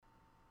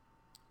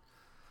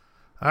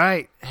All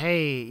right.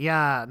 Hey,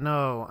 yeah,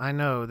 no, I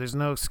know. There's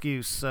no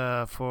excuse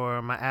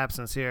for my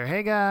absence here.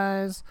 Hey,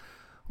 guys.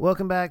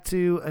 Welcome back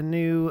to a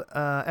new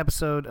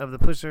episode of the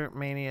Pusher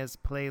Manias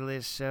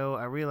playlist show.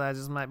 I realize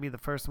this might be the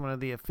first one of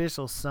the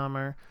official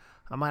summer.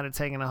 I might have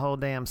taken a whole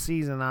damn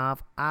season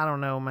off. I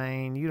don't know,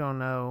 man. You don't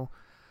know.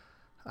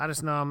 I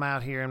just know I'm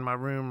out here in my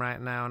room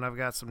right now, and I've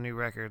got some new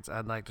records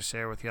I'd like to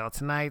share with y'all.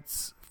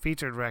 Tonight's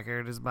featured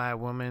record is by a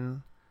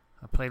woman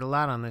I played a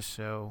lot on this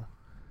show,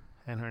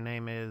 and her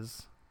name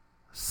is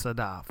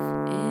Sadaf.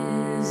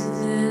 Is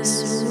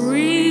this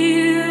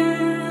real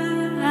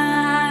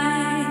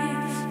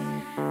life?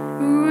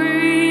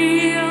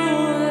 Real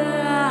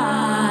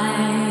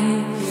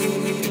life?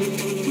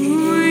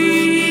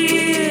 Real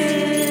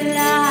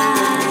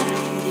life?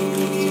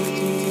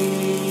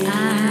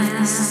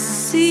 I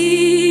see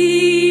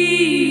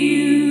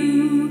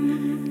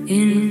you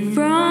in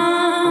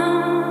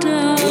front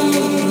of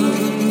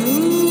a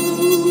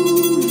movie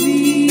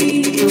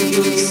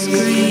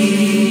screen.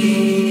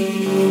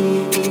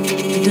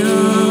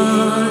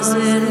 Does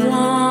it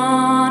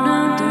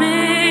wanna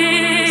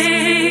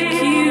make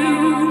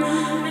you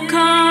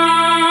come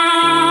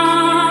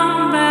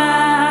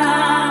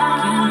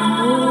back and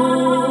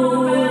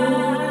hold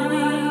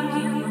me?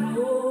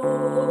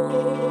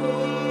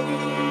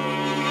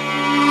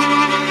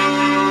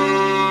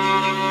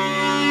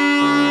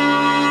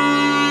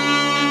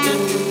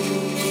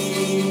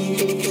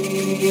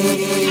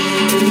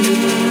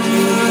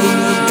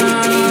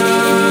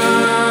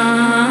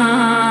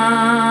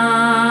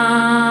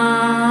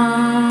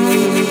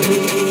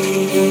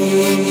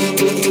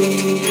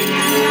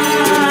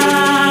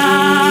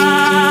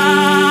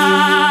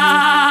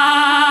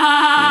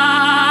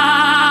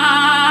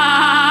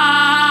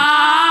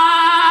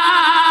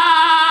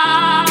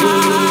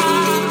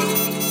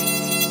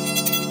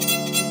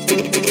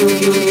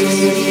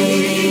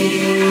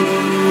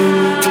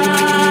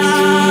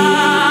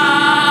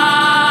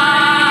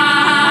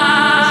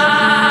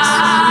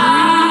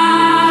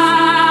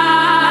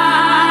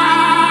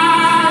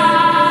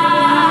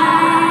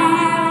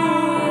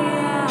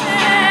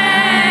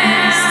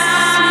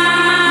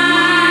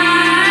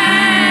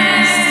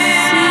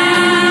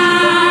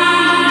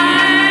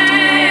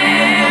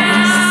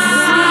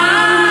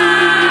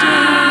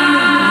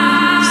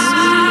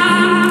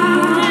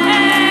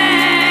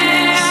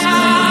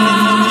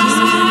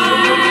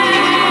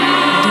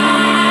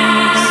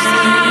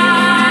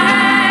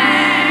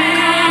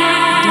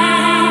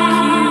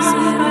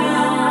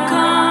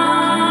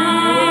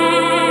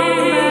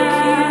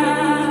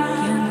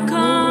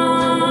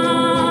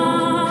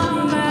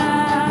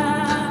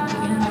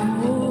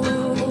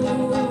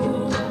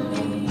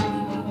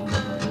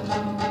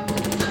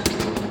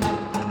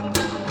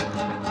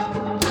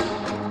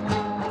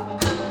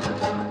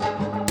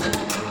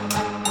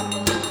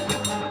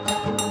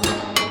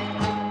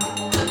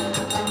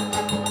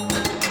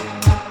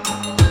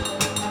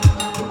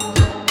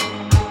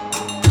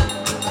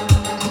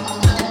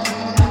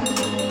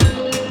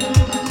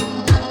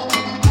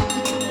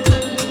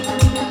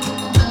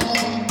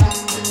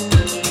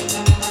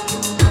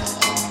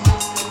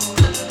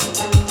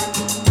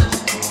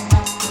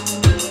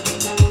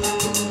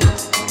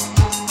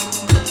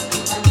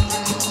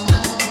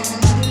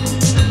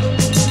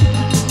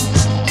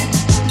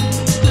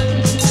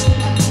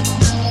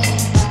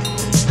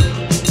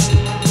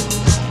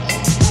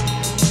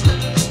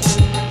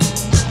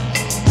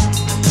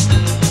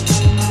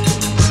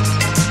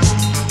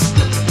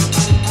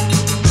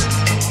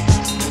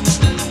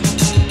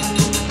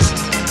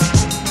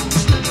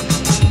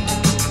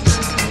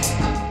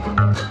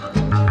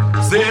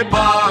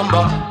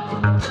 Zepamba,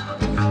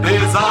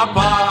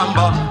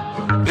 ezapamba,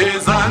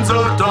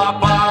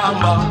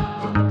 ezanzotwapamba.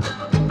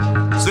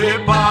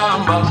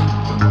 Zepamba,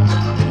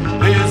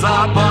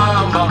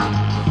 ezapamba,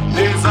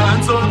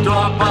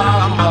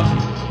 ezanzotwapamba.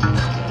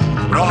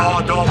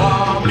 Radova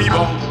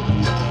bibo,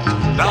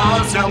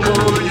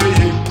 dasyanguye.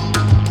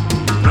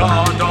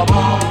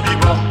 Radova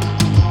bibo,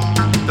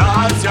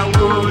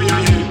 dasyanguye.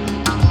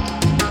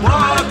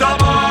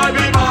 Radova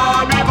bibo,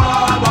 bibo,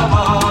 bibo,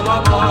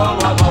 bibo,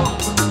 bibo.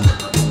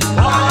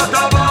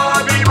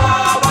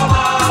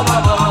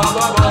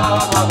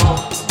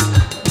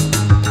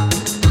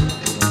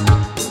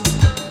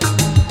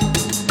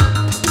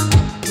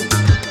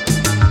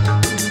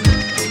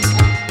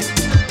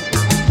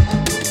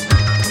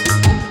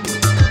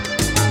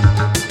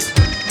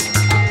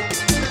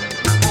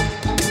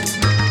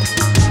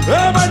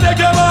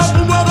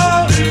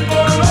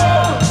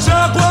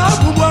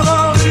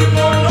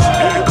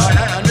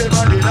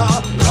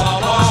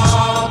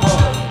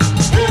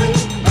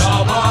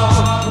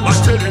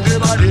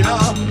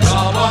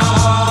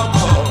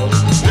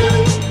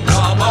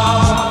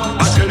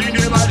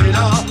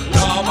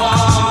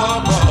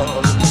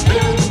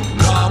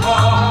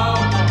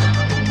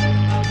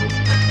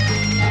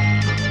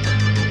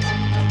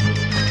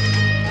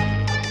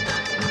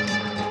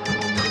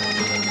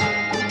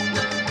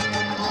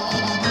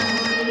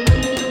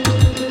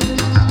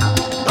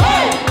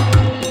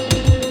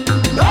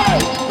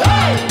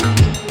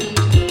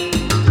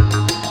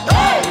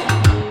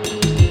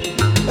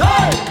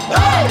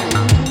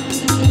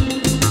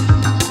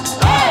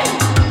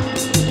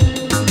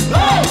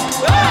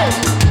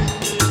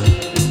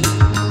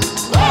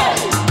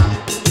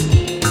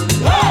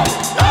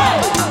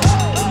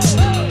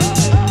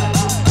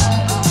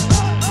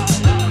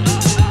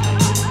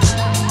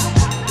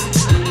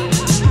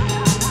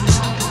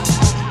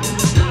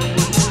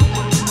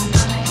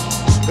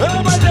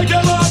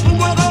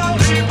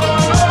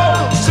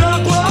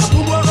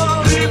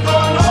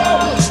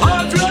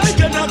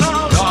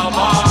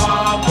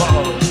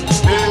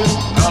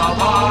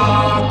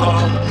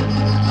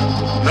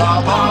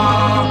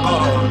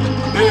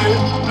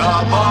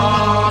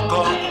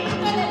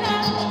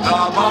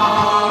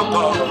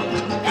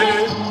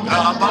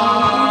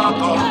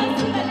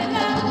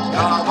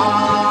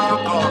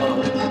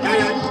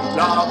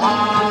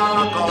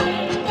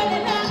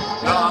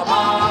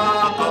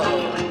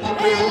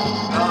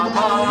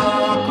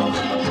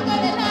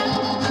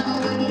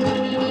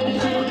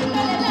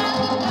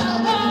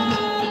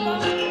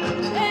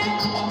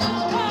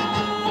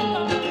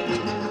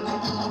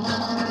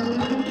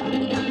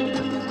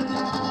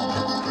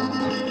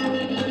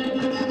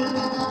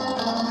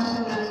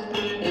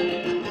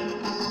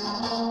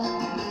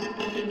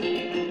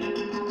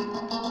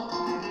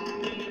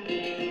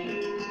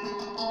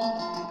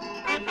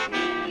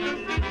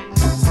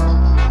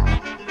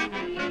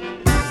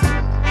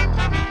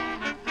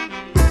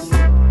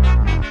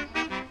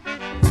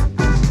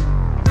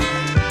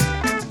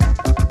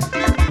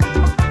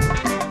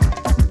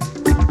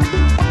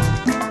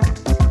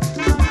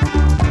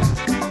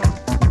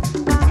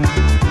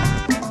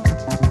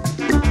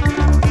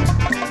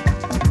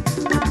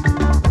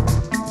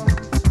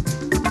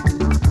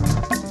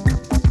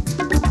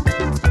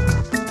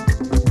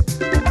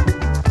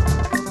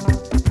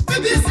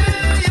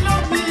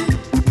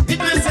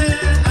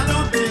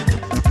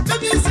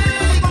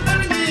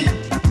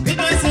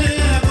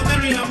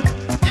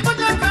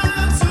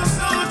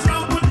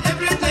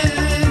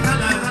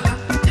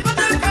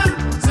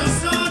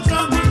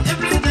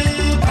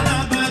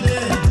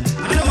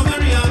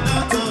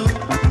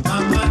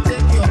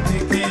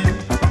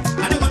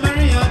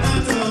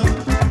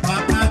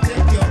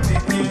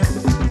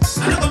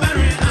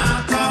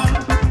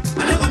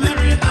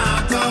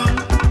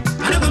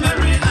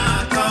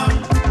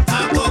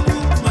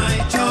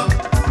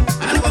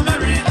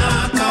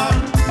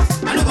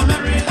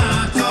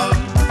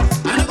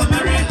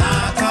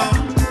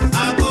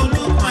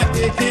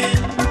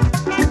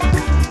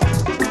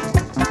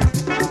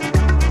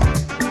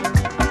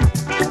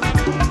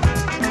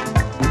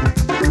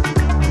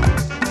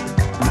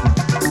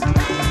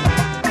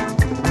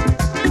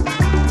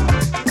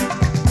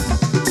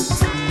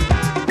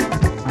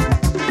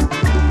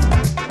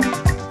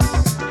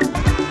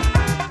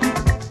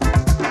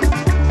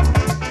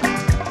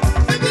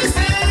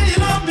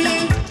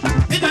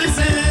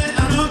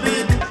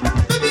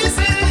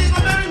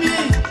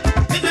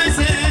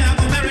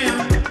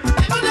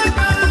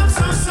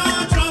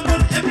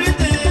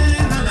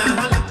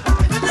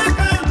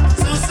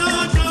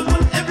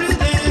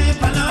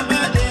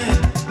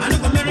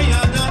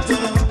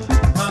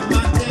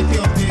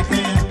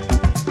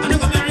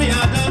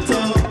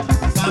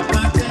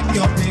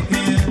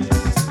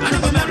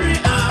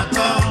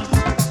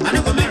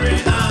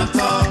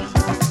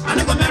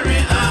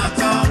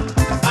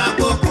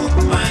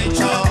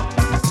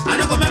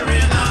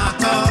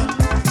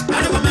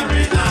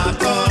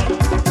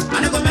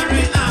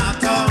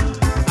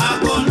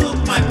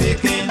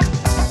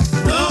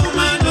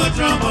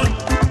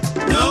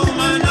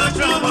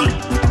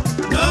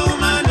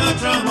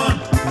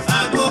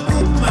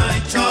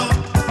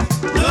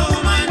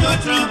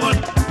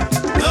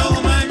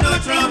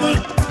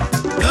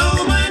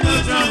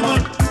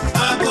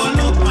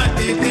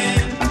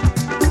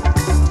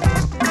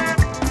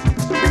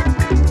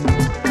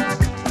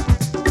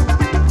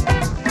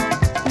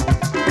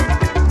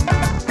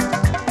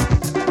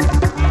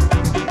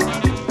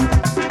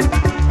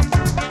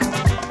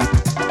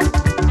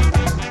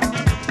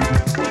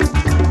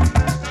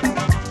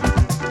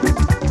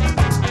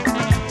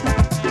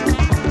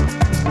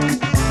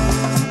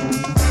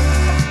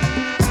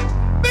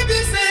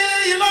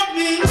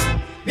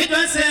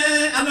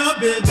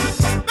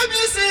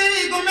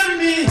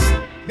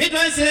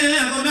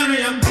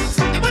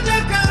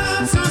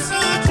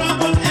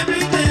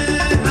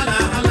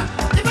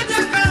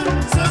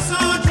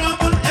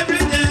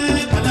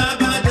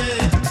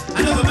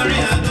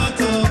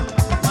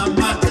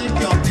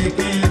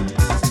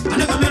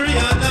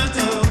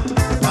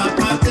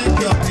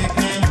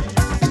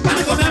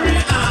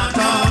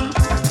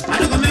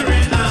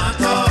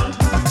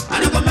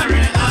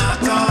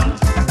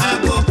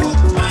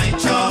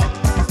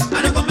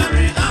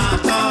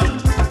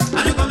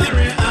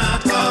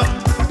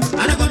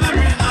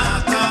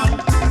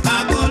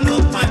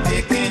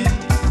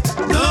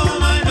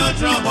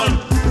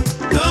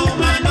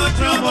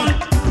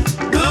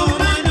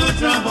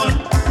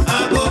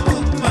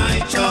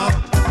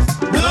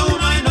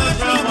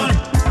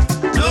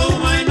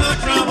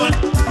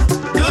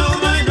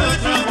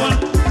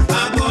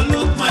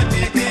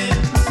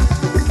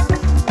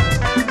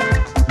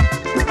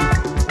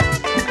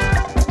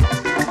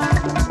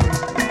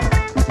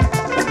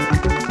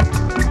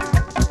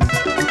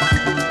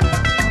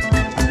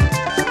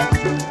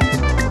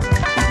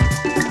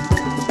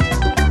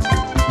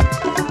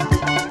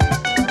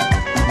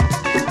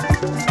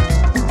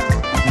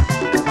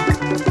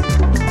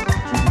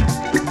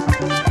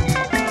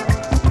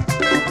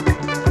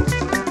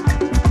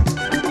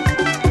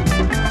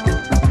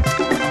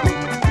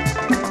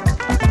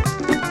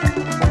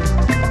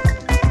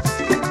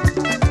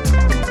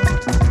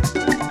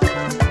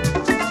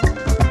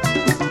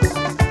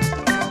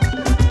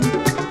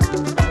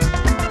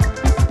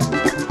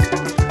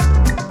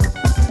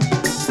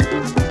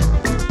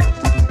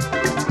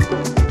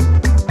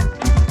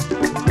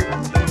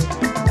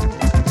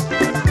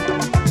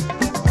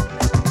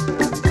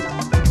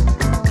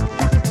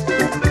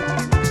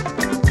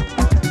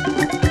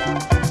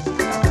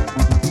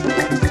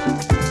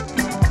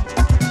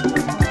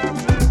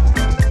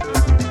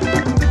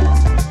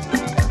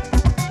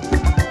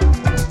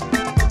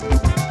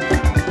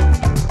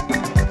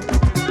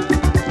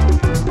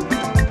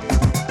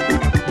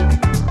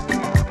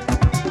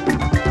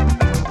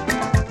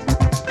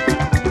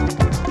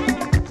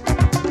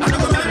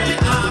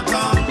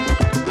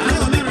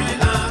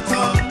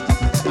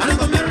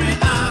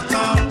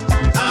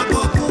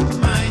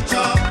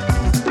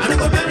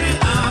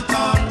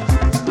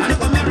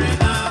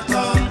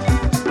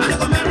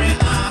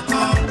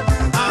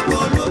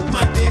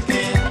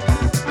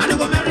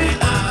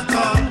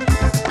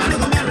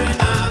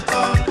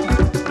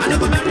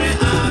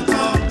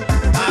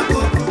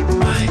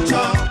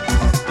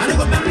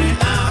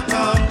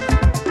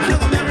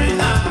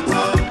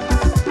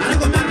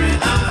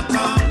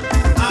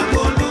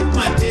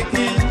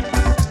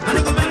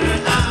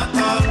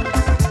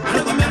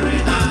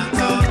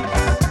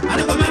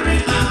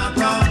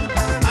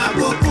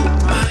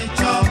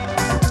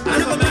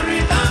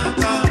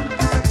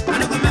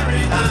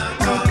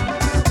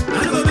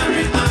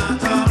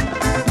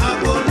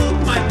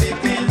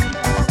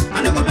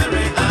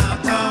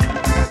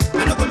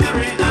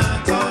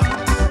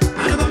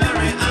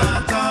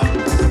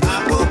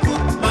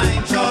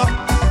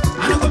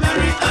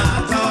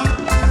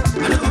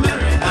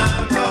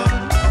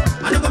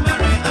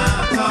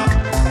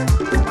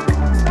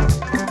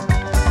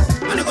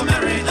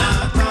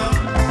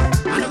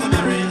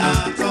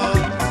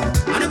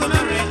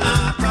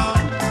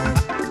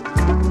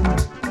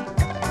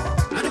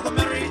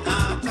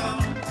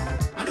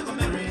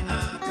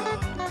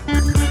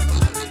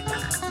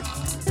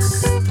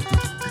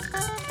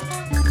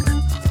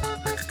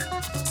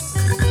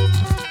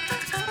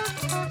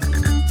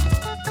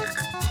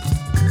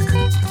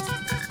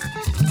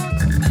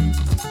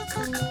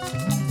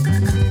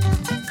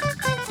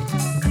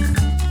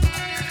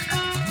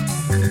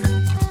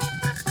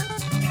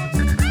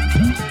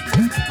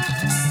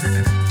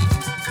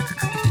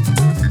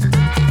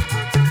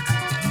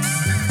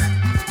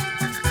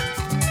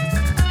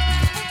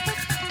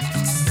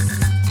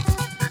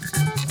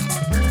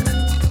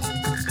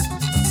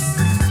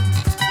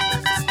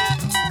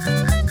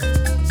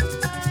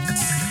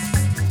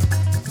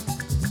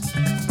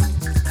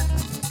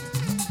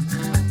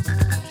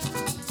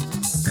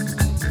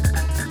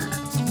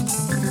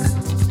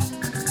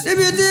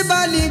 níbi tí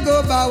Bálíngò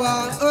bá wà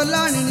ó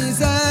lárinrin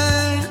sẹ́.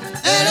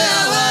 eré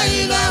àwa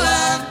yìí bá wà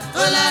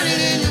ó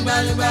lárinrin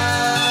nígbàlúgbà.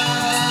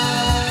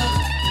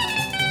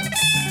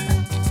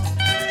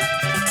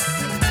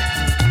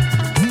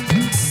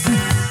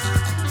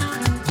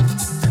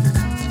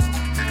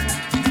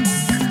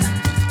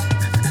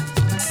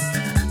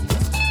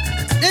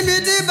 níbi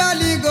tí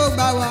Bálíngò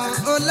bá wà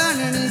ó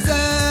lárinrin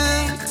sẹ́.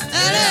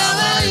 eré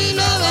àwa yìí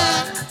bá wà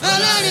ó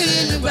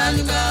lárinrin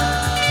nígbàlúgbà.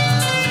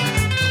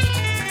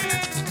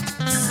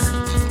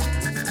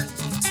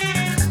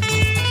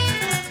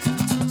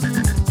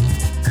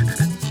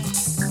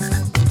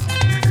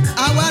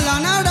 àwa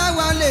lànà ra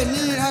wa lè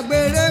ní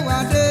agbèrè wa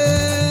dé.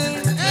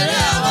 eré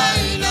àwa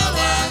yìí lọ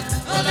wá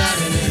ó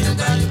lárinrin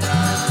nígbàlúgbà.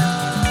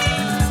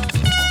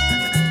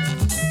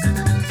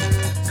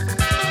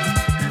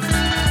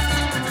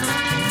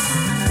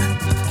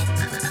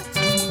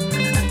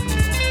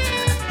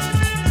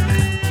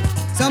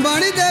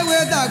 sànbọ̀nrí déwé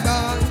dàgbà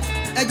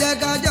ẹ jẹ́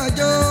ká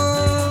jọjó.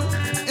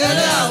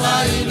 eré àwa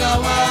yìí lọ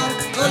wá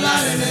ó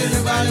lárinrin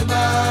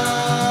nígbàlúgbà.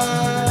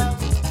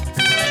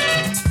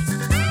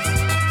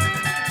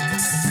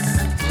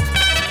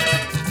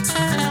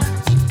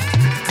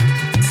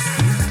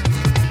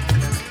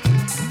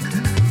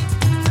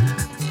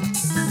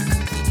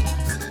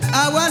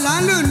 àwa là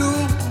ń lùlù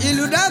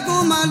ìlú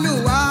dákun máa lù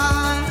wá.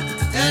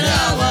 eré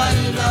àwa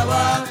ìlú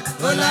àwa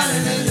ó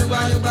lárinrin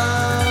yùgbàyùgbà.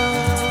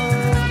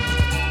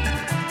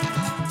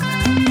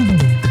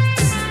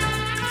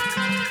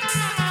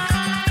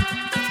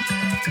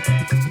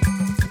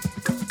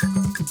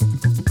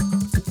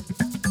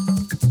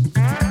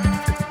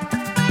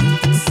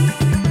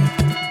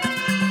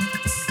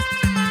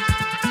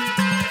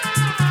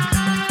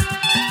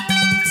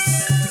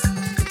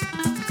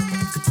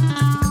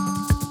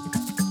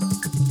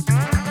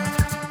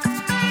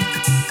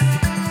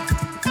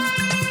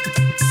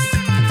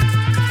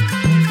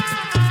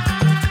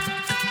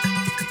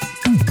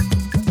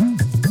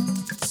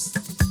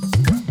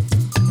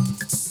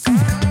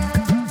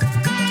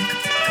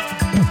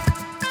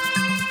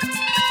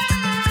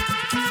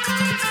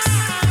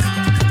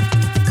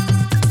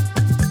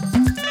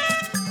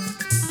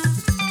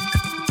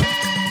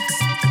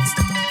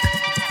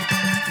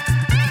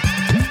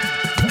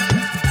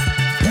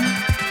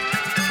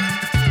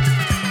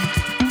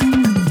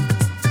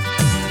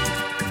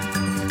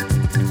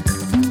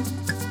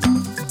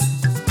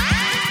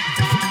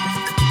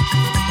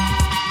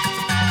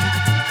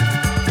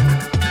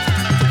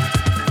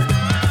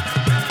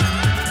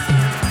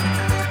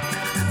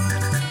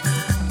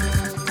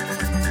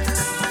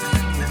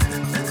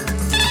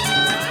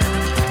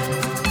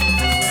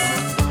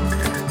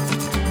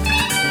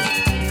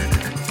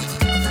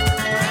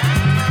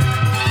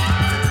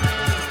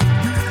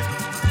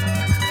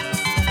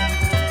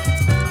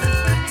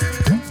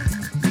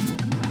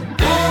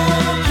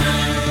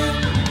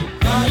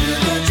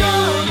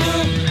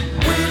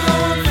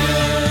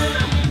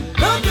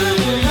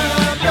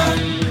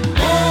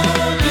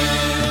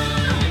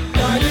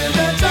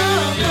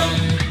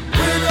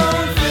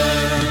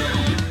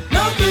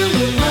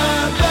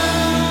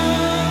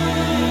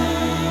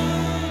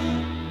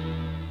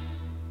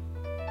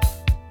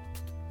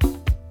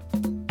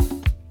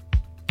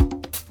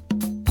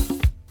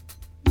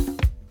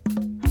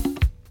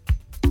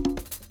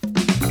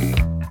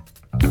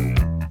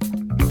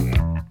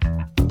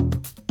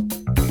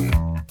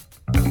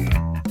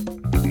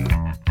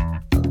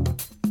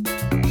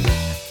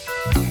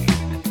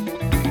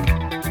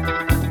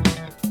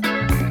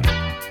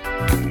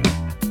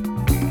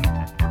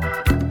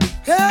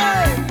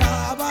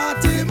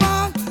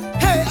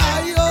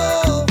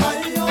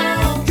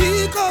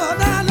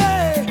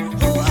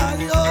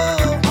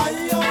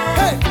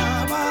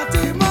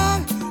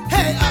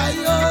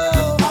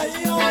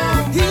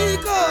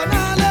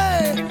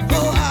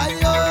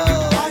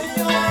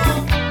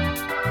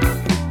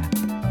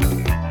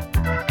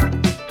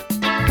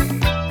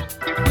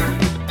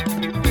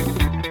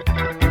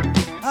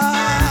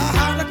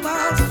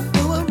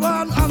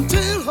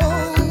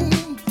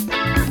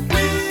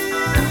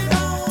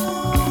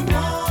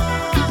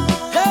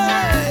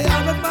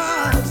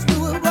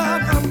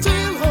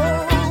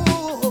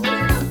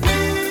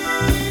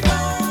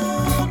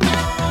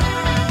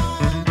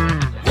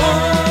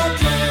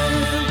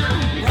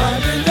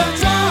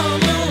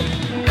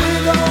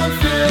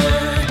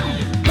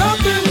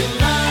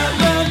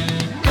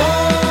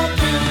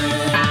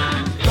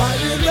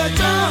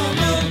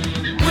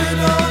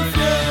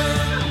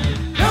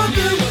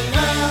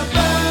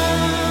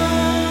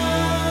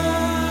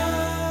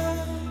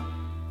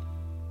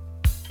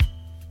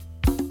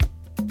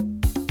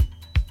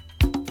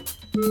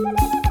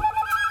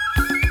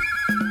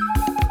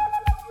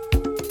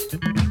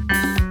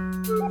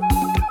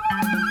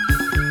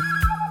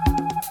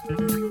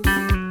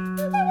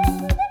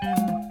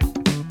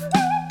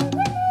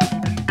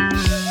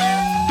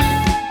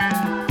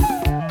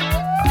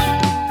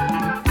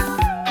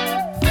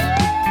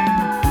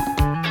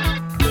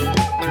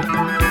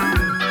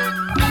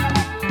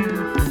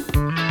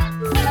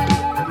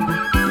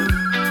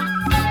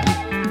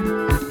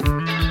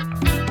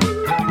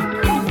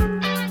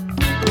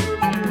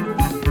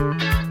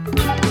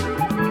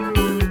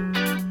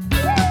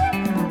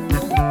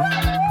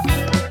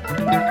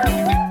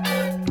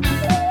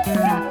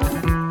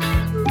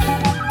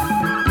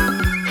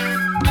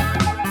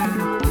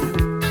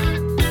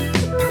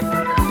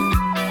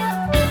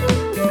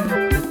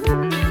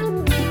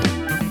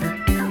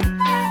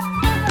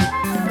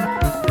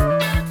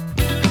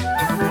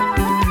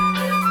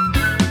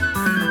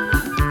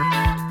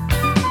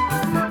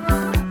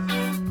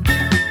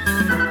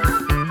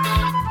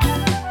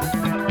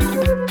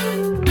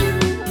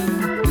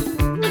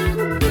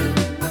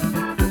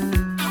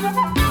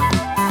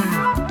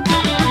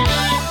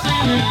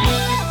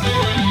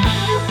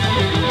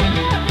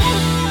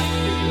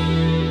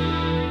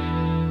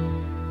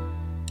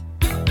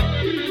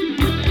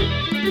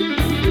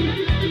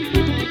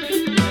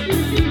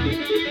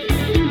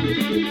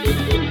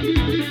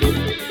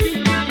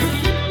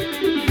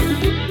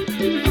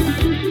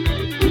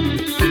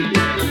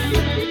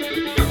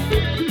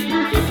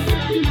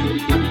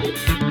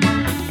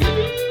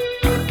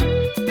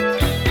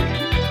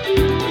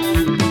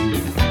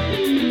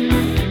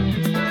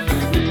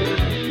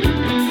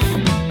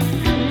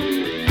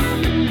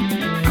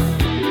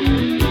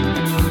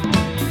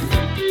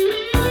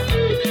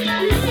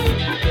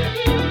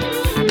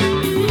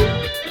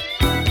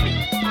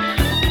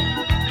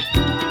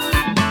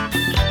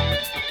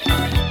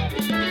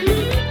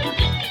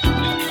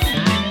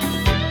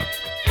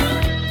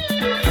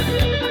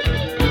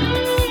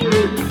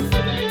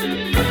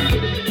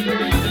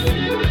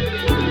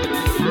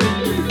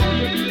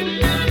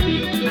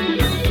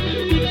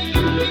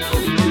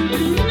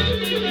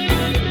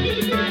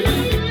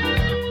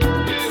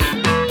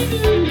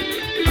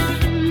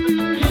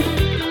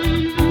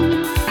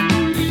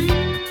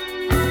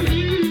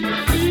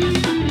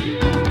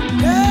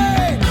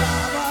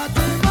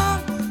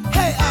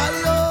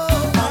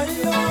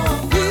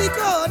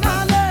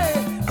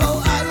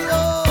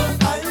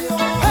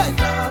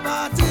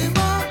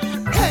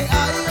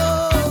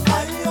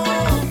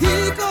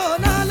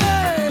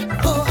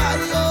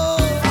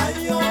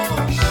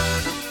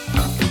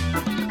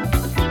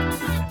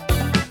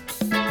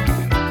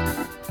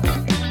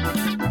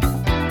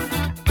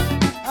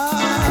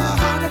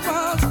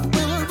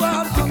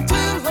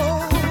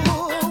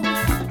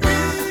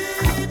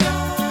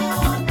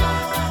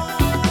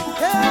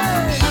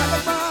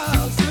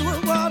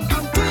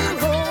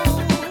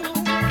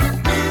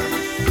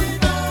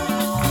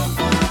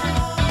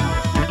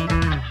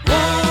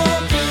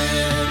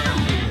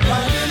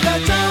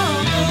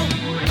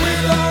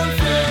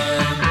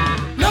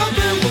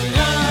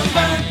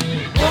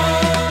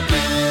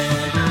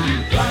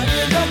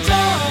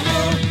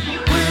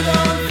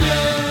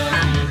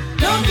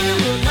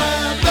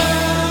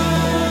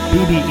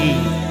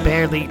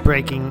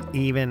 Breaking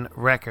Even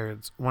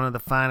Records, one of the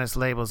finest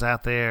labels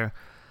out there,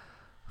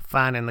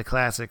 finding the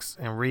classics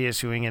and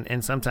reissuing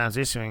and sometimes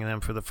issuing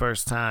them for the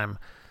first time.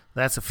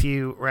 That's a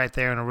few right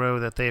there in a row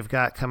that they've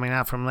got coming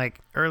out from like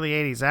early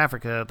 80s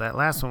Africa. That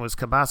last one was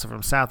Kabasa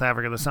from South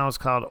Africa. The song was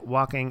called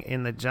Walking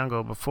in the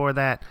Jungle. Before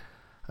that,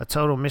 a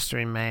total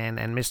mystery man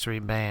and mystery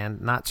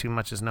band. Not too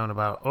much is known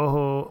about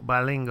Oho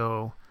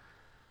Balingo,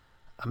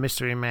 a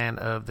mystery man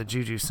of the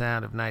Juju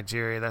sound of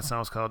Nigeria. That song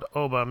was called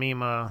Oba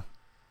Mima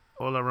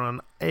Olaron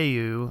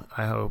Ayu,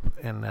 I hope.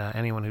 And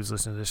anyone who's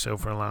listened to this show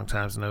for a long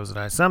time knows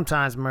that I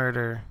sometimes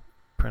murder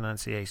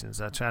pronunciations.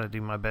 I try to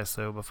do my best,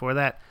 though. Before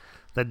that,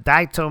 the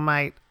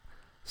Dynamite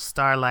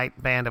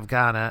Starlight Band of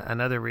Ghana,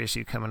 another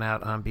reissue coming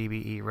out on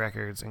BBE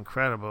Records.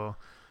 Incredible.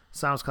 The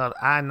song's called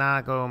I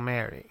Na Go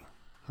Marry.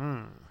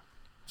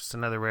 Just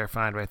another rare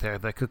find right there.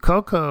 The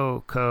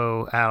Kokoko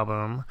Co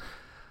album,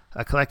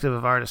 a collective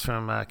of artists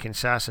from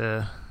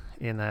Kinshasa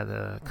in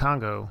the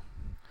Congo.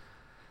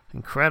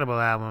 Incredible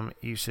album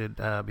you should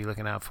be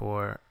looking out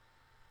for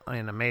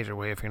in a major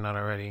way if you're not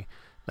already.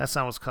 That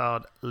song was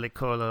called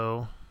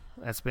Likolo.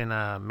 That's been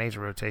a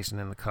major rotation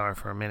in the car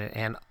for a minute.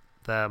 And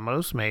the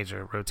most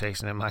major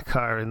rotation in my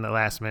car in the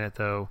last minute,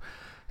 though,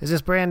 is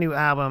this brand new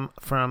album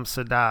from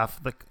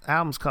Sadaf. The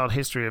album's called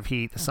History of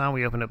Heat. The song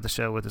we opened up the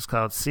show with is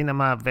called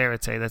Cinema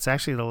Verite. That's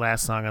actually the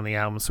last song on the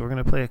album, so we're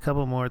going to play a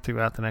couple more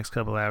throughout the next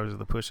couple hours of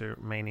the Pusher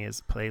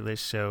Mania's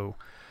playlist show,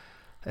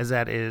 as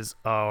that is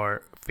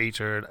our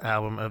featured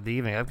album of the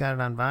evening. I've got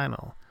it on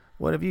vinyl.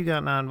 What have you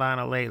gotten on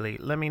vinyl lately?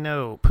 Let me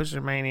know.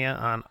 Pusher Mania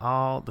on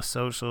all the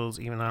socials,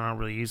 even though I don't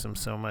really use them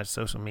so much.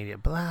 Social media,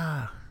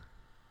 blah.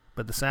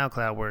 But the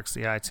SoundCloud works,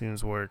 the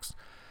iTunes works.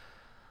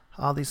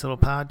 All these little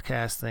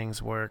podcast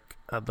things work.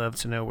 I'd love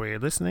to know where you're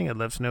listening. I'd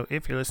love to know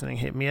if you're listening.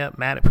 Hit me up,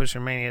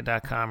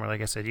 matt@pushermania.com, or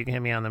like I said, you can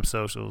hit me on them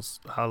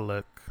socials. I'll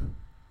look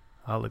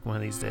one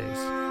of these days.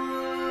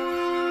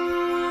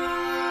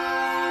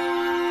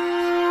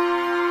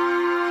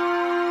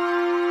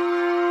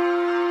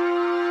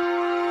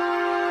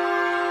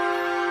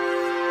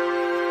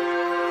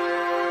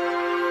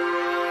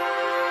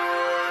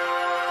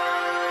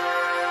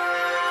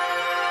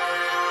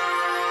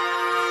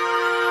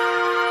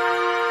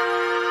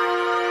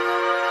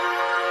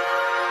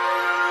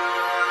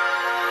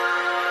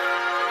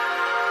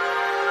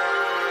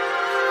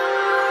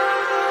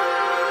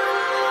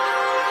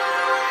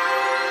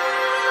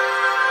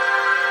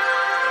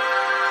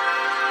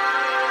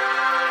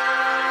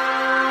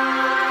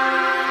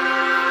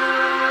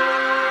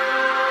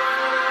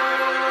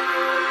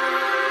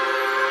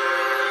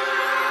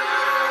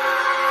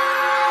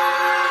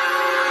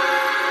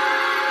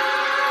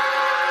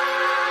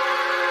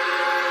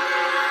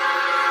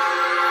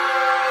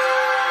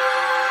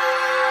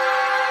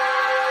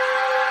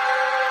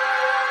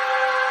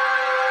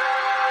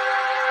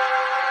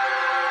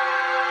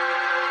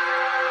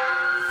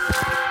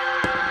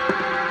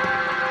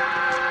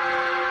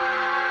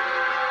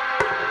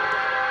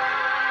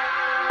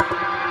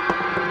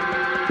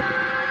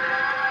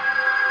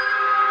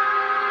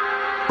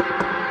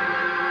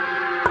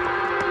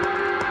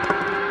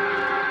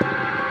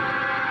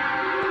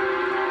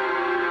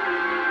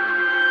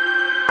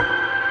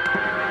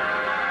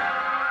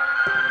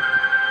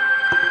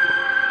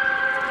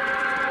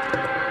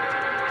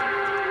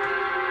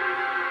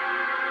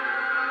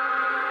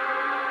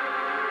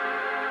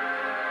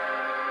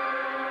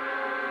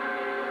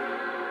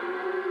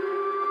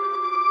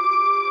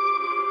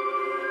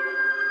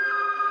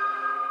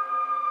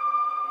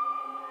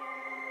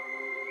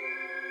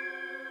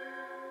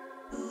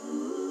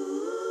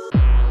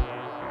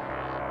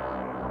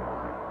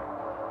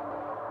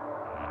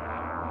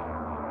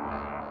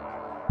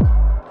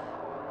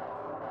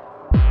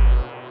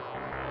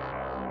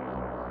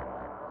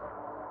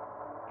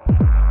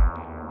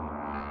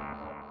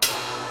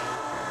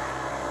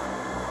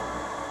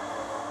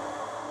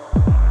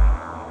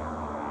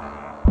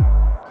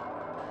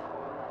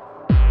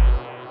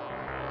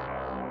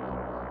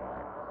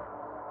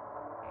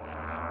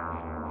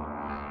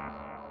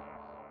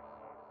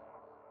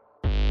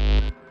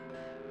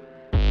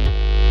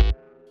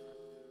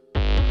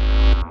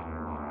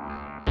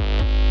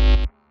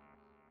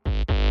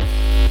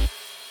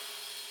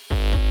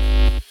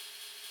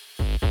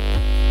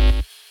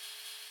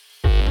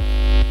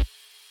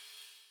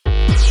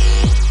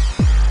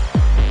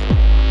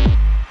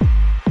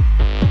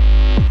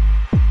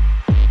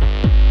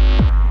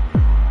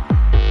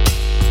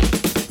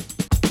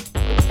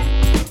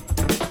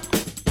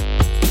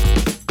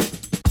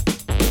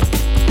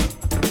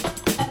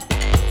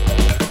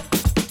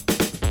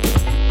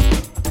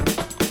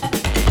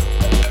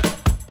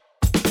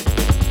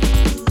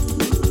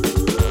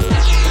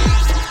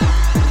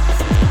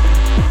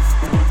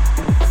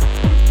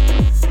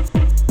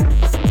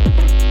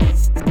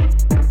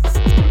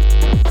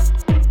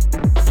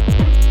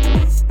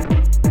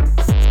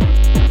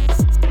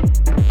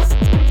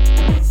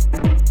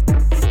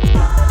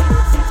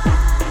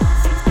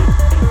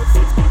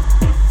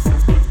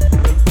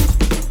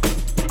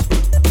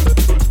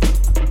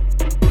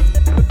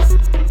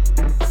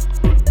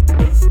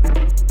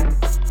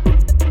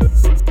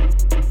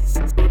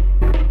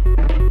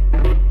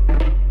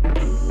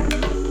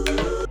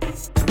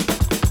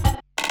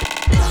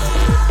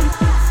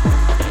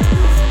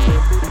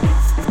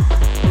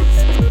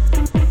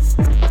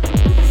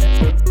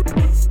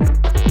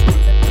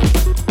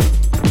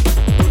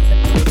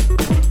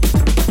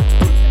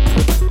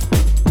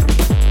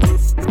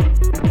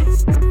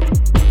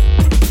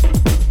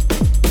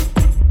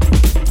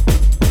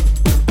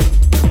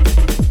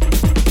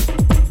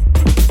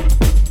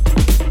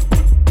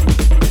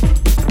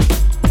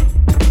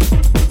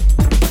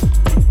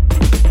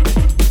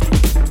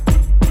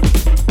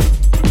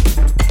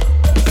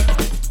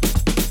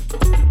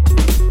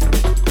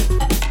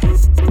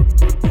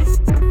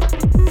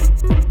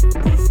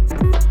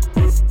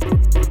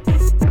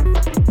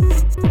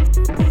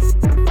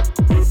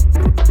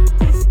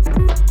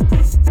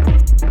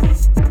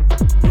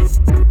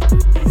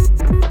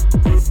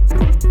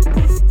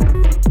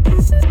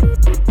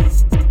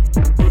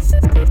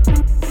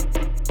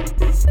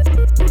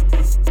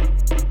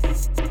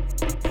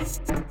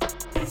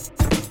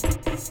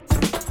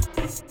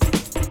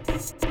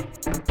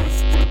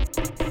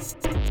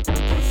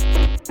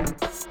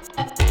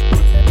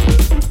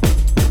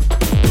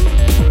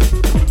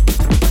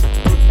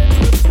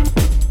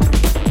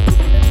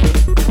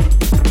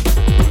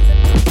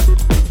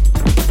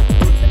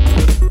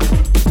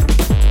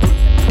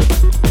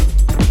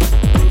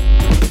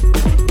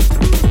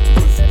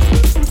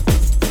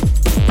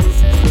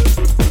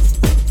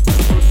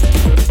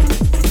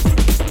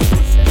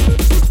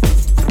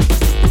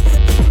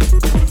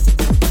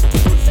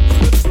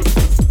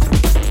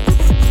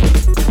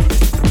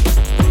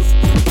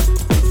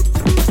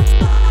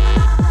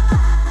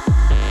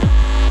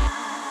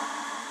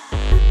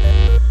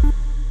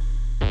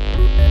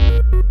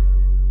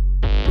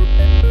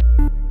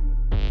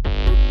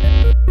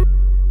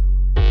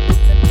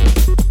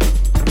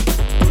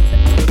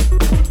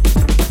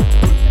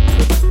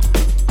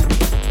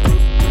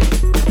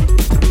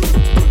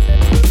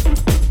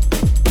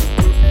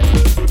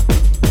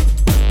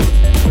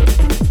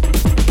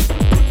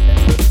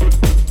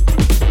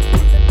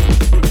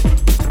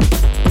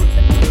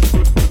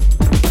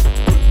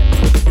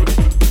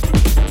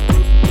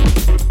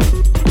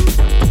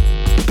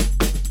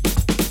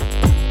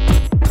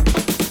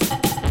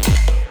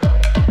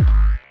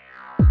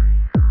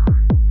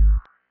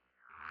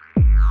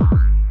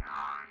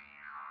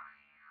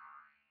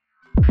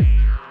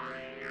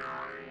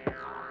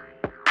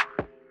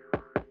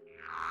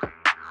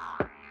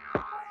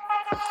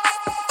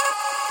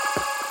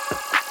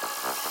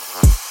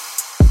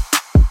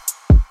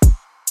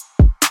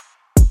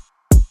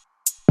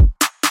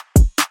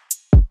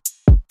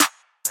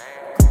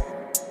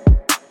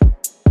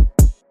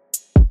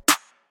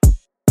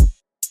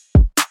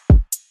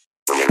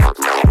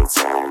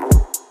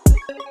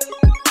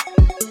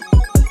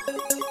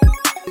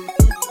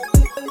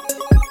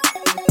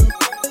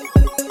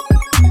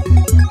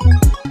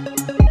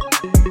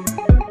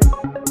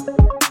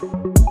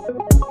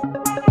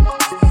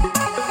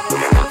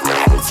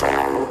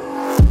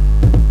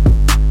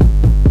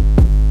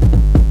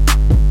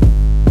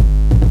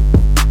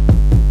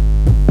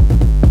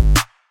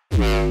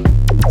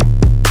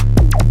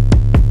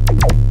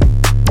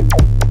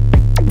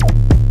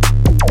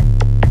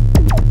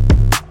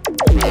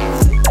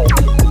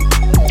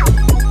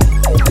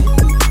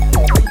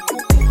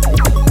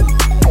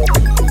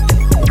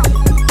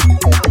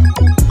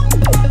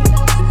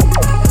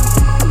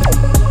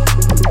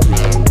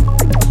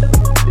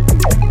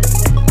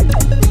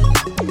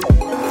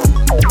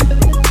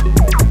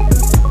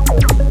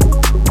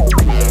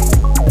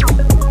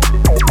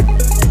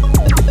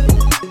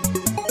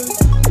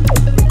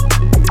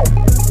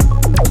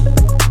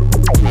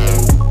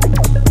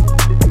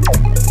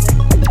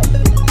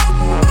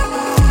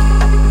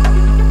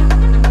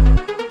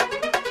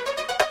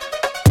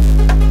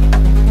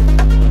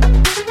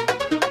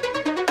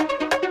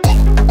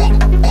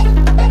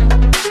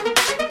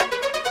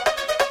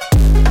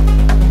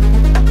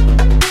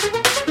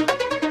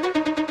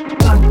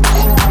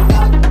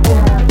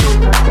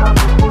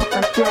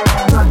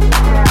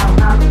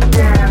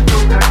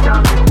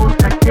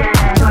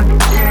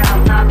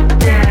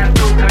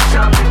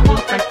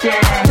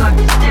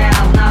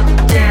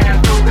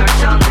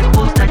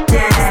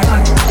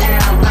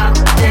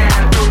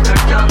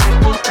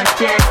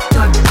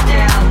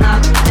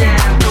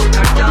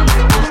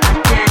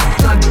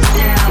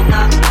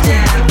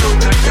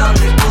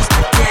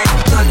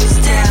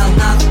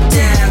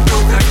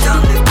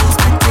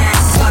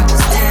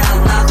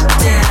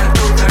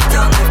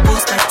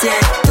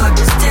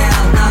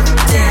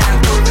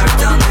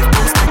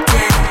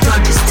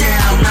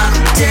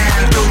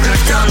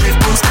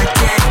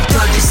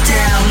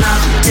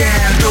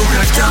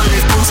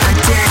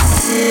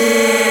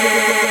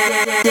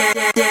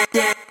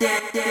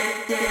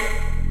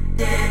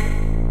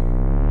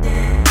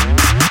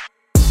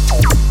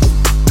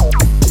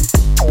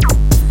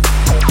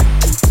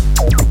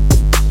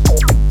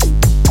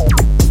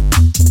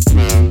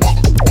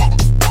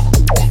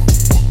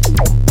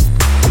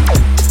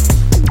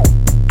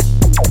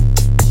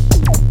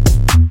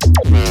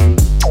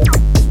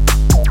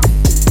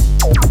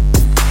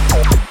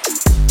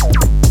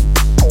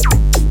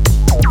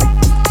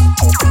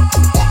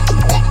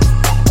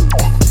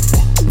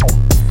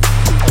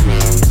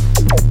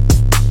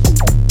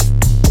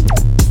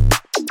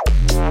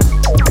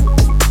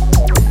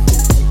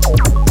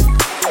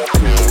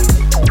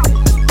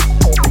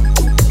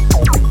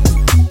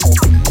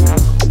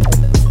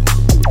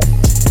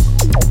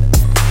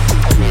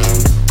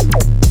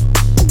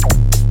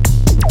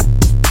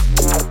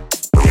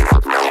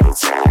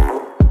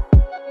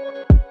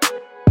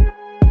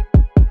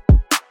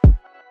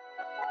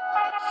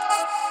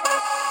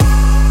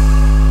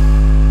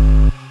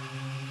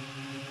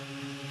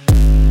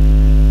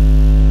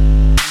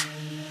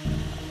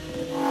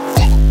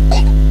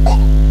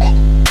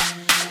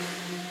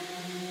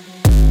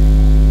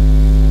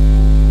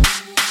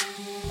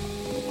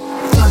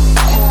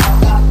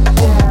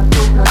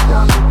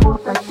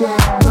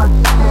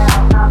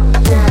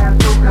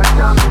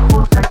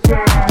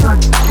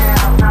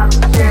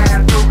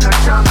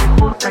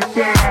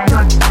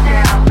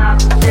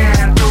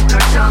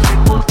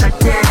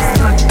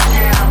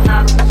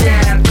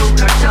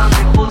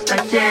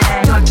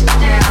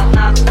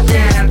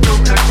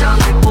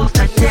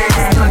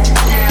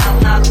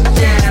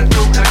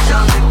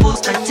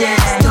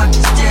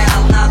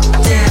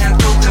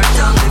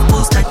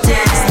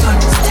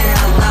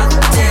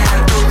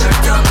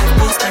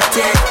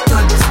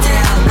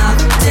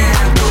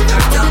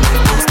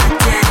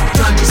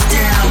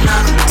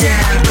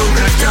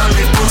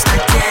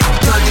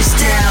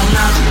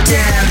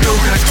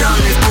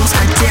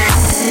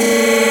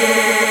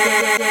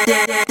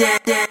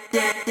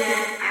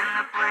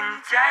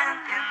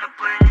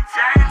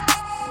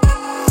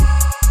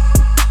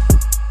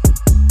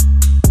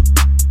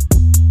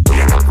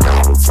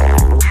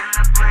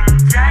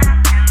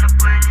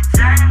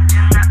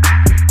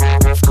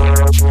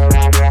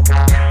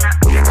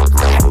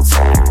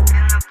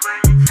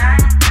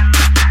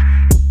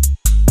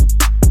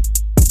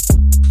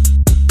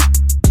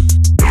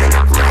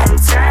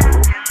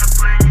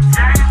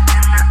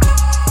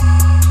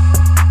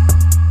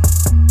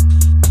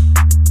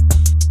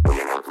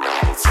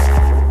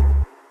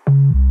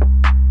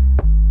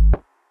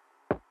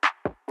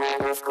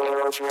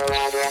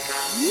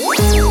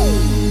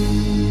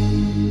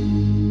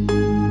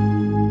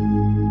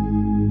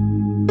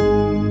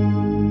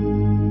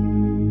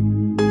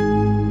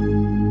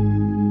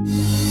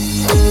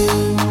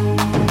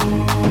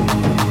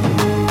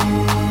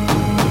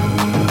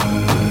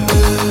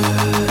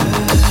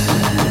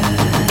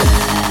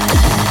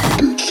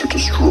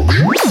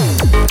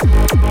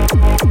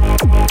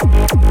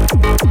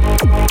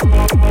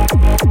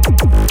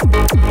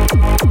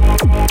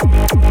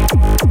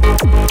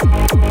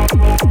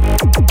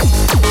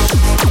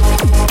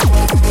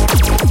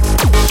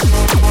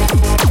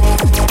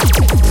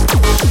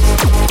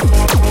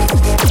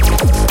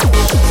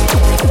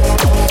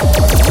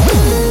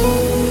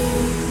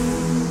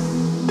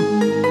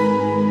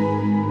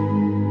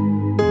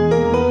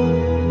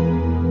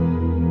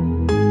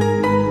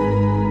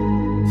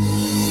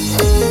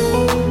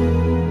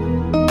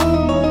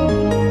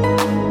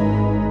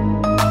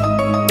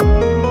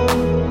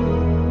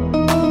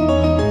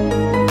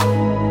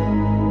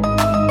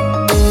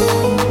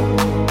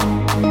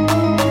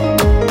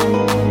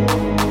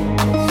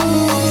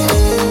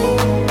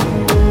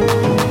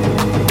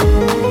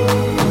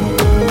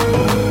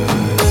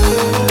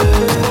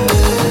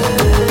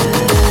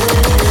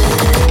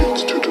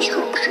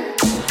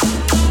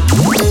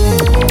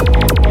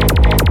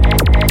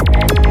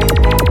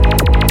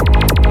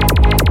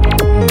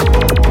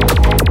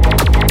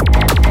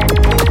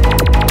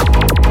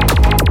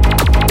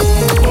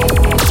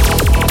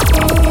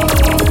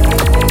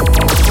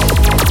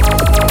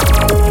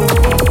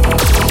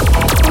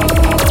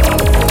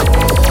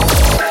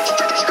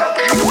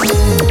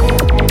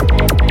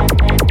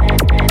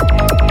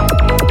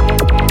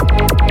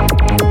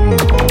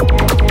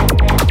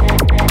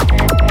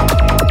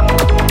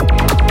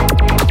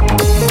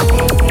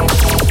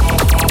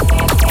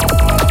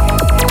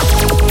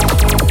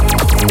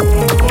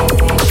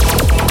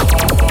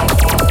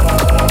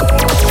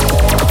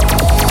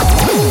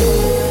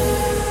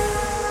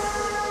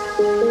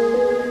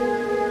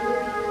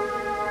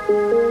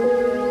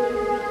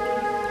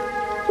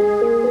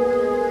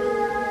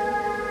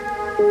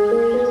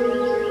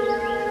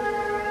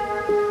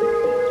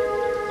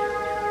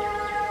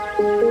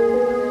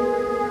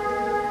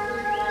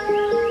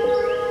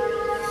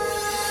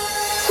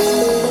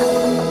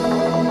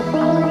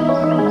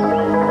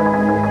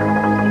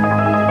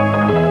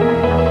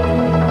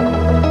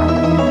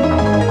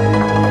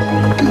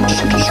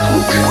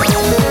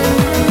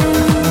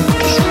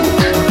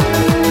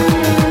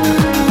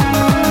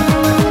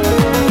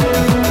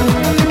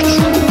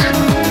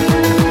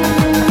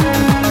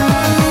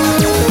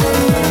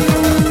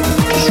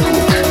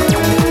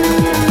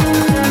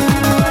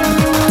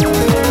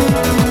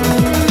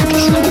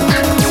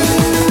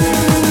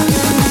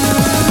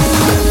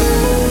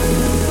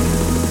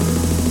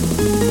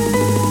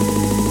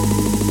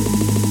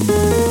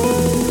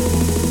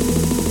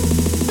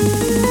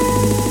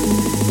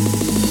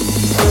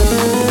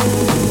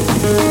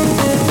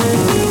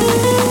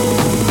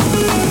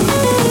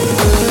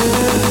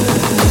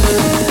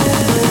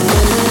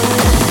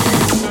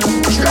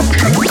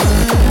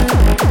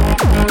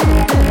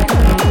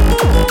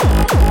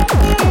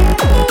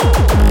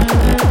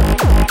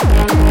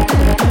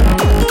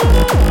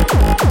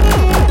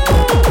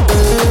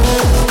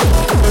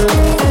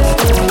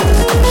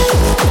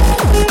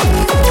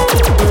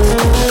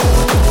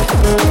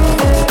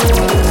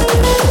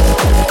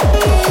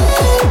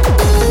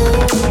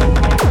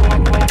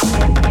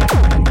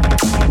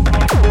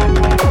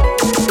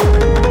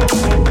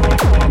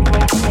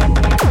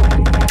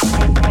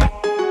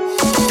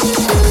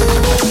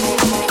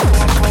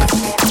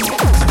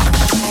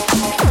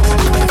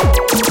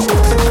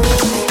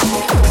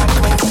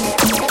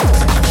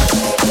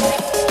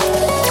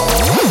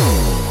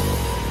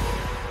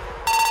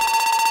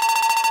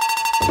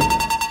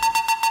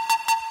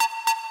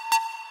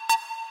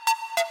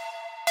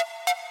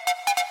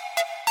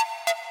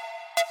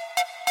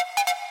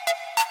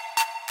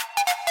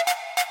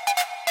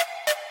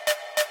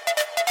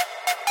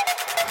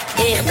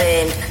 Ich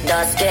bin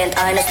das Kind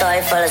eines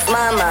Teufels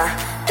Mama.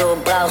 Du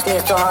brauchst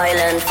nicht zu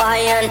heulen,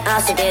 feiern,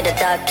 als ich jeden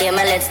Tag hier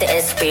mein letztes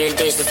ist. Spiel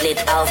dieses Lied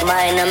auf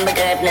meinem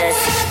Begräbnis.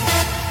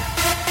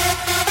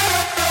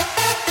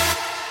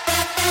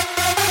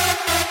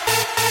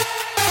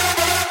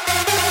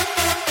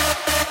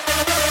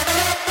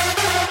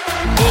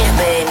 Ich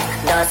bin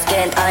das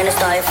Kind eines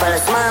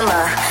Teufels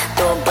Mama.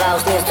 Du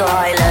brauchst nicht zu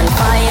heulen,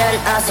 feiern,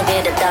 als ich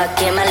jeden Tag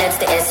hier mein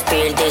letztes ist.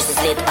 Spiel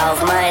dieses Lied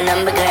auf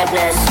meinem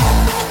Begräbnis.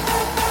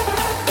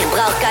 Ich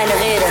brauch keine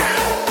Rede,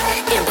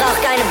 ich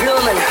brauch keine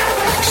Blumen.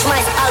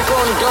 Schmeiß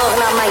Alkohol und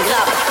Drogen an mein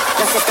Grab.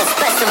 Das ist das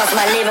Beste, was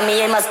mein Leben mir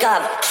jemals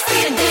gab.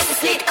 Spiel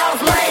dieses Lied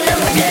auf meinem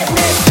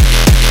Begräbnis.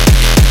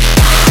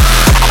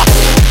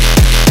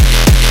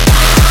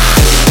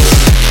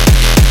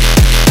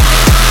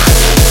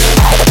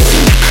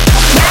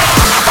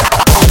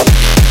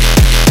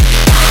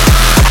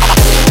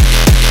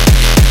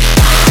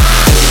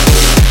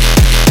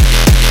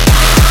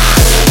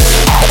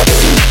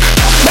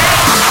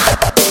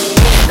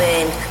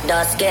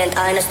 Das Kind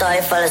eines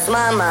Teufels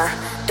Mama.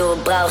 Du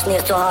brauchst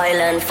nicht zu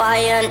heulen,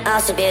 feiern,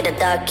 als ich jeden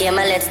Tag hier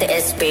mein letztes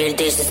ist. Spiel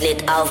dieses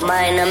Lied auf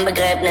meinem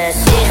Begräbnis.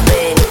 Ich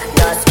bin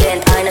das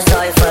Kind eines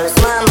Teufels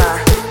Mama.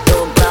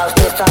 Du brauchst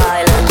nicht zu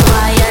heulen,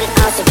 feiern,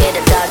 als ich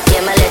jeden Tag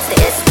hier mein letztes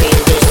ist. Spiel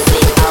dieses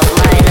Lied auf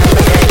meinem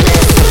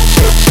Begräbnis.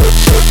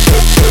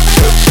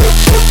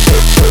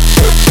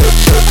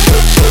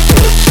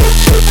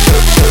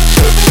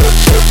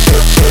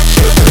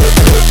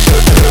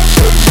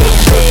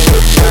 Ich bin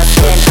das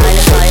Kind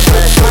eines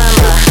Teufels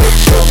Mama.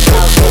 Du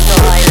brauchst nicht zu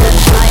heulen,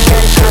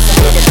 feiern, als ich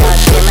jeden Tag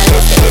hier mein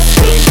letztes ist.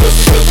 Spiel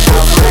dieses Lied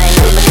auf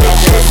meinem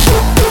Begräbnis.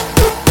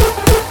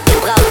 Ihr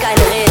braucht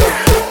keine Rede,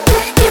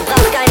 ihr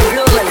braucht keine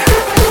Blumen.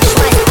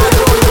 Schmeiß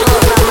Alkohol und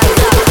Drogen an mein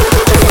Grab.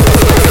 Das ist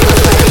das Beste,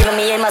 was mein Leben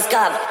mir jemals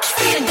gab.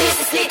 Spiel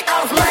dieses Lied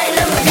auf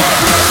meinem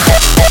Begräbnis.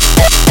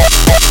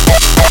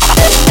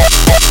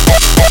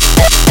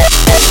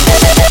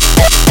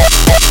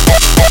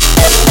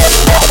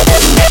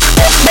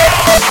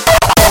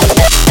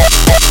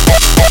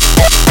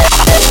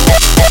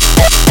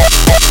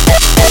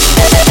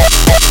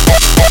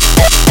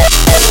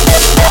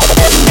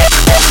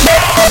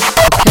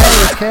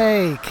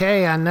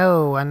 Okay, I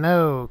know,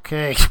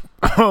 okay.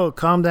 Oh,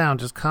 calm down,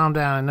 just calm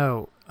down, I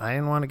know. I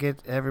didn't want to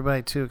get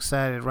everybody too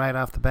excited right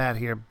off the bat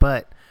here,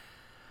 but,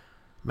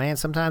 man,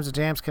 sometimes the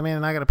jams come in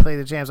and I gotta play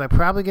the jams. I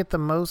probably get the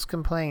most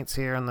complaints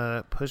here on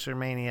the Pusher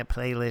Mania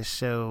playlist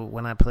show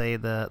when I play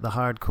the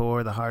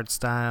hardcore, the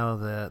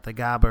hardstyle, the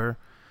gobber,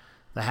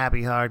 the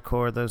happy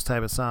hardcore, those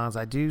type of songs.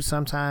 I do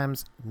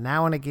sometimes,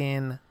 now and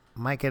again,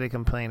 might get a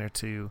complaint or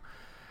two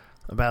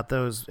about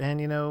those,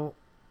 and, you know,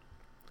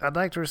 I'd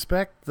like to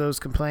respect those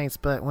complaints,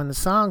 but when the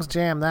songs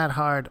jam that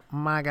hard,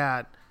 my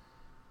God,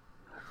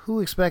 who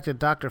expected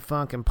Dr.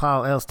 Funk and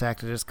Paul Elstak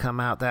to just come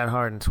out that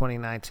hard in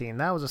 2019?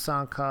 That was a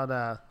song called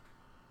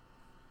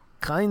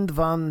Kind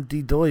van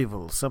die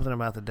Duivel, something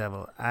about the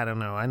devil. I don't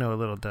know. I know a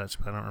little Dutch,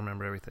 but I don't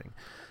remember everything.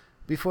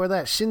 Before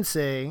that,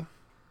 Shinsei,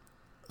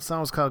 the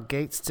song was called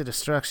Gates to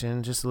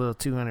Destruction, just a little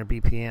 200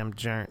 BPM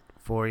jaunt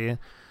for you.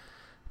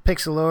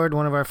 Pixelord,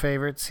 one of our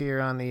favorites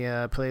here on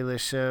the playlist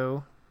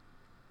show.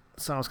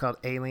 The song was called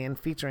Alien,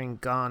 featuring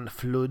Gone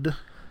Flood.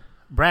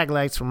 Bragg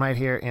Lights from right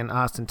here in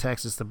Austin,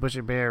 Texas, the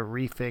Butcher Bear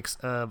refix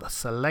of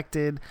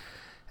Selected.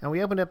 And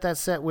we opened up that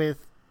set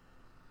with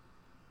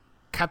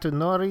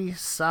Katunori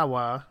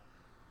Sawa.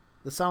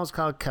 The song was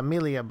called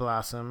Camellia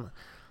Blossom.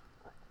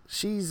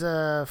 She's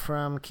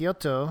from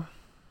Kyoto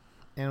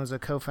and was a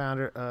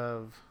co-founder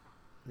of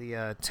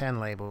the 10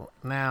 label.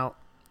 Now,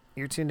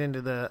 you're tuned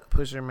into the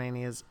Pusher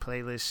Mania's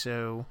playlist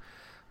show.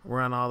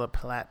 We're on all the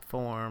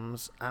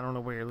platforms. I don't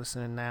know where you're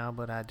listening now,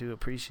 but I do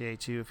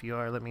appreciate you. If you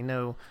are, let me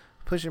know.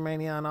 Pusher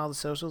Mania on all the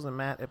socials, and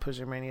Matt at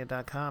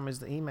pushermania.com is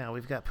the email.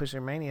 We've got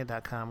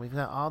pushermania.com. We've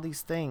got all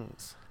these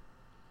things.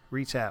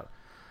 Reach out.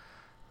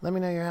 Let me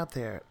know you're out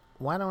there.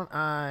 Why don't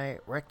I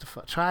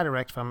try to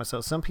rectify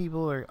myself? Some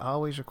people are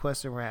always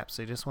requesting raps.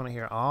 They just want to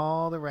hear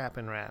all the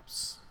rapping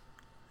raps.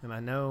 And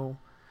I know...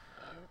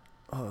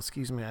 Oh,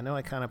 excuse me. I know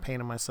I kind of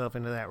painted myself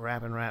into that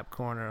rap and rap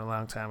corner a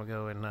long time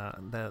ago, and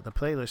the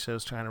playlist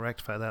show's trying to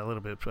rectify that a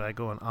little bit by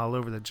going all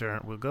over the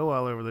joint. We'll go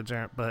all over the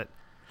joint, but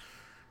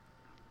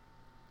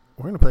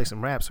we're going to play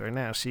some raps right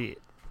now.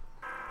 Shit.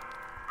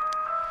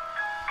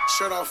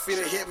 Shirt off, feet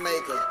a hit maker.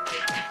 You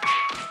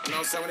know what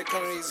I'm saying? When it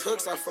comes to these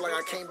hooks, I feel like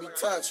I can't be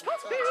touched.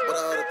 But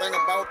the thing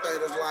about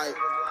that is, like,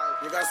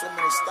 you got so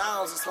many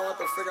styles, it's hard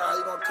to figure out how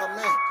you're going to come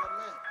in.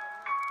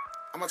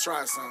 I'm going to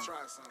try something.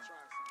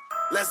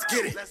 Let's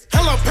get it.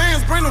 Hello,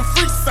 pants, bring them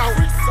freaks out.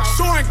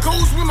 Showing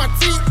goals with my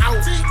teeth out.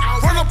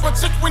 Run up a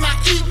chick when I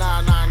eat.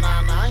 Nah,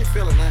 I ain't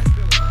feeling that.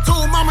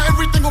 Told mama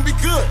everything gon' be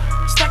good.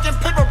 Stacking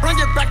paper, bring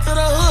it back to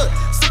the hood.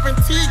 Sipping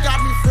tea got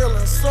me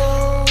feeling so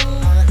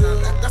good.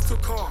 That's too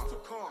calm.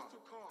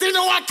 They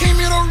know I came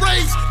here to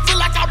race.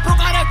 Feel like I broke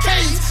out of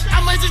cage.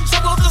 I might just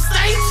jump off the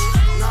stage.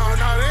 No,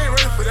 they ain't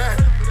ready for that.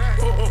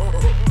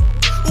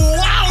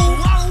 Wow.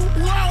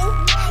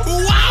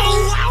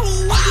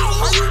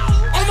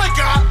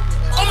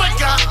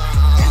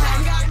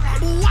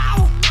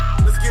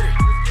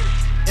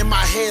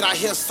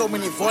 hear so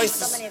many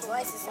voices.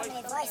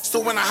 So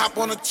when I hop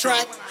on the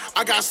track,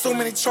 I got so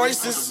many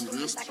choices.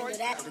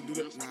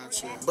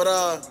 But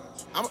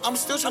I'm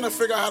still trying to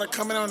figure out how to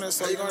come in on this.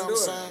 So you know what I'm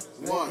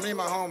saying? Me and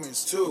my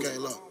homies. Two. Okay,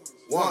 look.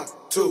 1,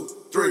 2,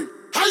 3.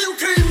 How you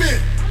came in?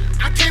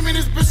 I came in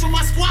this bitch with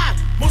my squad.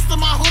 Most of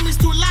my homies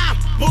too live.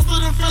 Most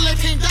of them feel they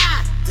can't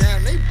die.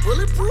 Damn, they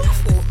bulletproof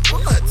or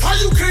what? How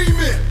you came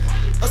in?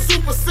 A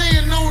Super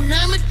Saiyan, no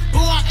Namek. Boy,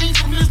 I ain't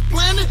from this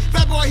planet.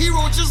 That boy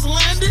hero just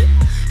landed.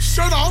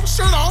 Shirt off,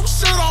 shirt off,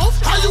 shirt off.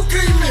 How you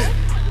came in?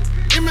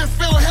 MN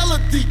fell hella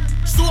deep.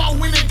 So I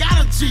went and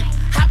got a Jeep.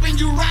 Hoppin'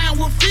 you ride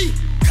with feet.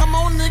 Come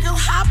on, nigga,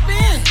 hop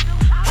in.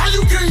 How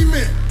you came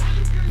in?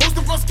 Most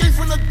of us came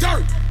from the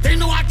dirt. They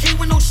know I came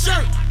with no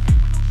shirt.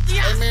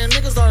 Yeah. Hey man,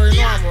 niggas already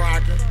know I'm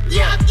rockin'.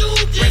 Yeah, I do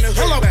get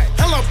hella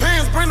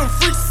bands, bring them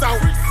freaks out.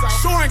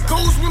 Showing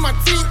goals with my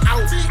team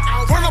out.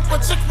 Run up a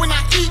chick when I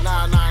eat.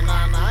 Nah,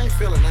 I ain't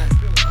feeling that.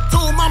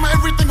 Told mama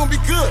everything gon' be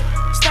good.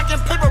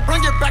 Stacking paper,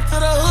 bring it back to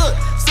the hood.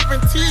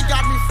 Sipping tea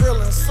got me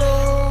feeling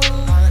so.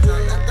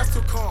 That's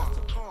too calm.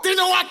 They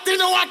know I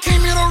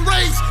came in a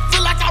race.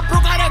 Feel like I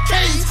broke out a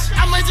cage.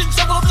 I might just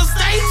jump off the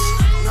stage.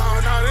 No,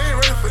 they ain't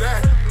ready for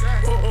that.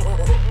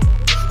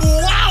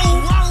 Wow.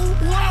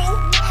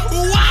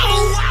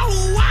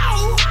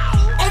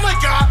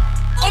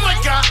 Oh my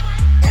God.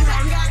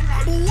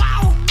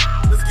 Wow.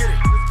 Let's get it.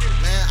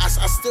 Man,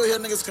 I still hear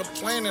niggas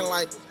complaining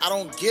like I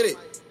don't get it.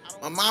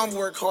 My mom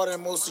worked harder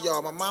than most of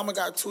y'all. My mama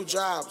got 2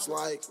 jobs,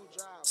 like,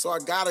 so I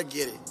gotta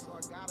get it.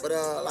 But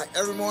like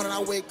every morning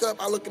I wake up,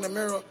 I look in the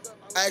mirror,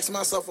 I ask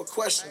myself a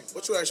question.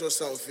 What you ask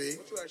yourself, V?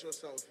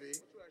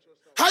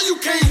 How you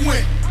can't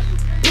win?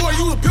 Boy,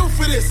 you were built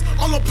for this.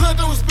 All the blood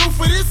that was built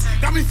for this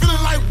got me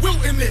feeling like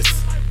Wilt in this.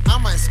 I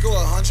might score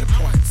 100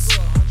 points.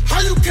 How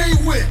you can't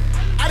win?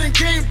 I done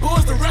gave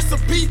boys the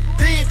recipe.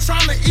 They ain't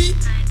tryna eat.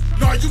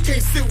 No, you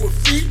can't sit with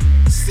feet.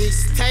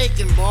 Seats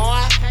taken,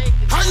 boy.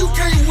 How you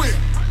can't win?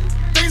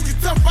 Things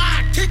get tough,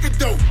 I kick it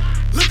though.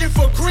 Looking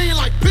for green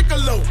like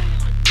Piccolo.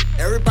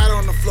 Everybody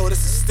on the floor, this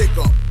is stick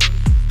up.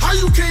 How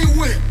you can't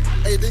win?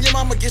 Hey, then your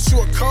mama get you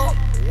a car?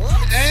 What?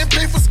 And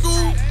pay for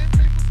school?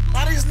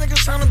 Why these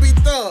niggas tryna be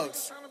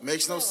thugs?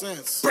 Makes no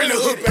sense. Bring the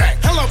hood back.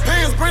 Hella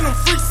bands, bring them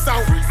freaks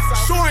out.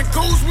 Showing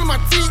goals with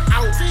my team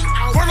out.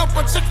 Run up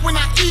a chick when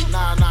I eat.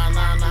 Nah,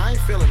 I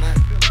ain't feeling that.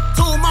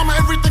 Told mama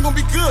everything gon'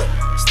 be good.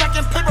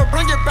 Stacking paper,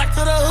 bring it back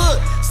to the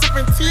hood.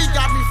 Sipping tea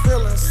got me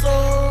feeling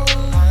so.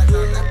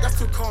 That's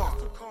too calm.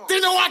 They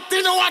know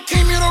I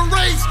came in a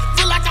race.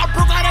 Feel like I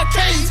broke out a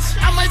cage.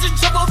 I might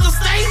just jump off the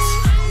stage.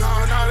 No,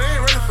 they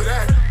ain't ready for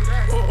that.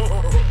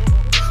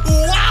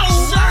 Wow.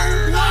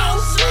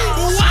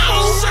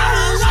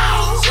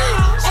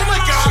 Oh my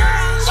God.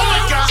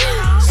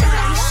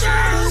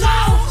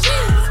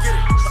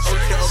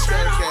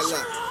 Okay,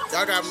 look.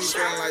 Y'all got me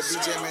feeling like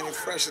DJ Manny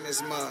Fresh in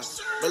this mud.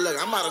 But look,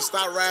 I'm about to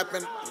stop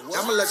rapping. I'm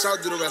gonna let y'all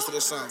do the rest of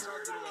the song.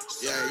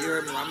 Yeah, you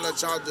heard me. I'm gonna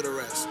let y'all do the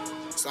rest.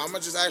 So I'm gonna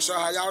just ask y'all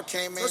how y'all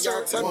came in.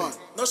 Y'all tell me.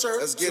 No shirt.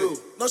 Let's get it.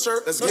 No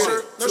shirt. Let's get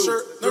it. No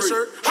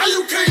shirt. How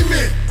you came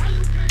in?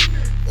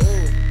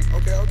 Oh,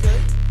 okay.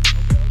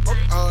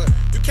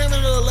 You came in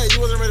a little late. You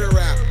wasn't ready to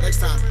rap. Next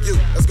time,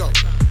 let's go.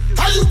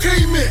 How you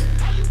came in?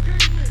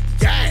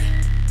 Yeah.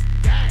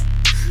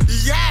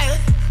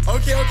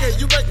 Okay.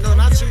 You back? No,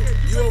 not you.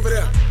 You over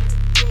there.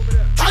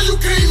 How you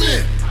came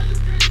in?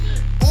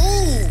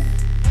 Ooh.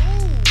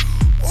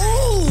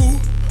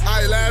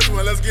 Alright, last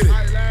one. Let's get it.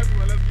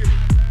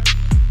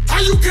 How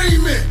you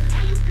came in?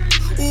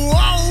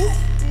 Wow.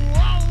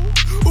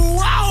 Oh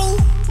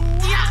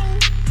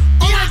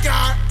my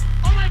God.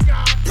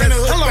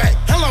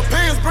 Hella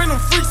bands, bring them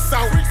freaks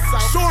out.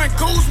 Showing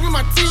goals with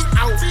my team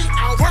out.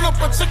 Run up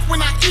a chick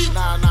when I eat.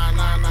 Nah,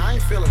 I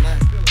ain't feeling that.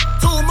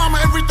 Told mama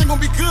everything gon'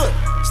 be good.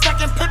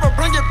 Stacking paper,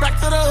 bring it back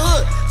to the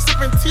hood.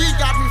 Sipping tea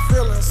got me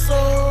feeling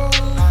so.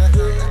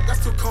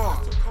 That's too calm.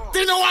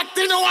 They know I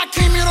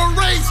came in a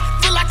race.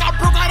 Feel like I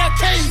broke out a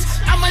cage.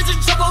 I might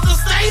just jump off the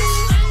stage.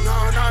 No,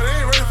 they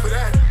ain't ready for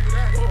that.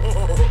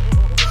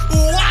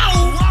 Wow.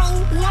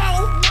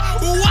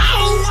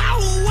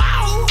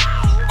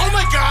 Oh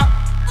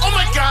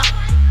my God.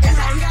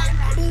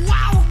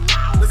 Wow.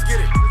 Let's get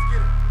it.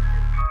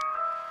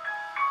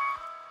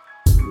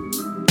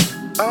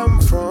 I'm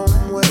from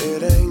where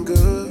it ain't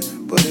good,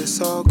 but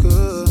it's all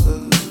good.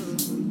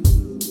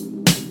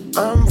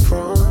 I'm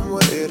from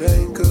where it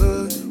ain't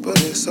good, but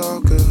it's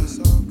all good.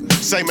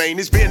 Say, man,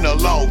 it's been a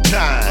long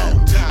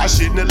time. I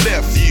shouldn't have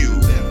left you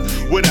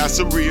without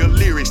some real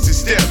lyrics to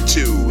step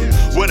to,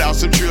 without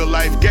some real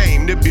life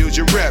game to build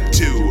your rep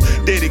to.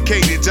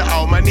 Dedicated to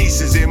all my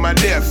nieces and my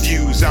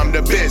nephews. I'm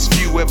the best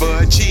few ever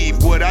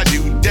achieved what I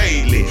do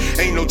daily.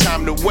 Ain't no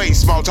time to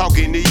waste, small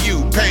talking to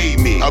you, pay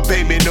me. Or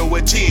pay me no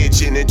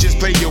attention and just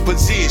play your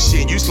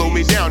position. You slow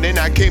me down and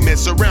I can't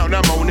mess around,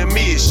 I'm on a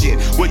mission.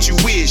 What you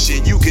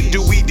wishing you could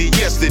do, we did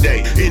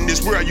yesterday. In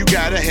this world you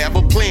gotta have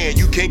a plan,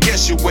 you can't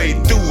guess your way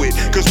through it.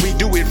 Cause we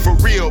do it for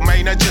real,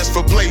 man, not just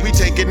for play. We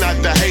taking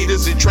out the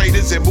haters and traitors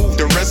business and move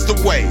the rest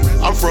away.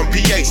 I'm from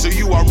PA, so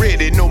you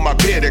already know my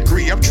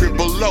pedigree. I'm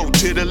triple O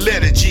to the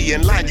letter G,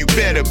 in line you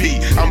better be.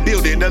 I'm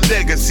building a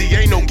legacy,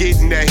 ain't no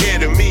getting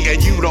ahead of me.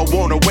 And you don't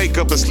wanna wake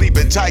up a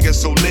sleeping tiger,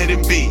 so let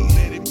it be.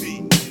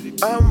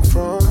 I'm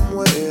from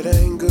where it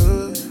ain't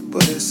good,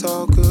 but it's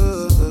all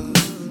good.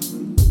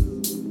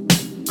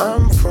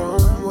 I'm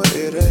from where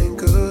it ain't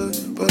good,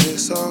 but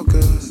it's all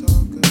good.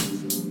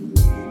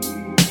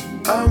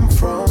 I'm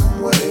from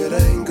where it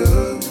ain't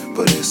good,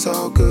 but it's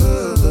all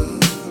good.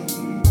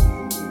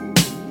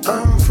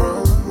 I'm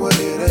from where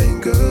it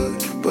ain't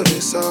good, but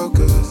it's all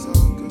good.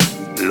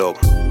 Look,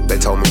 they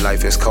told me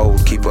life is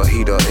cold, keep a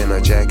heater in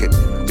a jacket.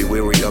 Be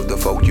weary of the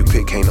folk you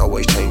pick, can't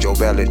always change your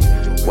ballot.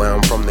 Where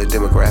I'm from, the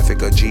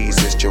demographic of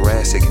G's is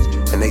Jurassic,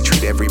 and they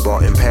treat every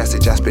bar in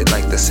passage. I spit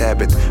like the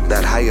Sabbath,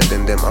 not higher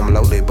than them, I'm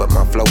loaded, but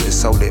my flow is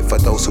so lit. For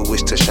those who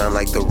wish to shine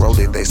like the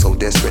roaded, they so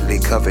desperately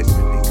covet.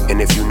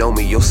 And if you know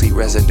me, you'll see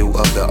residue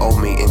of the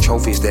old me, and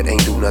trophies that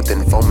ain't do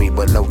nothing for me,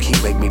 but low-key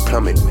make me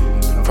plummet.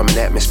 From an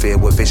atmosphere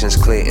where vision's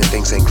clear and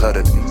things ain't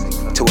cluttered,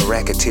 to a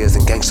racketeers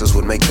and gangsters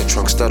would make the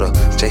trunk stutter.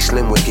 Jay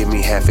Slim would give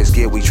me half his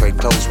gear, we trade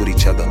clothes with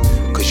each other.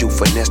 Cause you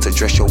finesse to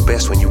dress your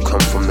best when you come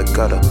from the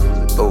gutter.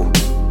 Ooh,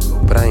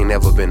 but I ain't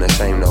never been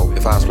ashamed, no.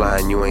 If I was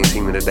flying, you ain't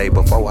seen me the day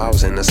before. I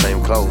was in the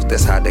same clothes,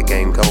 that's how the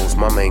game goes.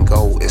 My main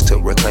goal is to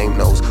reclaim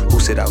those who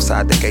sit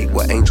outside the gate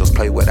where angels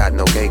play without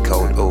no gate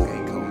code. Ooh,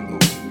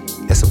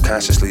 and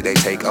subconsciously they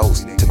take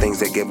oaths to things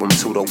that give them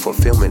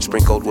pseudo-fulfillment,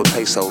 sprinkled with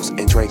pesos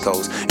and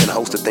Dracos, and a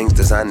host of things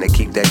designed to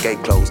keep that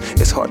gate closed.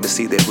 It's hard to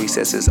see that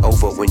recess is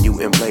over when you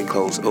in play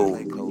clothes.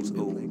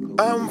 Ooh,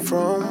 I'm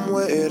from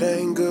where it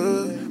ain't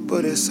good,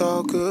 but it's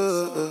all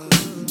good.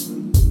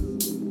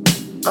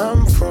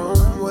 I'm from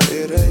where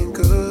it ain't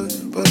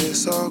good, but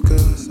it's all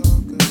good.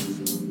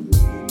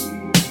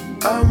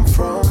 I'm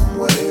from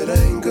where it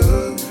ain't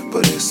good,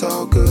 but it's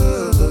all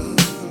good.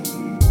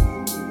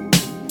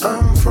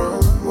 I'm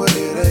from where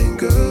it ain't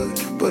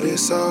good, but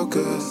it's all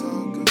good.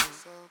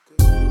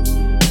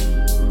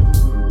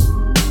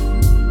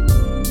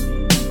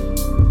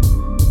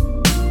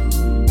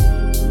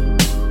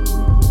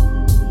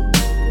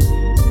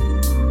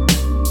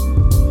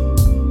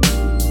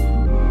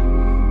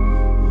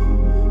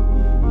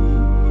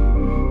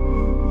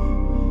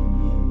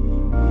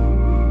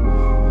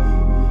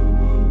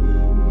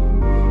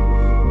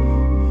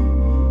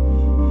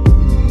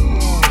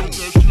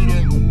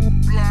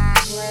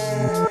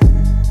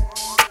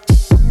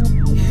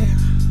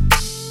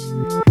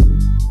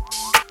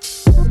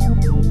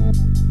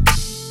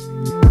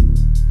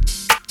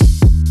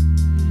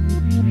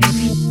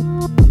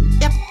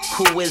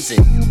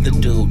 The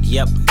dude,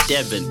 yep,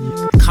 Devin.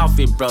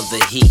 Coffee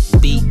brother heat,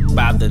 beat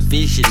by the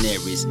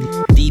visionaries.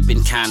 Deep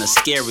and kinda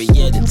scary,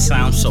 yet it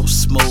sounds so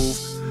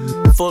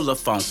smooth. Full of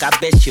funk, I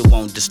bet you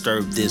won't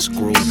disturb this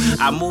groove.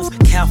 I move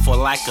careful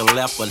like a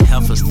leopard,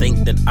 heifers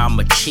think that I'm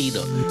a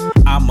cheater.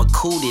 I'm a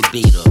cootie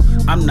beater,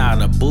 I'm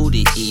not a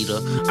booty eater.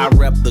 I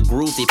rep the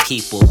groovy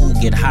people who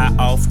get high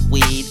off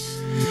weed.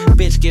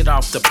 Bitch, get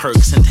off the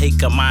perks and take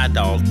a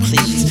Midol,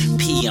 please.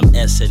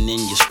 PMS and then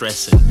you're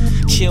stressing.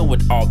 Chill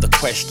with all the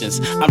questions.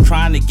 I'm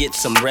trying to get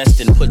some rest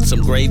and put some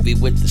gravy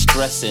with the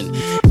stressing.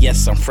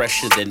 Yes, I'm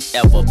fresher than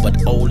ever,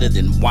 but older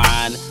than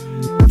wine.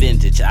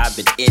 Vintage, I've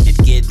been in it,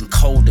 getting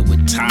colder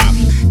with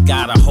time.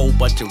 Got a whole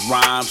bunch of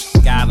rhymes,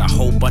 got a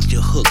whole bunch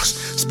of hooks.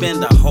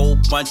 Spend a whole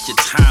bunch of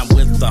time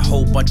with a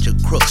whole bunch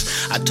of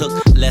crooks. I took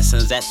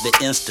lessons at the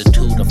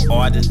Institute of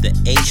Art and the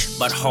H,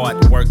 but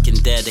hard work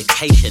and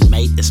dedication,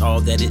 mate, is all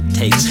that it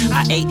takes.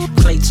 I ate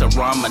plates of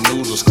ramen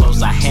noodles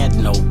cause I had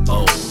no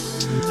bowl.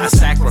 I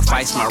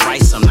sacrificed my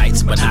rice some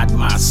nights, but not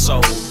my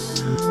soul.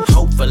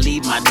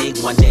 Hopefully, my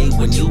nigga, one day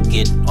when you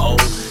get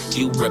old,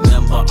 you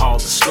remember all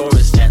the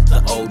stories that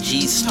the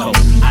OGs told.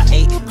 I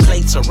ate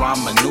plates of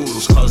ramen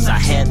noodles cause I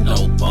had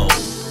no bowl.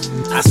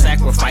 I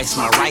sacrificed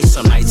my rice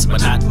some nights,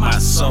 but not my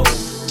soul.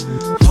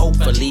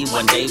 Hopefully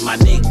one day, my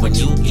nigga, when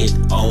you get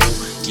old,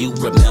 you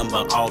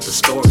remember all the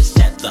stories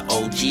that the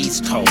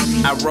OGs told.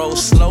 I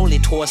rose slowly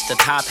towards the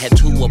top, had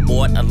to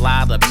abort a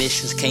lot of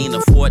missions. Can't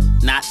afford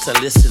not to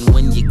listen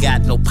when you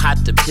got no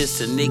pot to piss,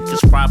 and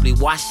niggas probably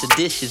wash the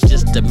dishes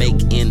just to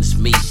make ends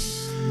meet.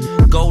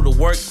 Go to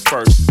work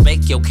first,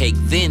 bake your cake,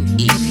 then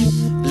eat.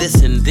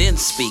 Listen, then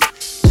speak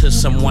to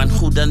someone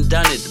who done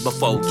it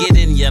before. Get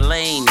in your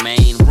lane,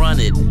 man, run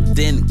it,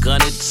 then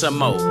gun it some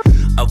more.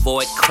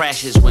 Avoid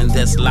crashes when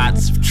there's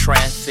lots of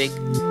traffic.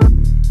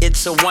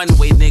 It's a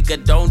one-way,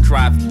 nigga, don't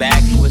drive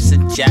backwards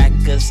and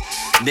jackers.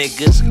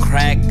 Niggas,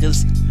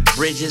 crackers,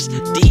 bridges,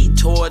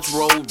 detours,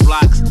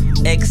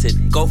 roadblocks.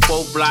 Exit, go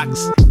 4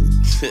 blocks.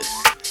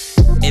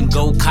 And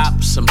go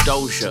cop some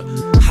Doja.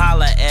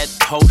 Holla at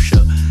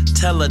Posha.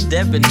 Tell her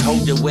Devin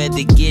told you where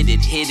to get it.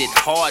 Hit it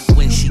hard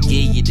when she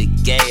give you the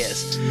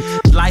gas.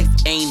 Life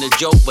ain't a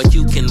joke, but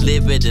you can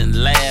live it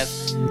and laugh.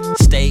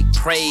 Stay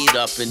prayed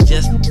up and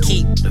just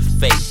keep the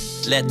faith.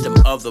 Let them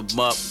other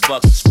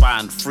motherfuckers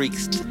find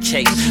freaks to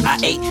chase. I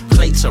ate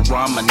plates of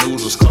ramen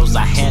noodles cause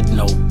I had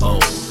no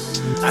bowl.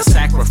 I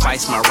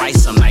sacrificed my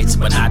rice some nights,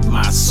 but not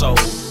my soul.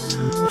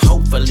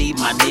 Hopefully,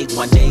 my nigga,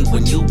 one day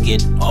when you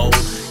get old,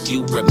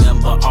 you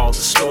remember all the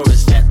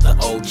stories that the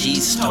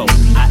OGs told.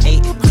 I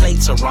ate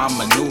plates of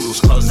ramen noodles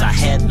cause I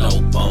had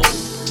no bowl.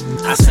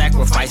 I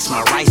sacrificed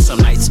my rice some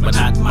nights, but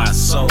not my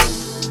soul.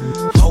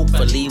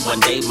 Hopefully, one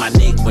day, my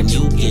nigga, when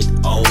you get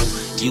old,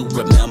 you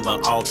remember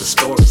all the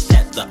stories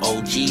that the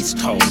OGs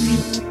told.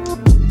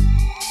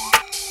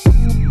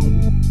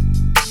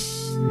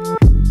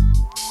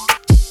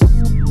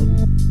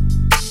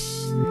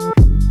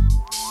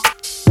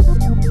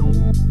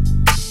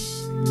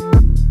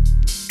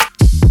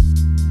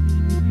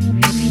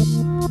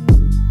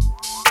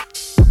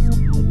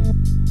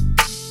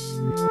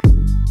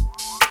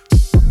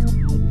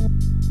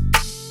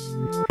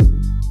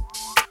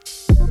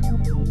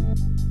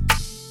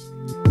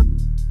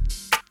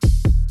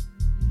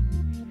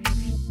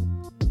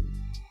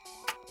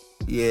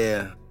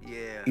 Yeah.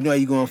 You know how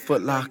you go in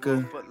Foot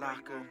Locker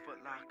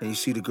and you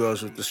see the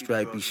girls with the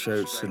stripy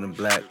shirts and the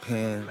black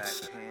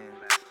pants?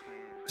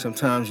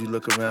 Sometimes you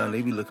look around,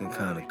 they be looking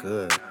kind of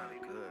good.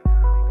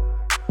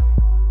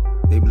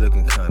 They be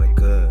looking kind of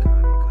good.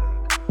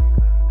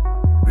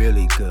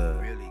 Really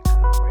good.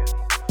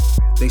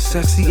 They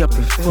sexy up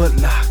in Foot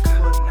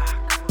Locker.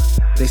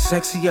 They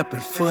sexy up in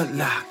Foot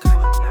Locker.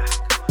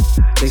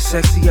 They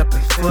sexy up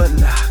in Foot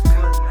Locker.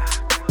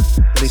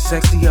 They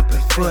sexy up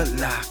in Foot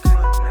Locker.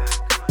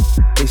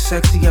 They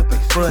sexy up in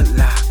Foot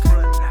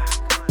Locker.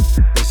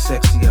 They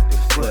sexy up in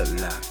Foot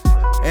Locker.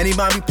 Any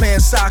mommy playing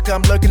soccer,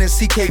 I'm looking at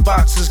CK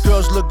boxes.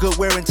 Girls look good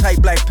wearing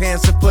tight black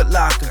pants and Foot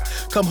Locker.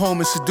 Come home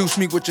and seduce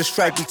me with your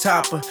stripy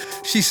topper.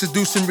 She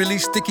seducing,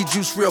 release sticky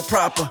juice real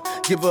proper.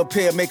 Give her a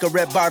pair, make a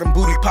red bottom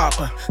booty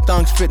popper.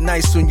 Thongs fit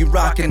nice when you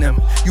rockin'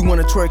 them. You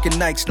wanna twerk in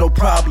Nikes, no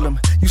problem.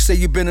 You say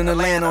you been in the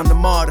land on the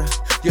martyr.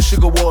 Your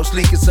sugar walls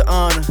link, it's an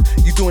honor.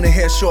 You doing a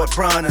hair short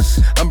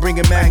broners. I'm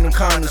bringing Magnum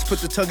Connors. Put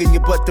the tongue in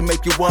your butt to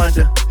make you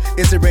wonder.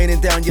 Is it raining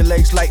down your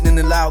legs, lightning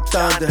and loud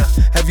thunder?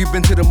 Have you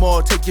been to the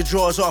mall? Take your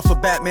drawers off for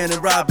Batman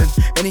and Robin.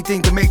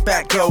 Anything to make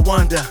Batgirl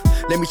wonder.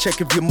 Let me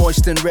check if you're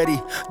moist and ready.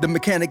 The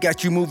mechanic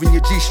got you moving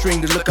your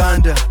G-string to look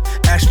under.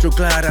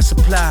 Astroglide I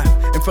supply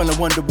in front of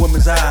Wonder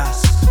Woman's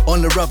eyes.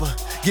 On the rubber,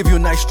 give you a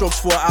nice strokes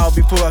for an hour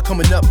before I come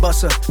a nut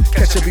buster.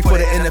 Catch her before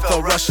the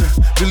NFL rusher.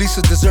 Release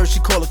a dessert,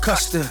 she call it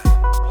custard.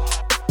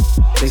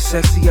 They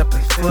sexy up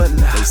in Foot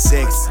Locker. They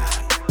sexy.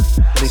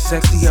 They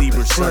sexy up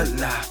in Foot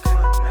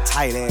Locker.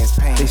 Tight ass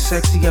pants. They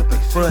sexy up in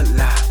Foot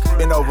Locker.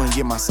 Bend over and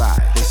get my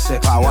side. They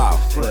sexy up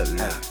in Foot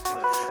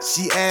Locker.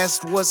 She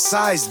asked what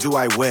size do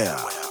I wear?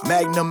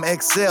 Magnum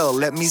XL,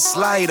 let me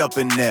slide up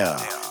in there.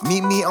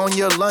 Meet me on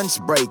your lunch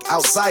break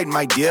outside,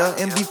 my dear.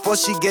 And before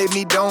she gave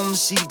me dome,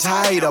 she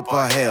tied up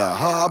her hair.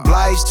 Her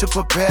obliged to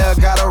prepare,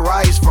 got a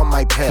rise from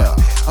my pair.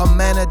 Her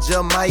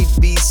manager might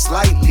be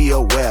slightly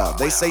aware.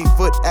 They say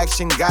foot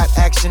action got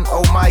action,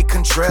 oh my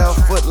contrail.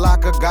 Foot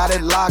Locker got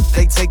it locked,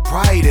 they take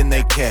pride in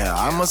their care.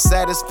 I'm a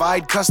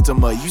satisfied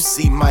customer, you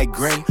see my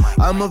grin.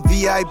 I'm a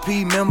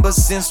VIP member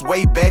since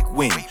way back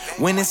when.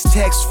 When it's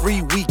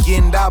tax-free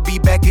weekend, I'll be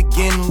back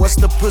again. What's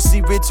the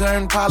pussy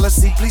return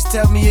policy? Please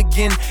tell me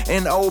again.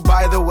 And oh,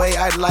 by the way,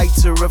 I'd like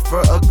to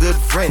refer a good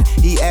friend.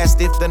 He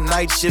asked if the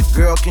night shift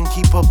girl can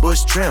keep her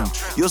bush trim.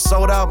 You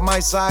sold out my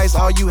size,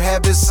 all you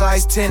have is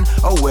size 10.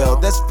 Oh well,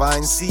 that's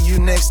fine, see you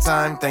next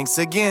time, thanks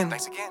again.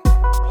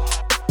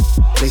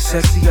 They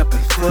sexy up in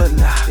Foot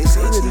Locker.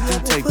 They really do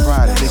take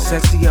pride in They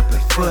them. sexy up in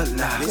Foot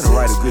Locker. Gonna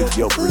write a good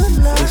Yelp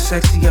review. They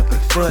sexy up in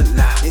Foot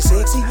Locker. They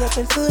sexy up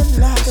in Foot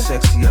They Locker.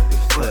 sexy up in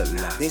Foot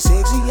Locker. They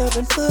sexy up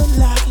in Foot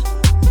Locker.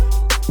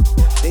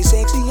 They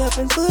sexy up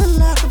in Foot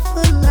Locker,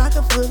 Foot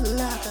Locker, Foot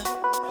Locker.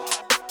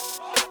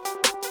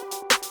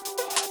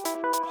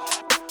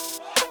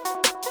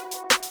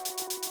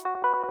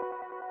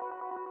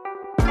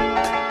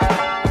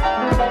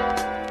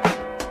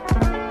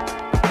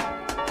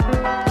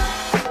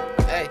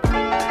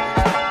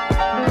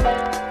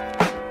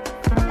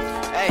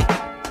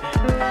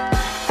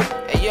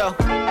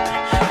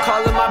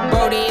 Calling my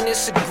brody and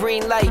it's a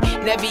green light.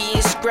 Never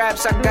eat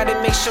scraps, I gotta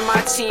make sure my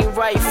team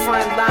right.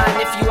 Front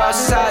line, if you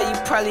outside, you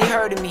probably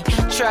heard of me.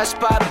 Trap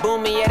spot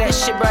booming, yeah, that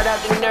shit brought out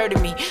the nerd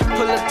of me.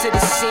 Pull up to the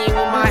scene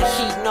with my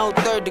heat, no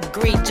third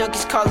degree.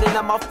 Junkies calling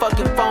out my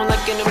fucking phone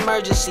like an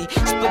emergency.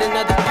 Split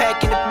another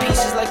pack into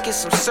pieces like it's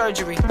some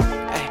surgery.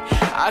 Ay,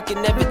 I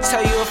can never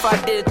tell you if I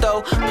did it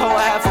though. Pour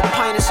half a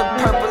pint of some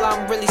purple,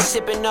 I'm really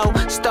sipping no.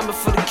 Stomach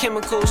for the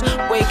chemicals,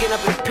 waking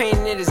up in pain,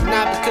 and it is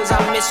not because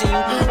I'm missing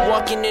you.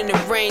 Walking in the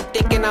rain,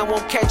 thinking I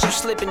won't catch you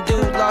slipping,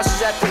 dude.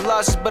 Losses after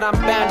losses, but I'm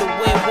bound to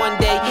win one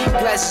day.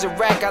 Glasses a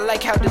rack, I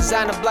like how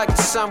designer block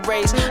the sun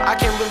rays. I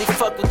can't really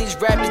fuck with these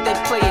rappers, they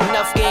play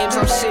enough games.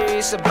 I'm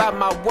serious about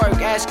my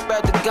work, ask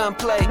about the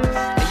gunplay.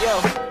 Hey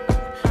yo,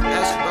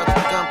 ask about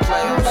the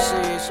gunplay, I'm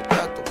serious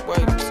about the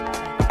work.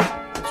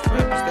 These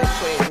rappers, they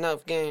play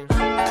enough games.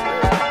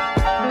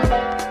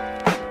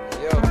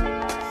 Yo.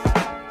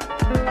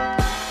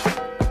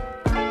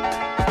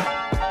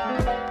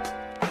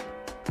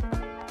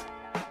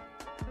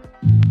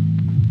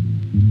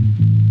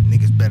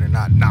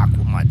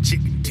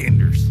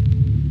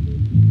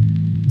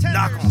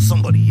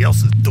 somebody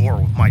else's door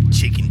with my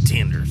chicken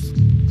tenders.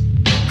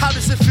 How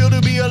does it feel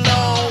to be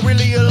alone,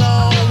 really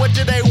alone? What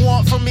do they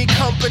want from me,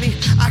 company?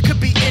 I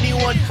could be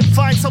anyone,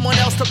 find someone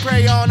else to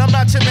prey on. I'm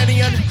not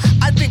Jemenian,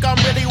 I think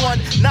I'm really one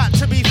not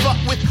to be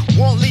fucked with,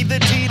 won't leave the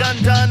deed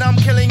undone. I'm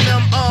killing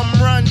them,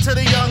 run to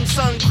the young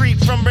sun, creep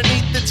from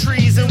beneath the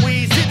trees and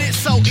weeds. Did it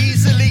so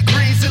easily,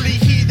 greasily,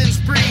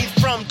 heathens breathe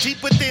from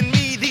deep within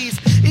me.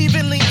 These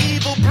evenly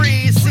evil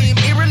breeds seem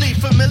eerily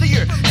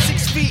familiar.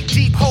 6 feet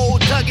deep hole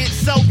dug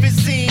itself, it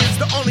seems.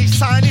 The only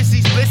sign is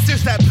these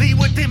blisters that bleed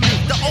within me.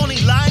 The only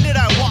line that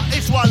I walk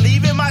is while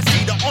leaving my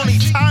seat. The only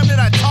time that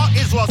I talk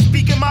is while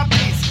speaking my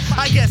piece.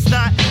 I guess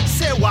not,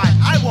 say why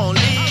I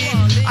won't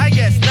leave. I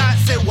guess not,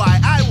 say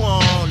why I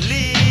won't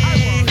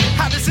leave.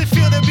 How does it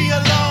feel to be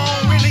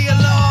alone, really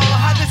alone?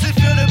 How does it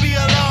feel to be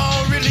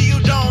alone, really you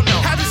don't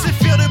know? How does it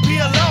feel to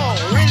be alone,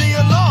 really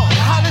alone?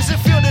 How does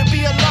it feel to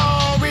be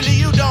alone, really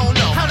you don't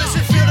know? How does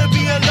it feel to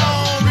be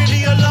alone,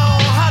 really alone?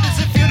 How does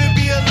it feel to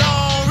be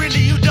alone,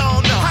 really you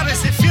don't know? How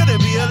does it feel to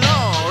be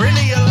alone,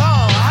 really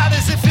alone? How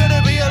does it feel to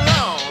be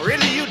alone,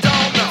 really you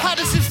don't know? How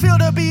does it feel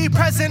to be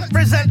present,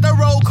 present the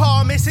roll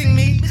call, missing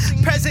me?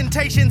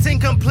 Presentation's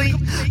incomplete,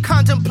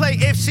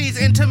 contemplate if she's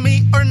into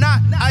me or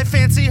not. I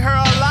fancy her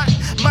a lot,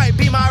 might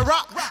be my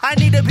rock. I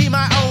need to be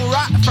my own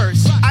rock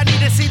first. I need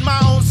to see my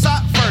own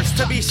sock first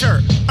to be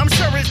sure. I'm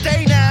sure it's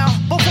day now,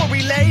 before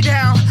we lay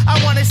down.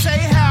 I wanna say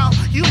how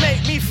you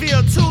make me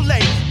feel too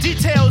late.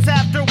 Details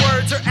after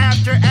words or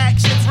after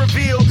actions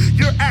reveal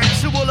your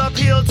actual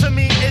appeal to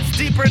me. It's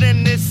deeper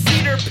than this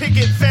cedar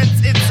picket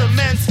fence, it's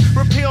immense.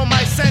 Repeal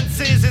my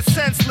senses, it's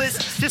senseless.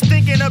 Just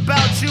thinking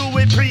about you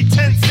with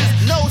pretenses.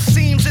 No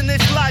seams in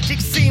this logic,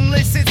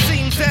 seamless, it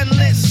seems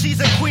endless. She's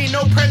a queen,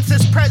 no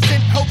princess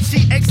present. Hope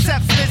she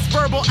accepts this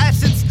verbal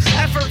essence.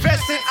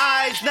 Effervescent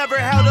eyes, never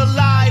held a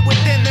lie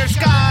within their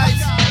skies.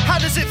 How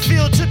does it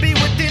feel to be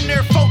within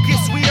their focus?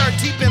 We are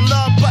deep in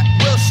love, but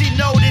will she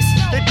notice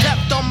the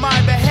depth on my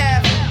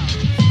behalf?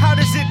 How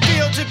does it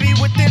feel to be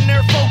within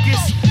their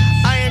focus?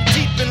 I am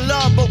deep in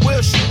love, but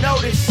will she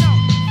notice?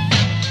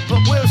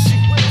 But will she?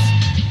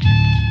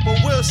 But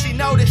will she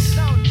notice?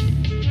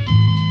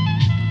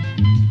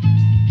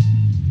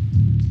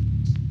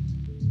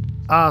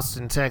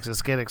 Austin,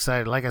 Texas, get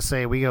excited. Like I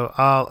say, we go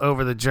all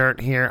over the dirt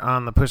here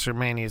on the Pusher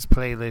Mania's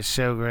playlist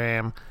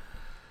showgram.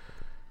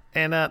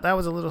 And that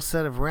was a little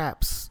set of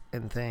raps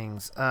and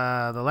things.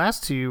 The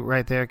last two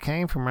right there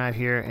came from right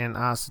here in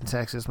Austin,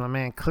 Texas. My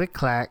man Click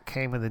Clack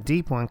came with a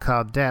deep one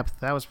called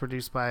Depth. That was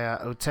produced by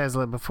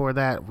Otezla. Before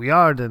that, We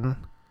Arden.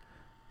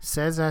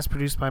 Says that's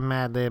produced by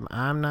Madlib.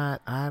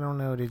 I don't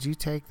know. Did you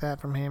take that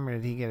from him or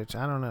did he get it?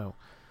 I don't know.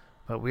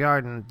 But We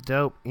Arden,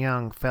 dope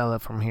young fella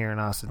from here in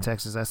Austin,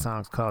 Texas. That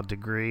song's called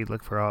Degree.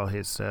 Look for all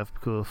his stuff.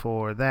 Cool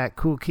for that.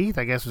 Cool Keith,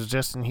 I guess, was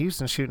just in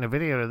Houston shooting a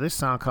video to this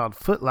song called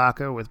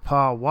Footlocker with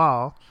Paul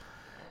Wall.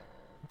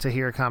 To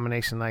hear a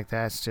combination like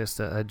that's just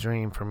a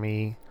dream for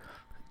me.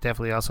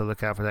 Definitely also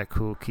look out for that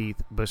Cool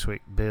Keith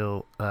Bushwick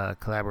Bill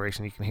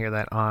collaboration. You can hear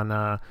that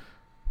on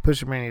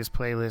Pusher Mania's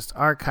playlist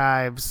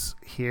archives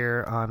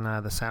here on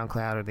the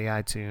SoundCloud or the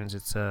iTunes.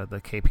 It's the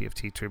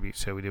KPFT tribute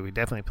show we did. We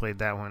definitely played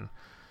that one.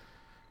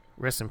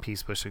 Rest in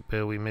peace, Bushwick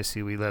Bill. We miss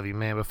you. We love you,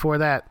 man. Before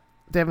that,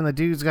 Devin the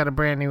Dude's got a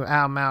brand new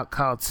album out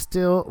called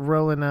Still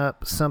Rolling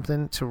Up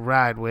Something to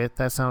Ride With.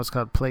 That song is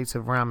called Plates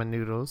of Ramen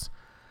Noodles.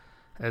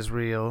 As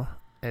real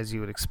as you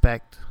would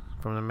expect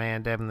from the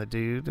man Devin the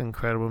Dude.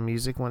 Incredible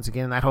music. Once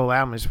again, that whole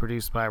album is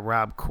produced by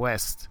Rob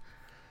Quest.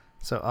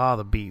 So all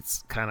the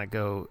beats kind of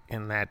go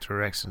in that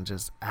direction,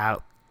 just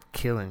out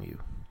killing you.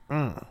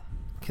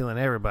 Killing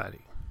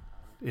everybody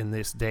in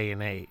this day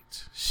and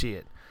age.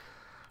 Shit.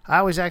 I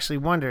always actually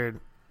wondered,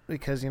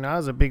 because, I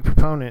was a big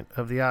proponent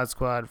of the Odd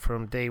Squad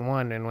from day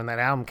one, and when that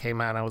album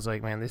came out, I was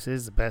like, man, this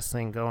is the best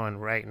thing going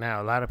right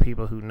now. A lot of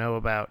people who know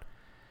about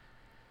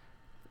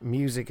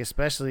music,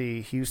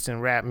 especially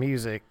Houston rap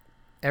music,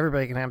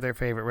 everybody can have their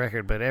favorite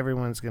record, but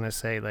everyone's going to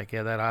say, like,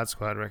 yeah, that Odd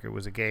Squad record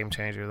was a game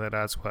changer. That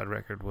Odd Squad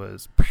record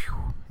was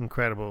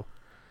incredible.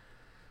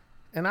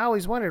 And I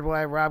always wondered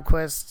why Rob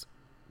Quest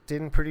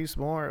didn't produce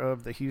more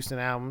of the Houston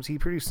albums. He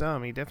produced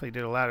some. He definitely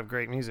did a lot of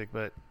great music,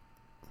 but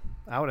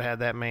I would have had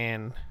that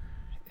man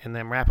in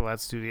them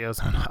Rap-A-Lot studios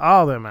on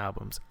all them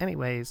albums.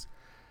 Anyways,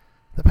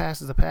 the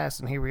past is the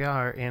past, and here we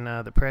are in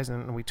the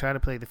present, and we try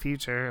to play the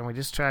future, and we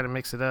just try to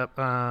mix it up.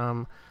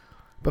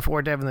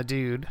 Before Devin the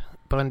Dude,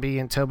 Bun B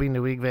and Toby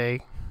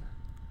Nwigwe,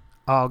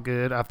 All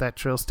Good, off that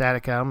Trill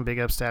Static album. Big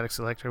up Static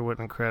Selector, what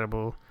an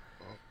incredible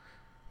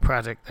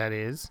project that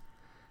is.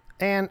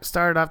 And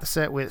started off the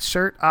set with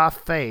Shirt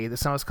Off Faye. The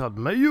song is called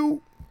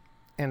Mayu.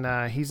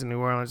 And he's a New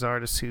Orleans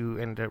artist who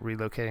ended up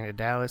relocating to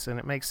Dallas, and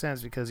it makes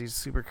sense because he's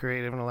super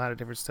creative and a lot of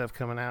different stuff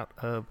coming out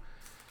of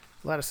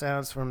a lot of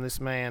sounds from this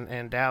man,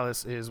 and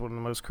Dallas is one of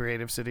the most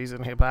creative cities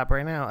in hip-hop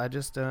right now. I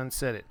just done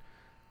said it.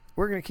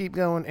 We're going to keep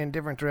going in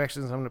different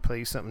directions. I'm going to play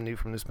you something new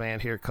from this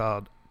band here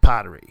called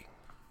Pottery.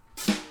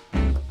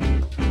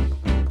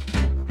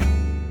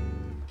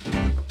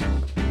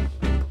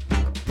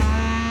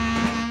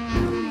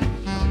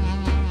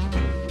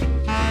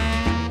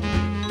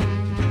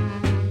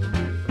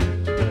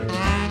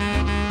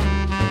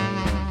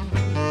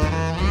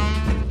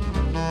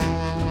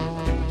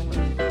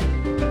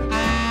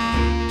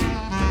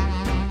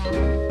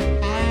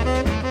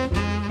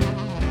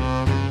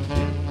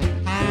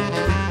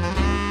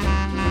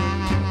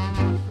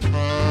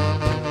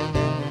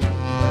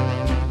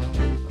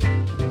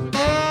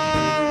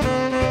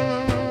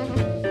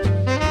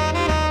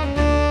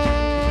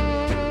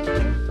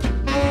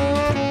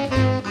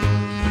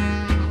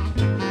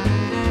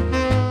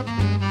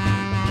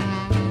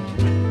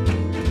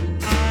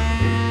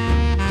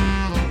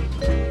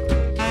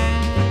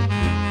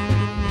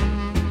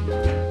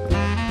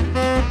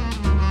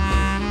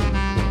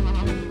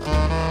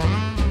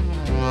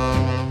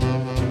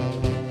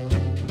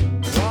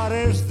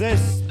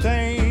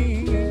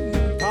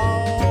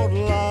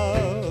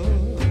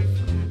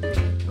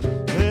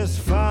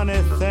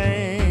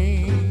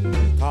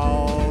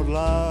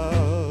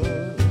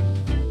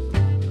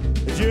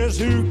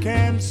 Just who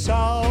can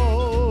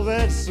solve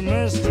its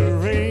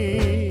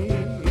mystery?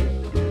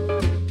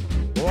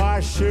 Why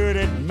should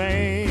it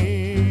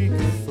make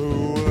a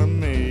fool of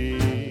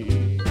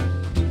me?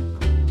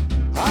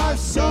 I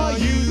saw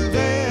you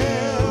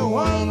there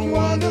one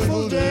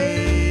wonderful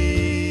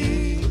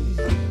day.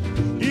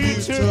 You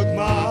took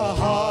my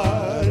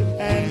heart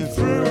and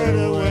threw it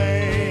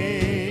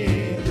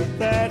away.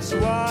 That's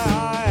why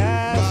I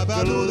asked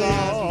the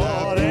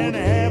Lord in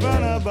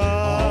heaven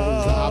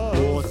above,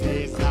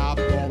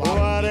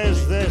 what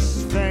is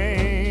this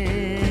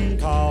thing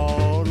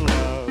called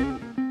love?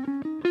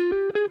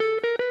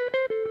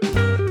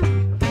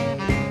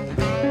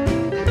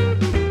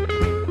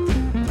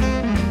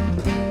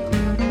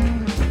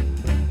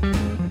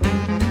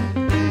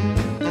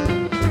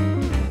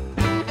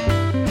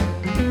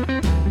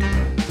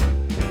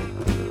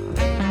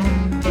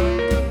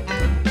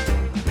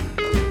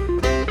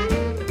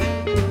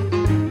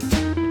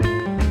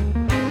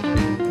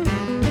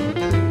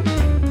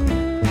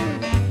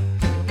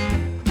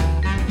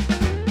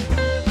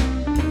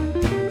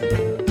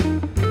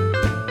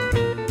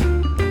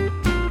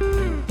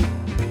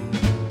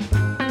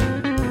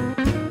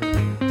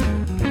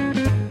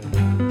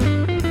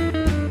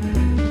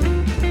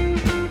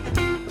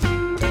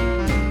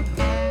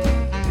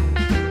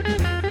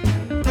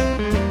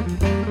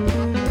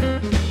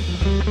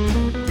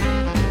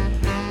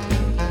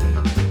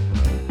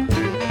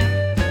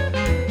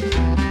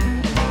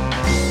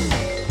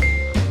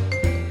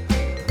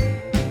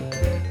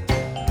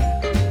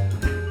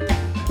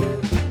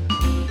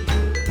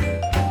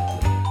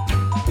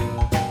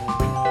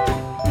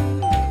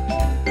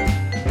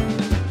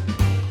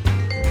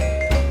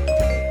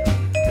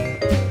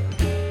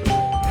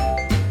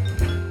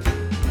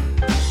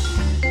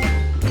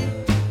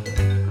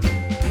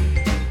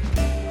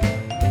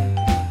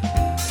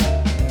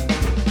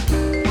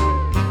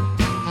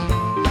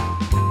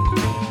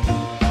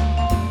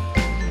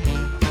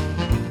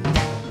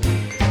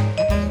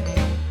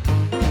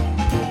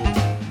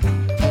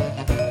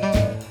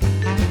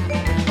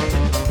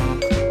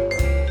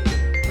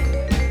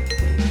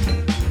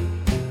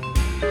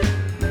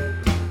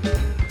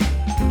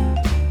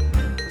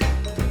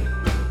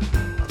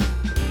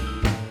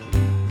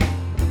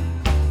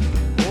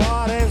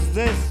 What is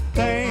this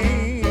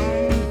thing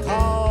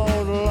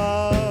called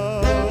love?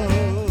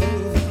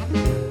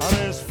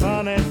 This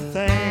funny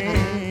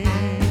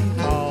thing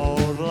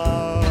called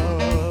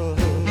love.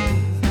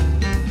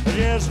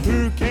 Just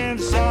who can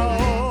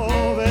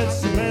solve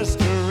its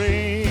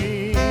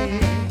mystery?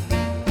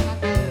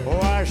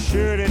 Why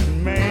should it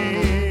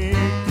make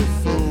a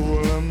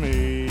fool of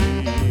me?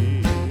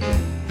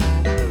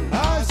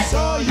 I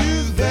saw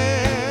you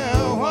there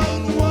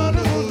one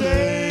wonderful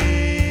day.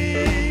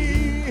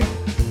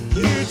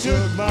 You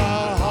took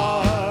my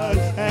heart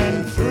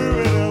and threw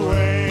it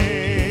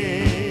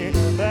away.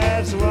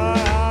 That's why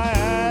I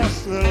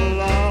asked the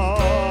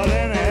Lord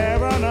in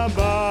heaven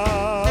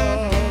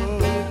above,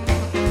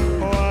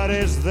 what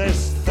is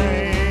this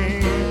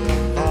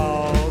thing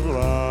called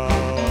love?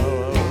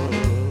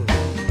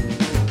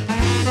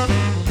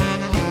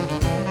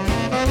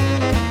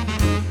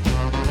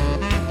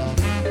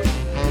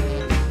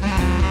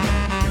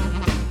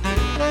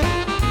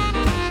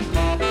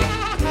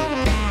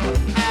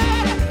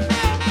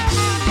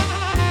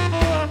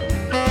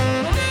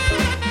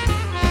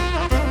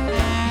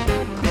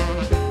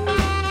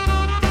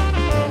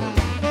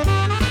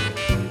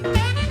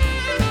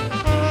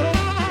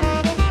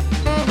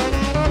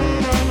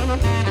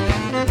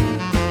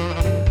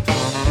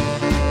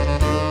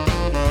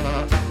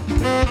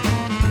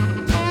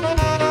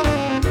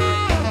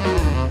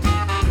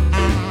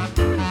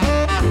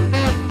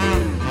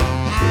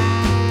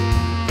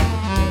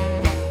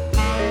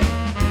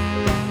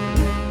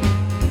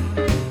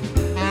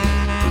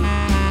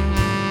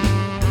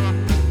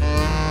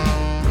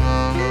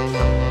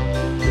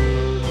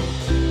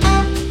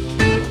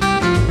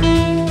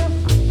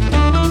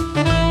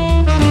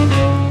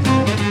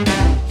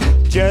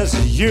 Just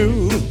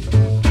you,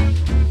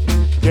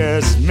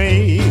 just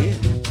me.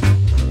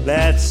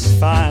 Let's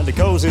find a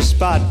cozy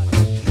spot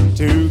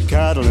to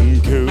cuddle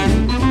and coo.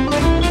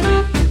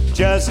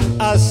 Just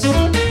us,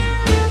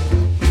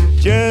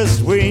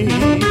 just we.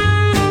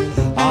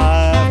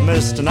 I've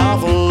missed an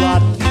awful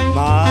lot.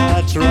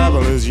 My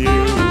trouble is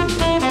you.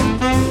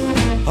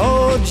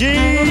 Oh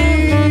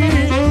gee,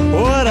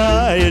 what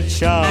are your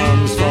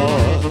charms for?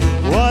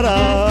 What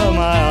are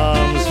my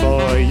arms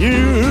for?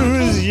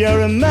 Use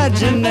your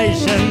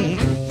imagination.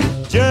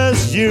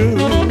 Just you,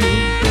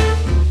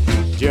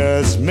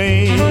 just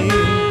me.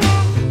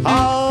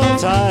 I'll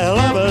tie a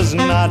lover's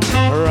knot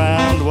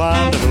around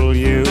wonderful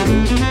you.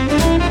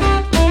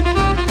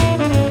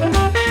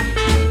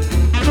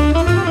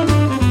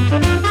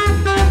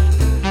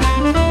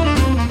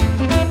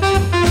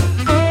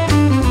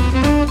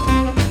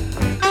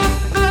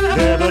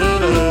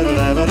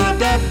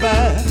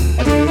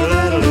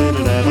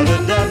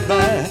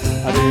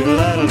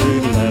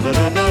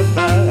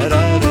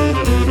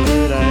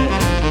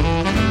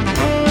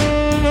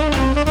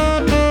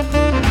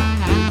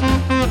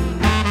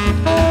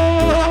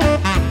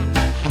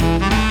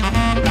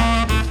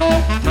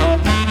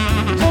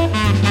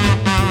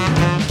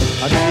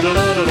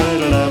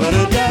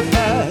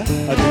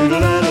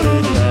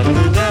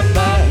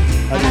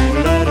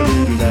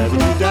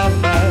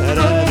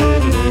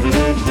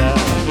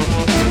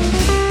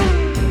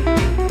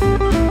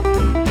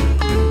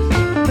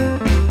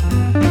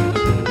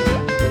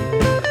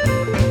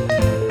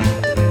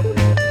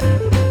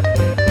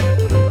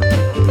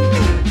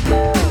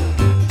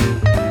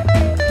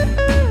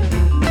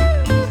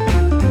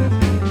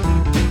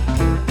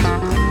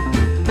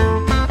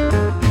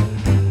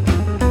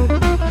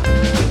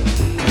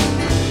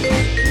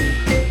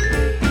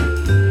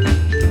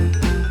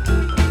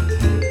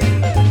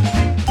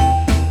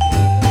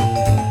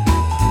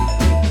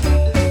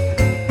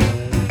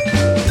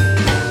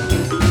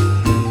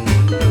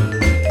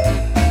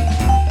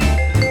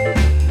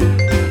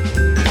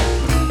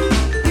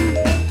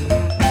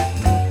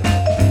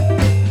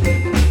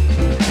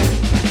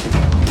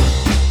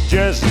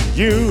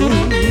 you,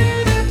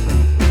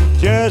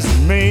 just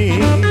me.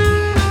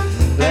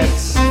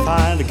 Let's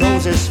find a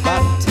cozy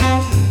spot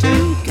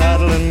to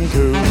cuddle and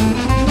coo.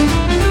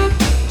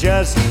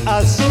 Just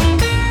us,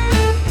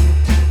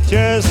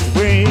 just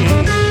we.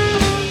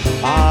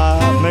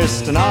 I've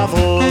missed an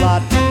awful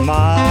lot,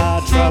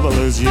 my trouble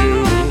is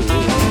you.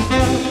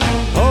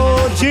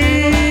 Oh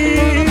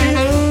gee,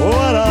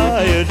 what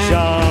are your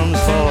charms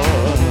for?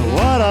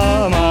 What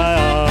are my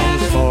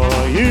arms for?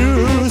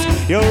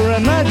 Use your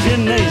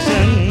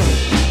imagination,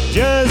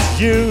 just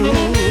you,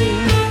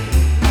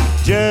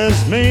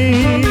 just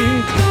me.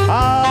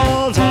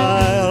 I'll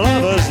tie a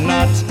lover's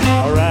knot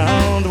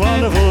around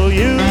wonderful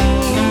you.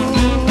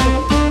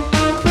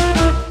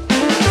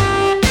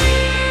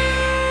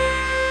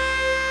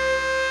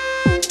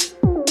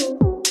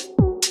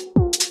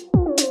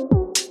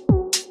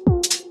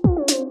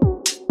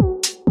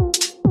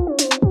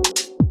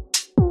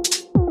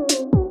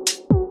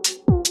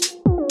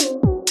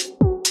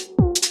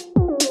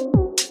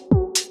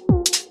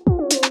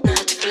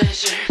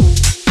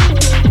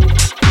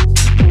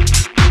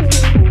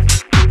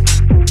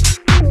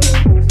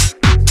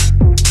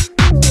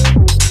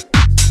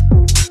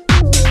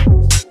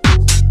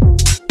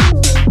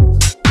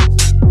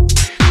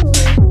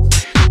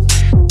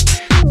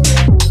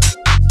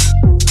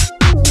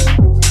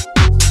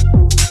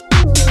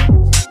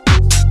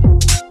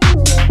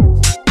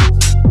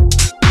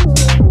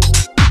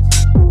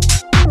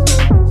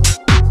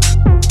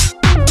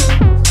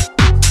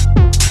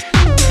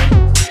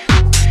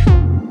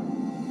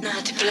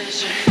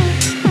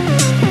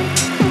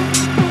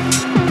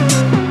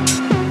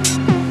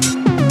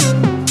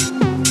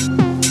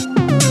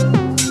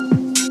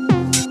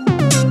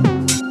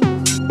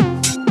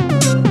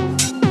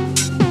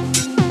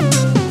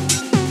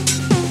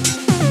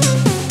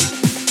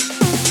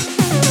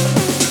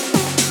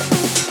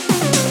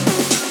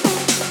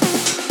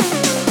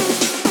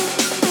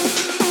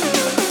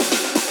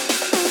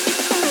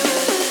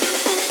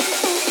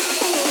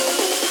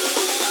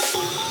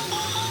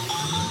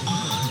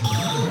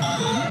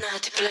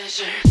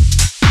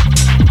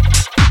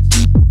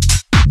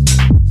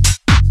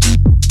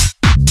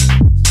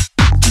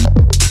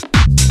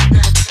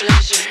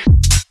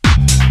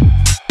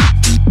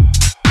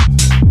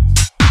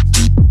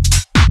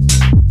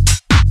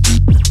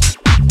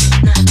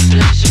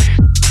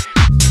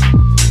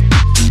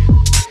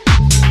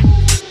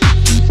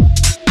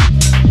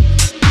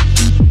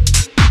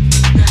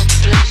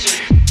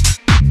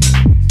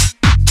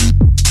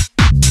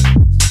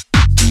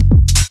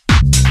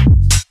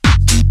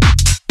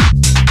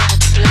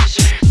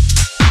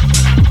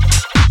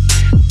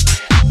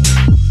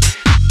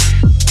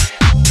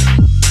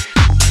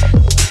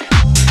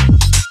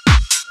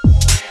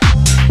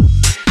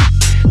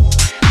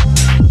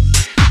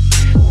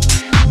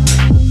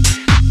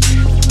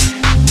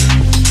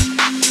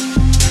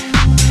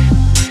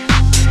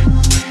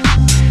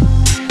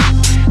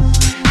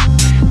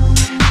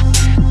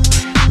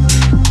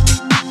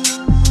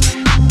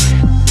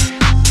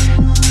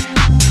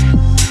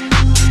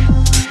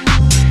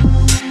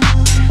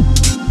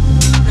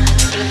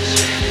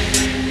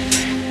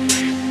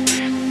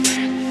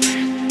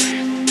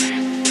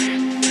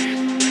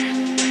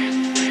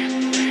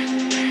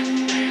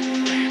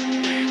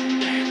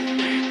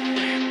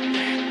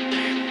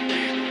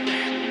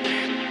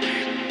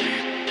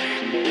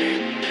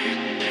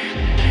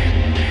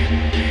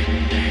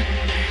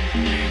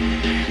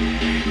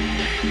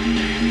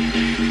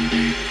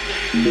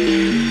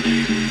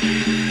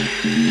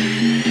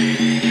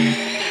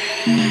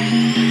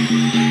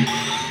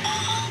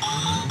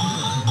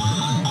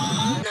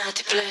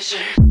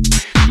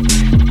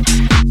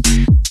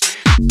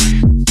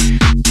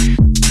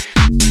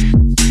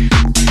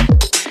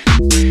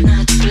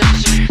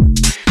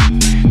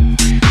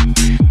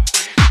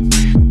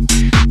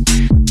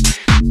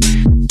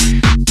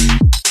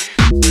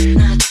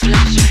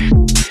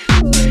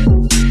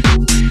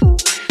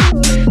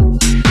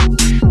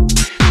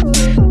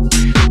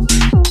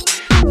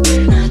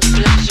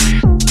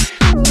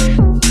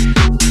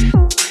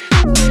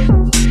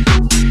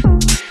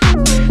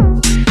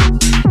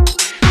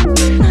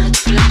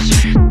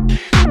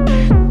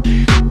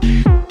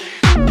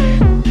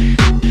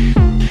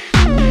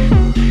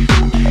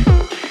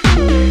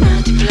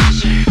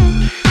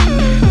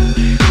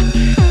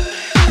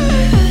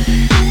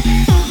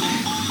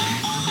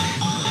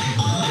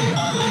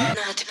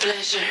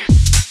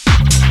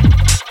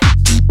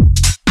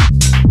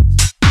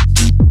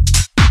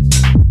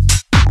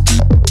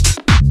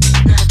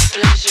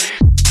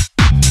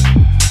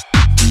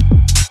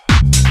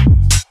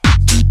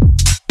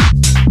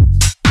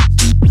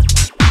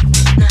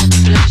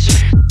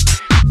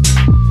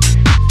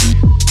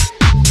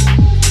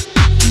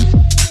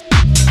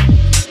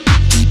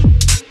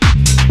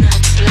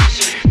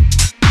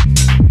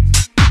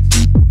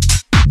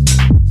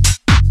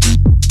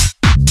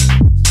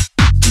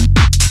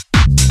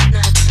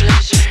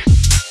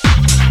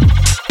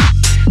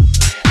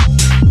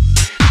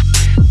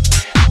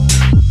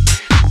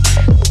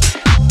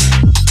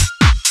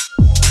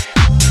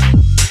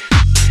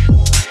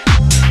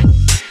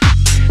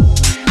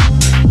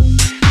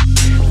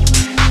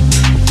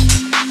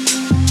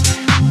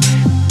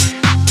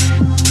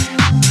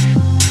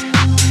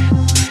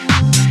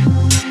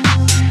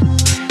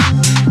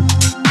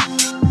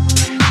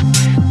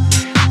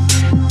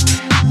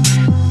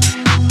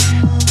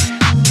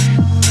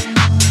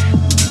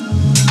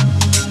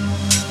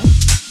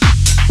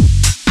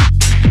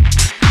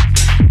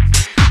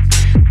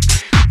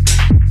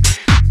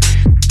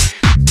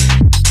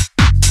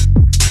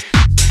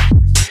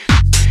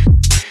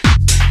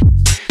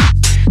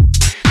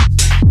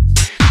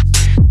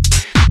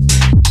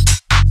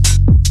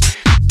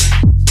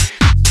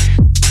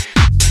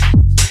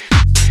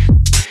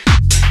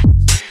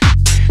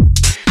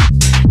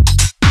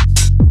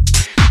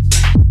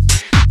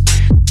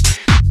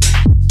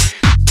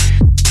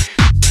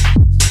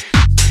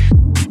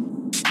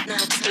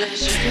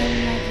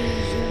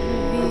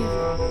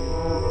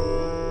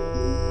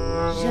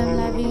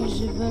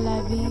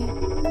 vie.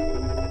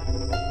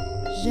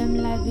 J'aime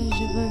la vie,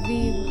 je veux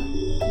vivre.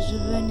 Je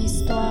veux une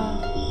histoire.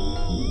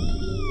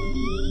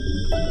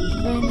 Je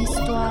veux une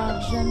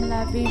histoire. J'aime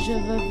la vie, je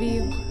veux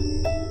vivre.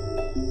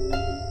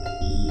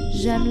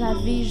 J'aime la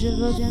vie, je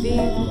veux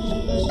vivre.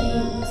 Je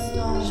veux une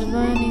histoire. Je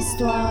veux une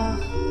histoire.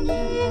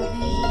 J'aime la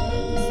vie.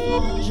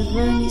 Je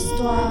veux une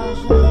histoire.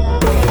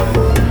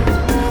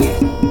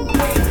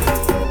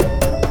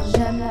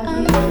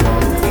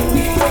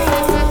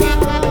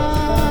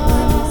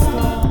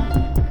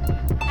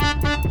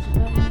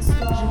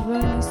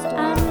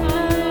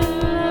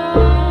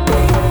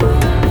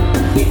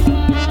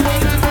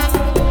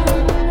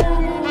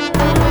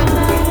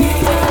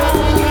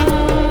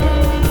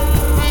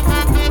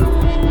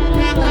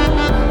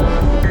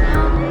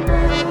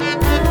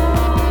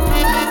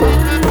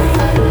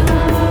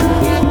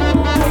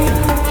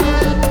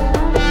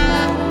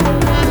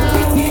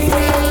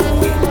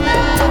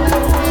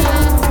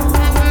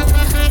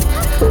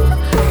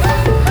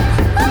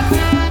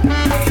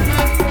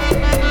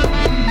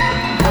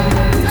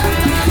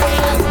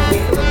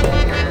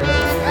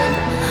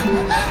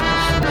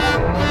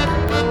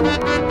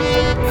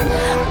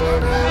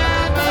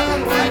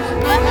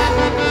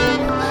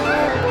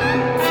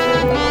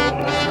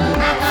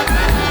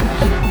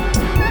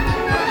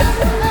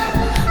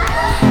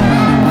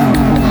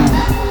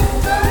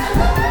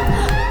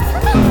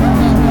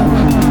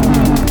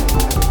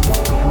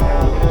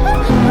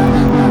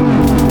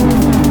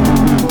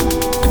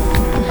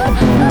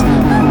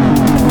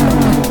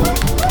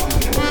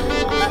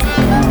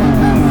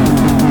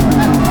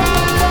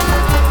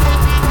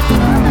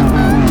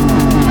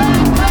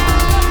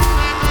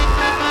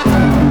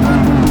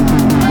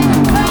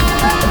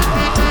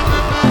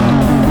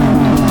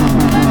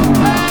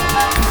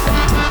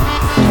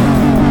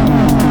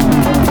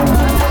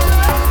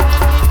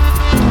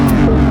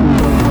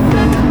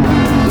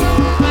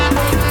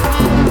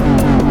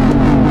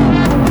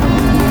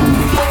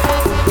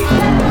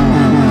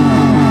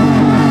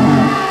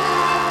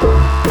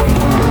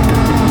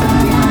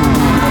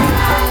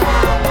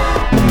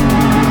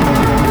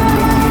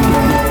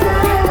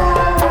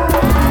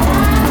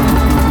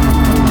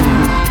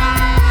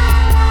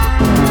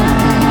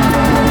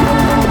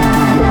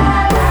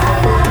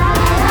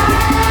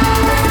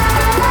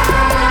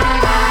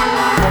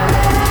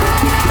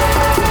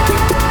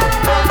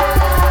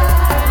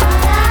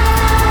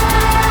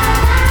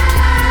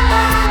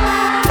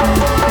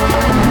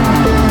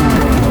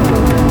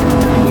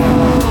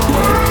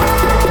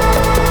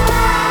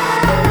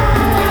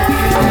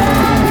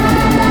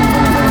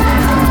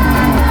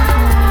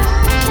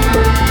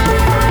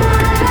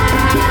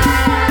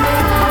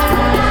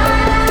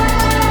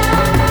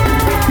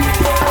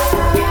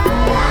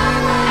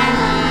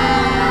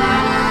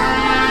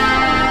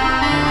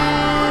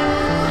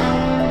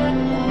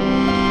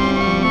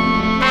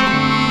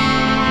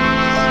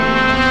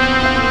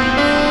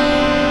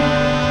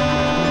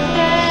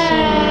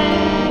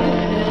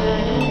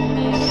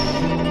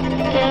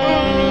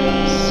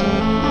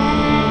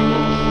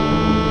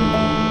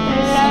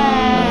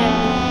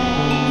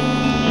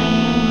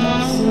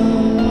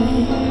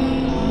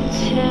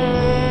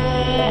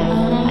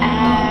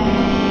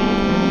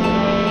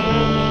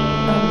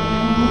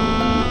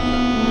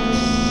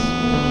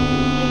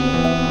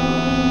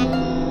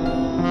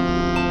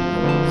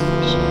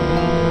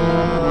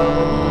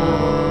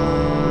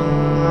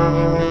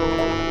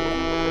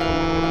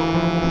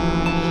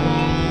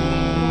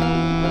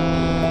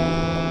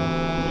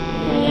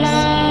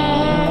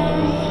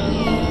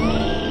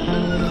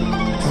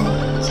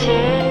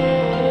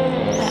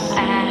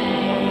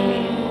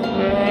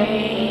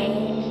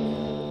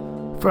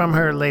 From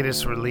her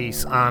latest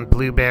release on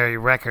Blueberry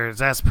Records,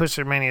 that's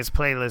Pusher Mania's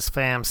playlist,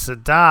 fam.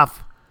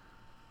 Sadaf.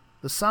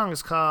 The song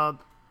is called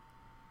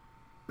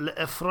Le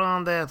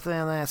Effron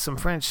de some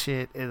French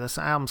shit. This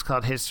album's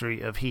called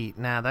History of Heat.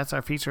 Now, that's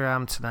our feature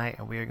album tonight,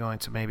 and we are going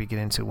to maybe get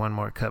into one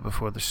more cut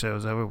before the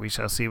show's over. We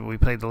shall see. But we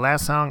played the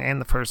last song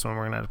and the first one.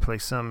 We're going to have to play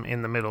some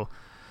in the middle.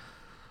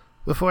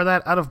 Before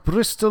that, out of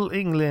Bristol,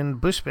 England,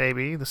 Bush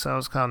Baby. The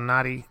song's called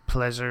Naughty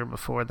Pleasure.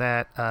 Before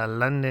that,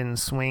 London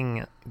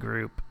swing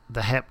group,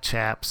 the Hep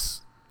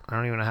Chaps. I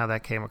don't even know how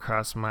that came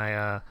across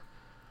my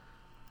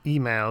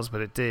emails, but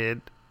it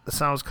did. The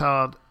song's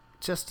called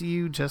Just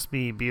You, Just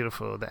Me,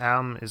 Beautiful. The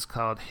album is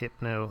called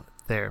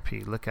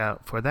Hypnotherapy. Look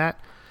out for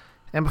that.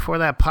 And before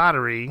that,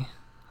 Pottery.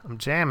 I'm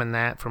jamming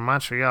that from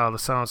Montreal. The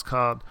song's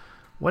called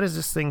What Is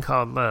This Thing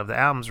Called Love? The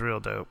album's real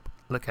dope.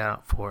 Look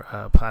out for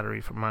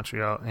Pottery from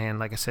Montreal. And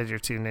like I said, you're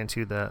tuned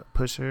into the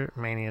Pusher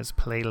Mania's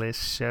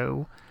playlist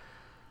show.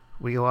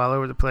 We go all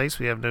over the place.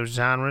 We have no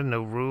genre,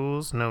 no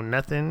rules, no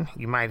nothing.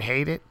 You might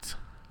hate it.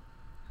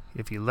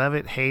 If you love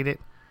it, hate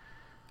it,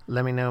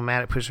 let me know.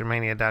 Matt at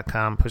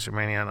PusherMania.com.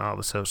 PusherMania on all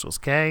the socials.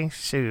 Okay?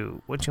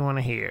 Shoot, what you want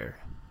to hear?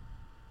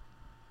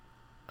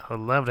 I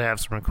would love to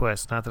have some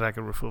requests. Not that I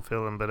could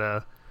fulfill them,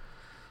 but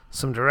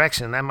some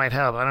direction. That might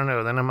help. I don't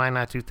know. Then I might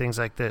not do things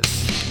like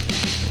this.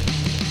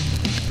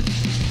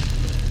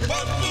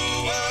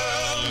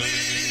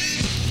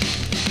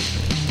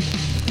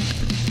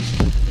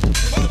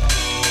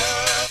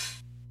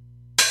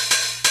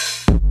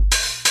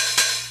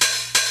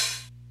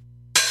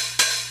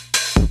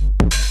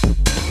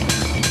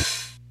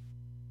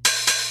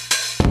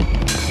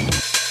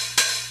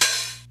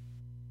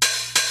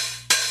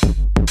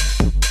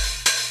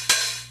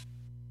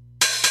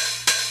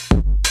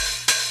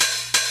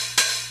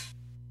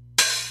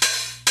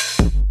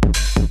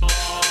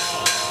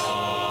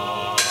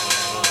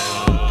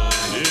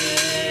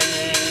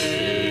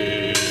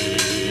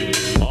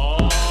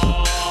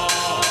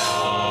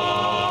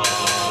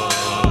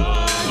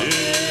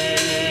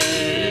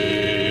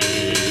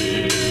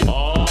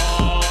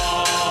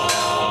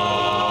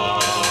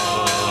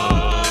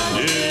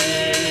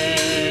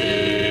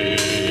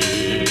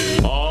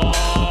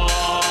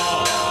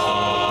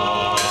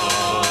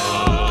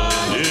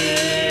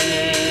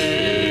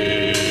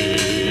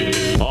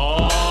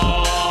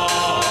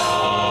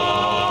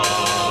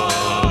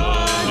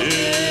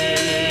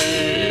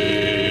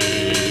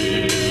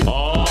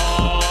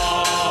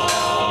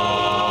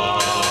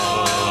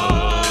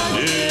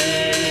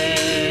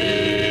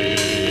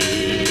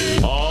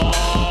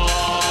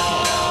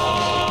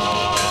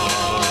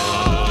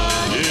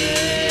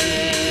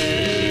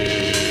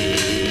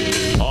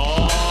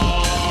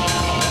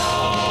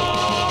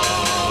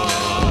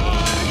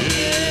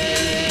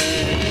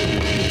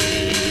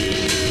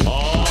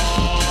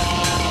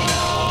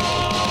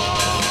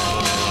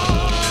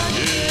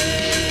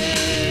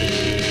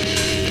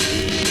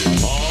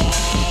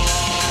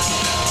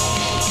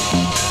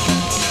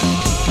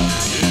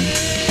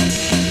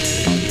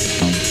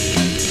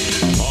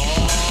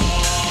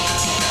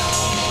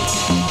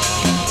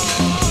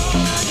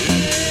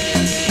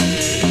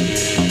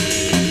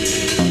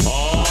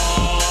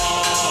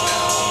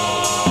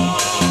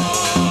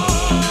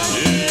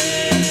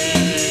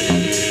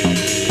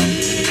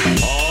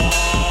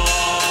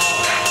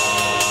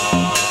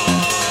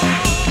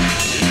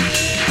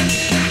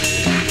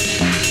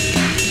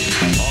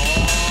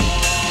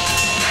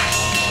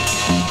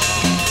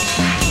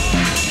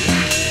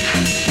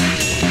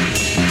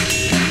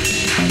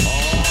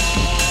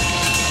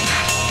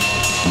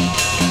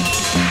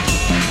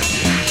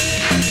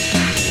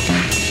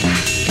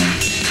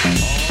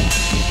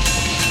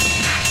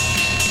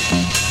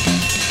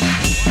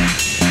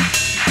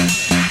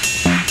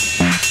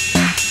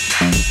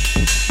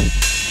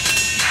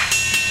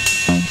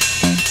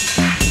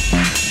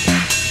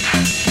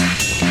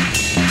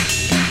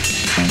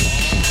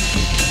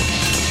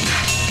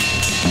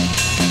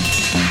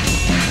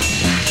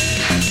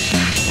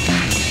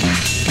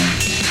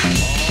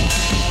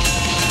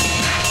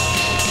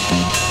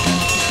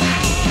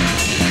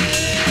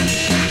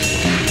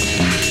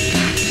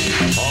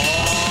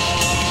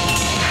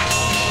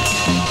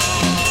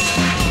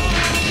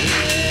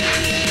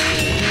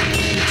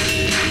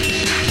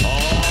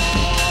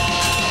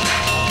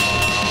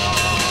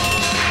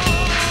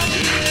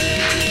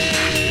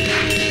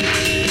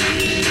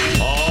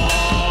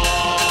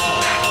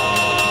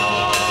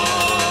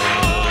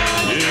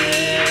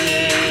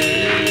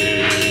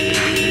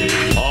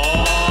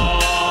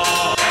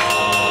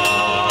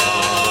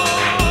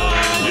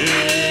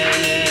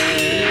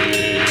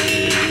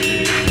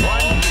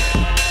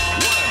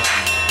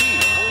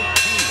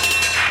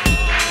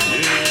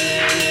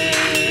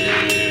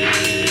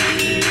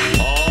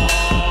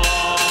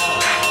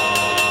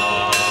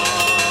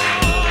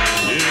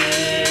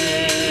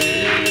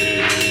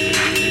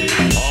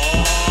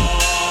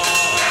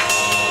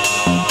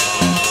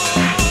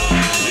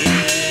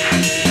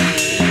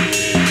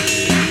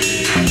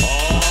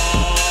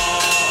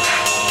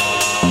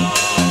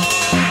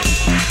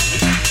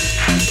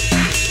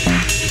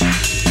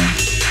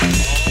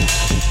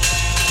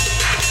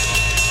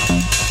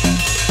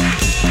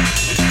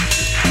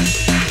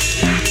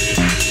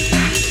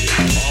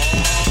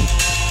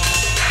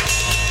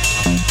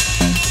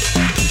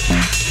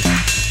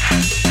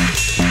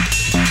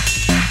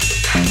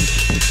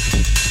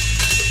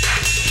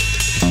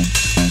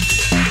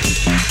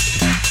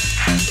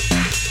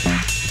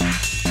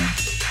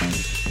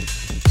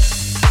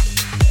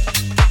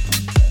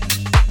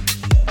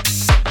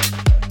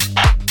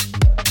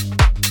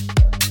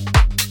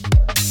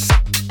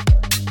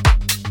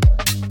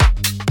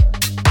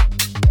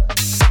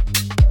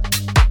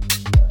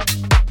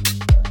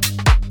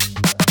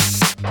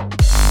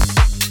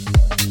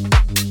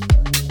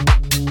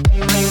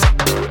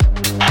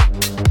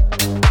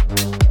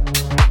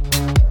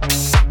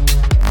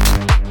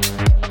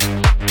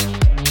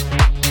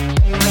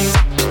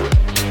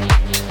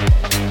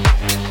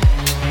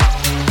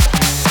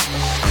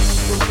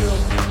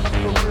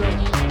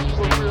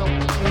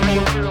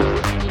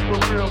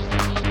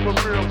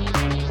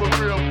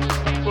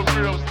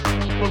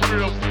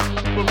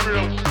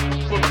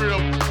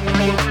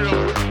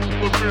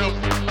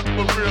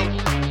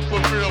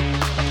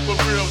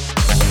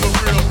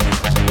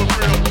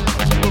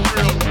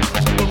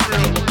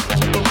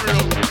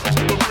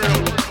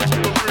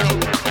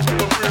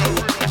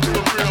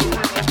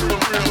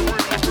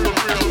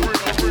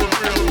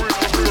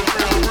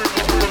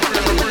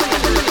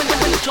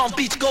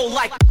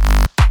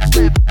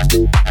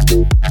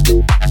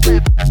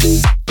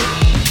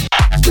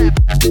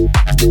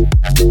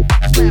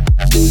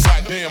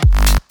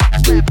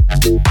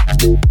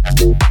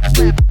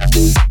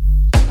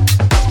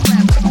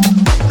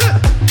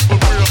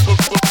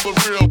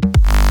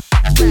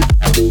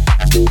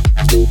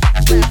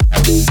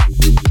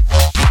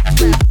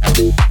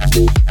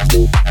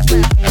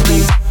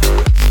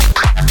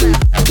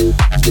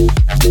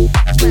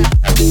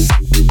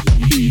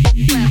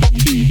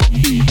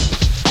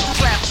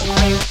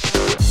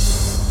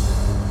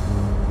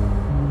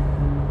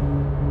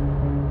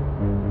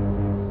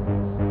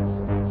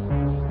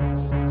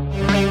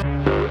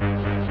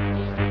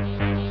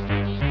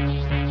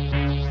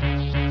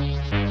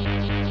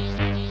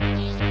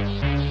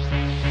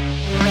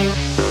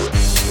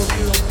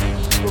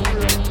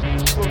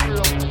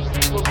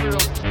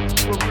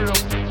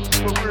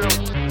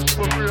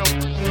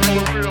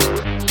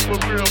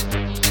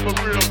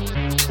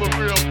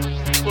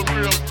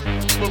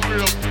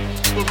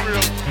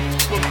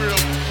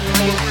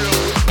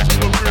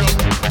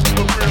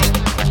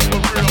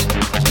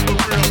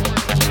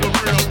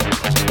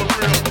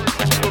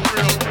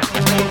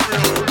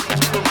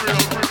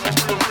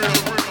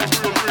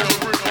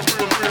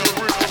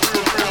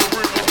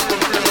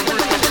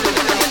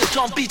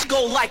 Drum beats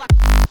go like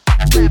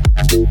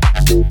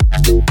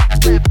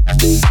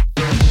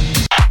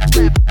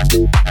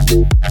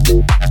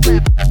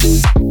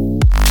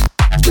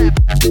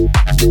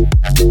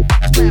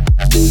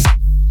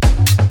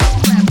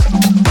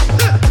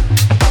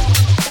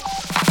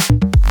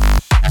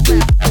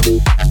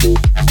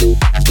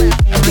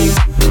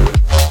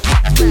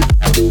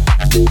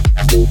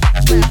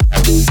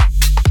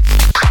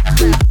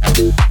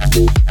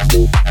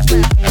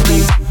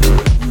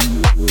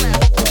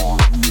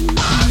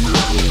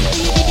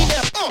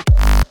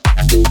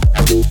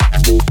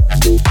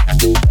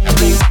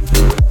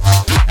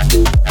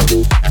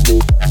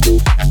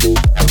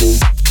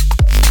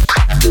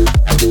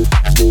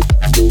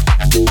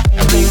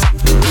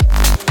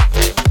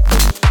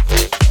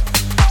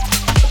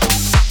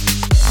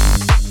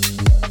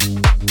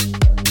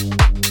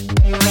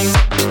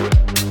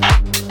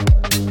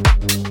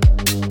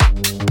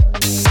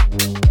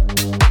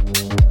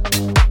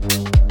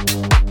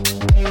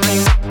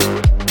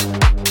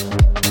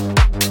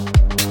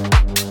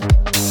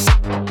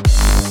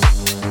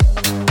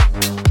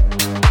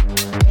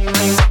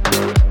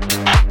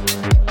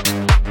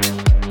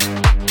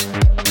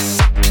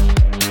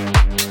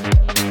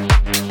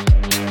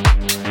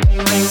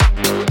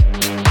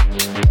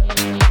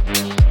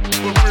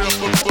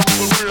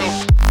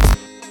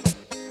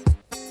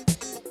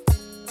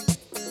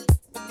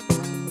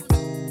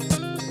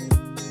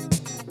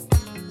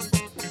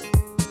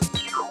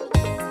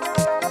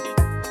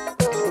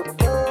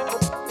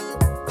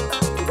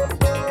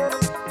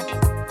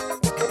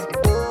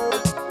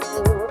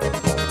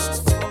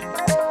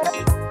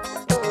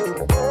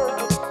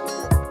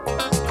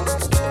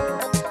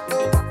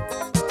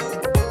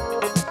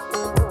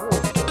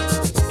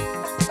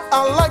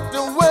I like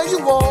the way you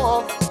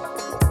walk.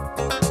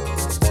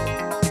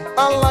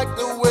 I like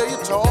the way you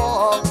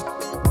talk.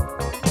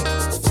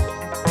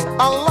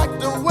 I like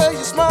the way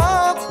you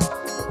smile.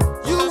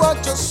 You are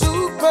just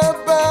super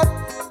bad.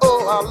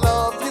 Oh, I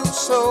love you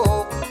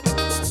so.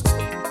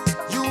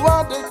 You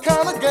are the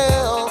kind of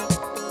girl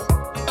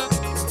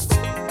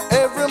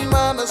every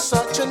man is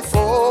searching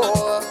for.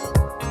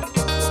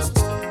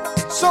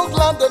 So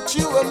glad that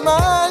you are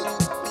mine.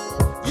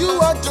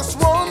 You are just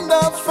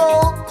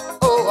wonderful.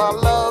 Oh, I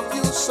love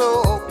you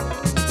so.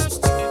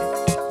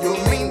 You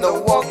mean the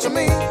world to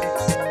me.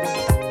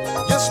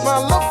 Yes, my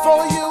love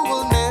for you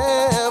will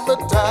never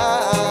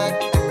die.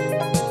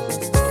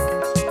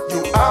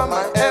 You are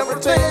my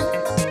everything.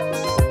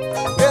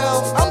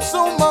 Girl, I'm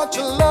so much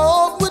in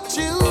love with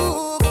you.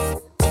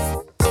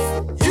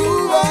 You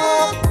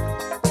are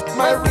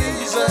my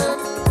reason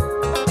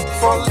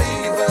for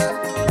leaving.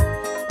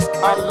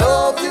 I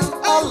love you,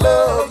 I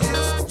love you.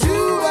 You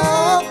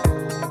are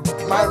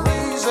my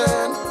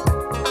reason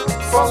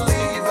for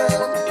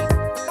leaving.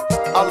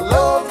 I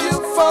love you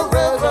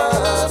forever.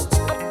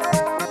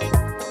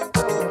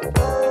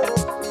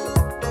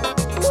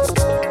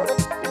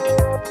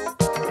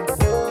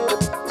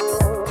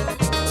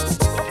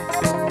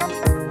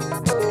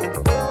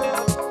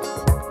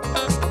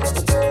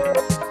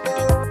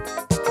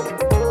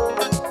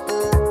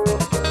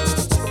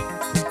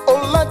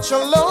 Oh, let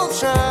your love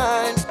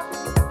shine.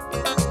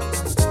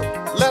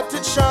 Let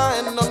it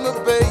shine on me,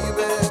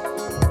 baby.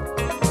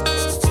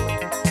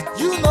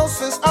 You know,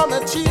 since I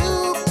met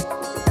you,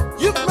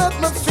 you've made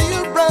me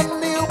feel brand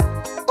new.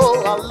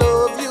 Oh, I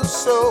love you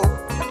so.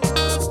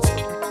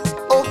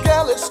 Oh,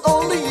 girl, it's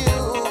only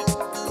you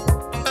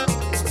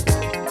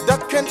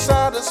that can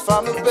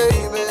satisfy me,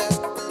 baby.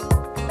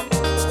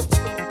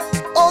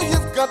 Oh,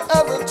 you've got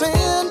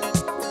everything.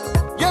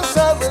 Yes,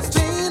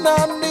 everything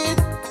I need.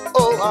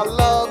 Oh, I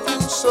love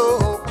you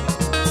so.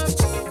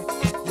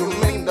 You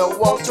mean the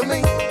world to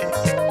me.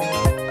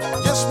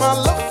 Yes, my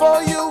love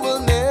for you will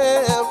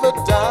never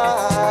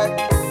die.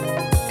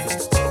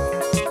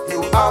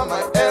 You are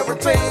my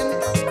everything.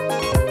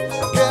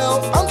 Girl,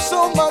 I'm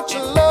so much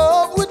in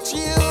love with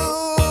you.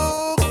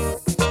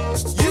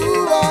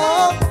 You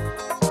are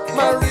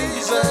my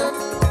reason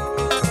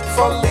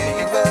for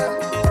leaving.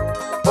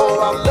 Oh,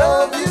 I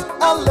love you,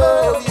 I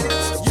love you.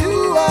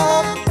 You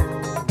are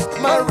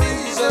my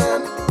reason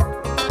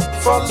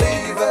for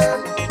leaving.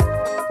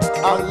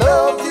 I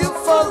love you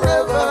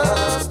forever.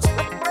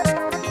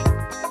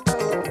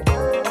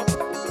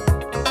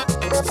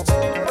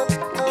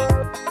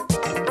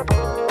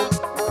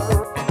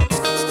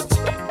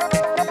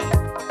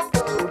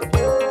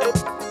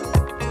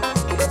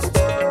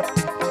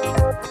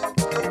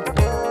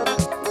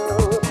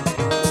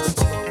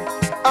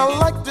 I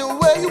like the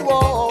way you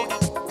walk.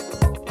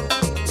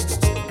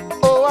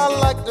 Oh, I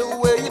like the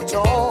way you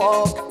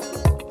talk.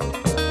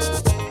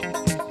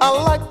 I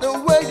like the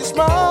way you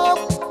smile.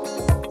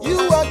 You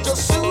are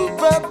just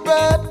super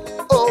bad.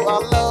 Oh, I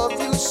love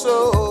you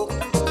so.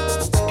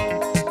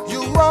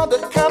 You are the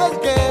kind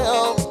of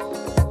girl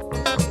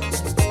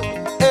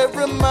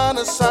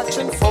is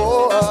searching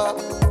for.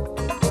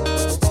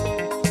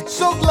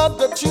 So glad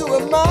that you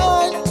are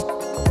mine.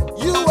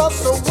 You are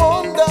so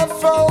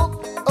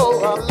wonderful.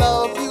 Oh, I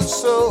love you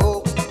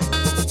so.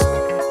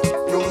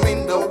 You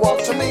mean the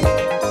world to me.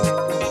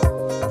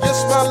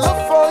 Yes, my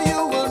love for you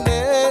will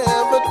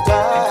never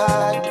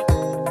die.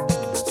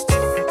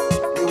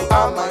 You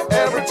are my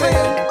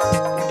everything.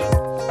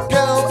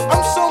 Girl,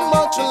 I'm so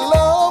much in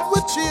love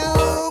with you.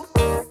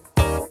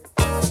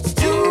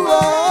 You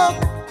are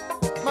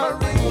my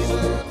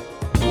reason.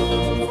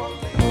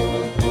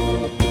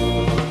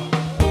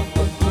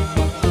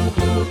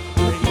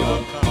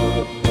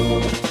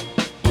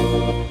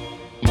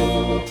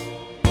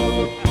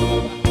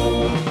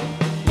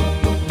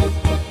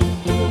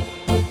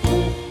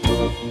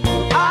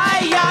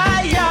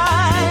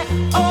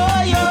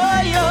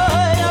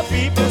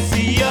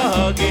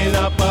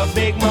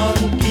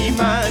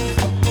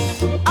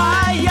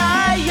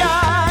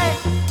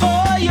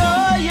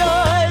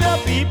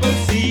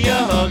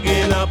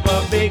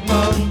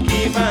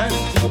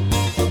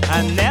 I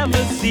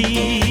never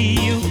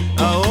see you, I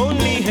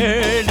only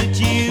heard that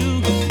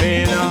you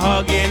been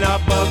hugging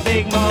up a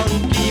big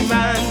monkey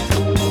man.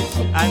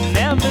 I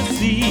never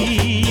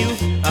see you,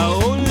 I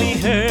only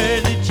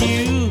heard that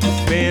you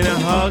been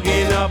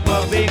hugging up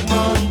a big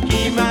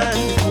monkey man.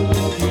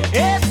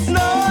 It's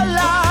no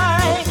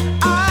lie,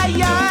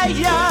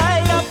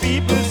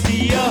 people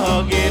see you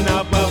hugging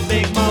up a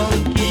big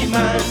monkey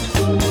man.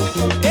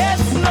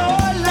 It's no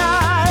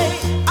lie,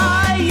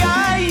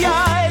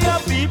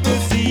 people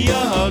see you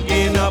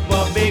hugging up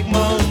a big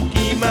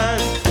monkey man.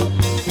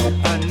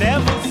 I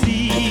never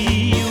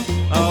see you,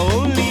 I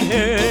only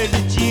heard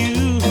that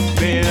you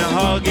been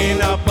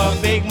hugging up a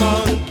big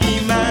monkey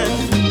man.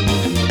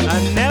 I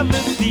never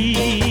see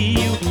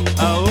you,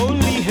 I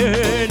only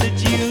heard that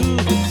you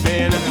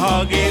been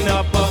hugging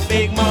up a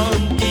big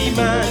monkey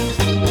man.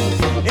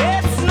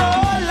 It's no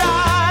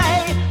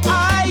lie,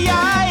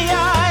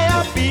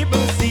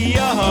 people see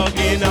you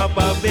hugging up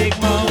a big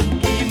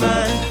monkey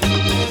man.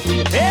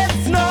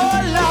 It's no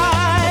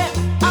lie,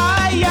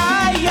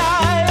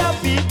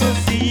 people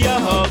see you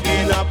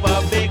hugging up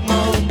a big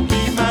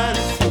monkey man.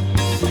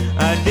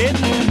 I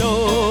didn't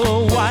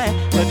know why,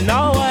 but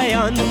now I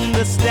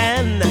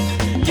understand.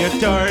 You're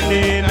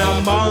turning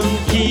a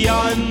monkey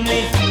on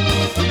me.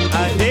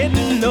 I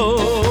didn't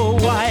know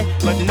why,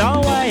 but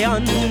now I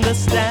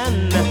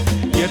understand.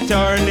 You're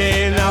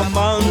turning a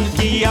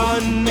monkey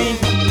on me.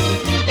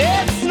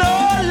 It's no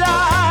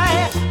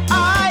lie,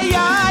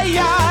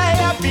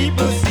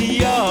 people see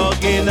you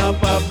hugging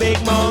up a big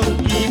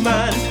monkey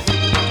man.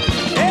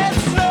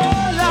 It's no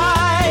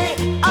lie,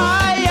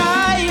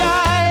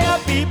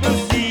 people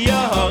see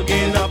you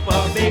hugging up a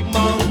big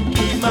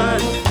monkey man.